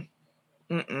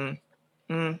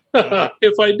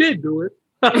 If I did do it,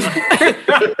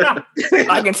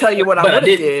 I can tell you what I would have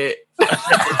did.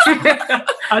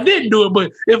 I didn't do it,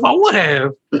 but if I would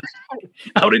have,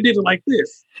 I would have did it like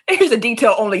this. Here's a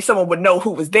detail only someone would know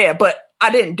who was there, but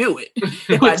I didn't do it.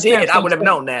 If I did, I would have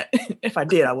known that. If I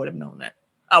did, I would have known that.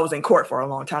 I was in court for a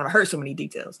long time. I heard so many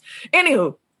details.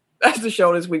 Anywho, that's the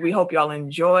show this week. We hope y'all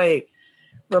enjoy.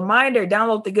 Reminder,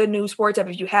 download the Good News Sports app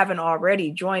if you haven't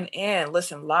already. Join in,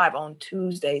 listen live on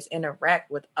Tuesdays, interact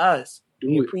with us.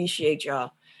 We appreciate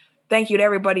y'all. Thank you to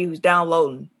everybody who's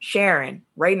downloading, sharing,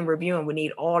 rating, reviewing. We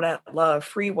need all that love.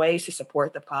 Free ways to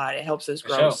support the pod. It helps us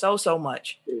grow so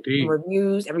much.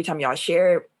 Reviews, every time y'all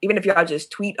share, even if y'all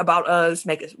just tweet about us,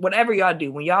 make us, whatever y'all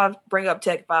do. When y'all bring up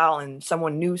Tech File and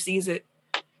someone new sees it,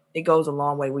 it goes a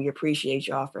long way. We appreciate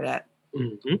y'all for that.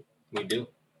 Mm-hmm. We do.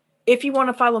 If you want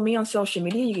to follow me on social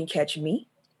media, you can catch me.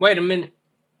 Wait a minute.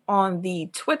 On the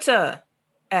Twitter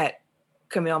at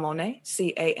Camille Monet,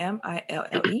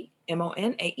 CamilleMonae,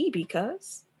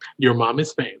 because your mom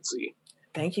is fancy.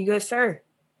 Thank you, good sir.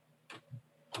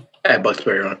 At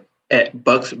Bucksburner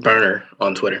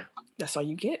on Twitter. That's all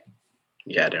you get.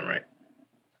 Yeah, damn right.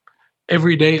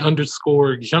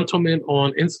 Everyday_gentleman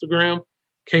on Instagram.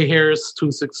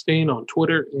 KHarris216 on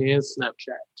Twitter and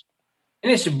Snapchat.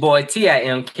 And it's your boy,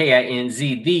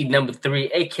 TIMKINZ, the number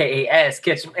 3, a.k.a. Ass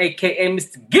Ketchum, a.k.a.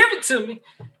 Mr. Give It To Me.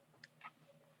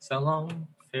 So long,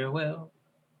 farewell.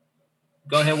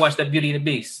 Go ahead and watch that Beauty and the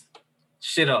Beast.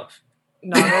 Shit off.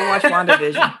 No, go watch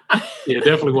WandaVision. Yeah,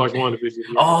 definitely watch WandaVision.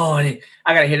 Yeah. Oh, I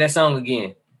got to hear that song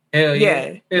again. Hell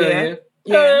yeah. Yeah.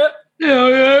 Hell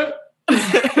yeah.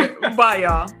 Bye,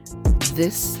 y'all.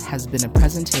 This has been a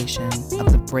presentation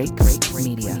of the Break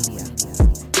Media.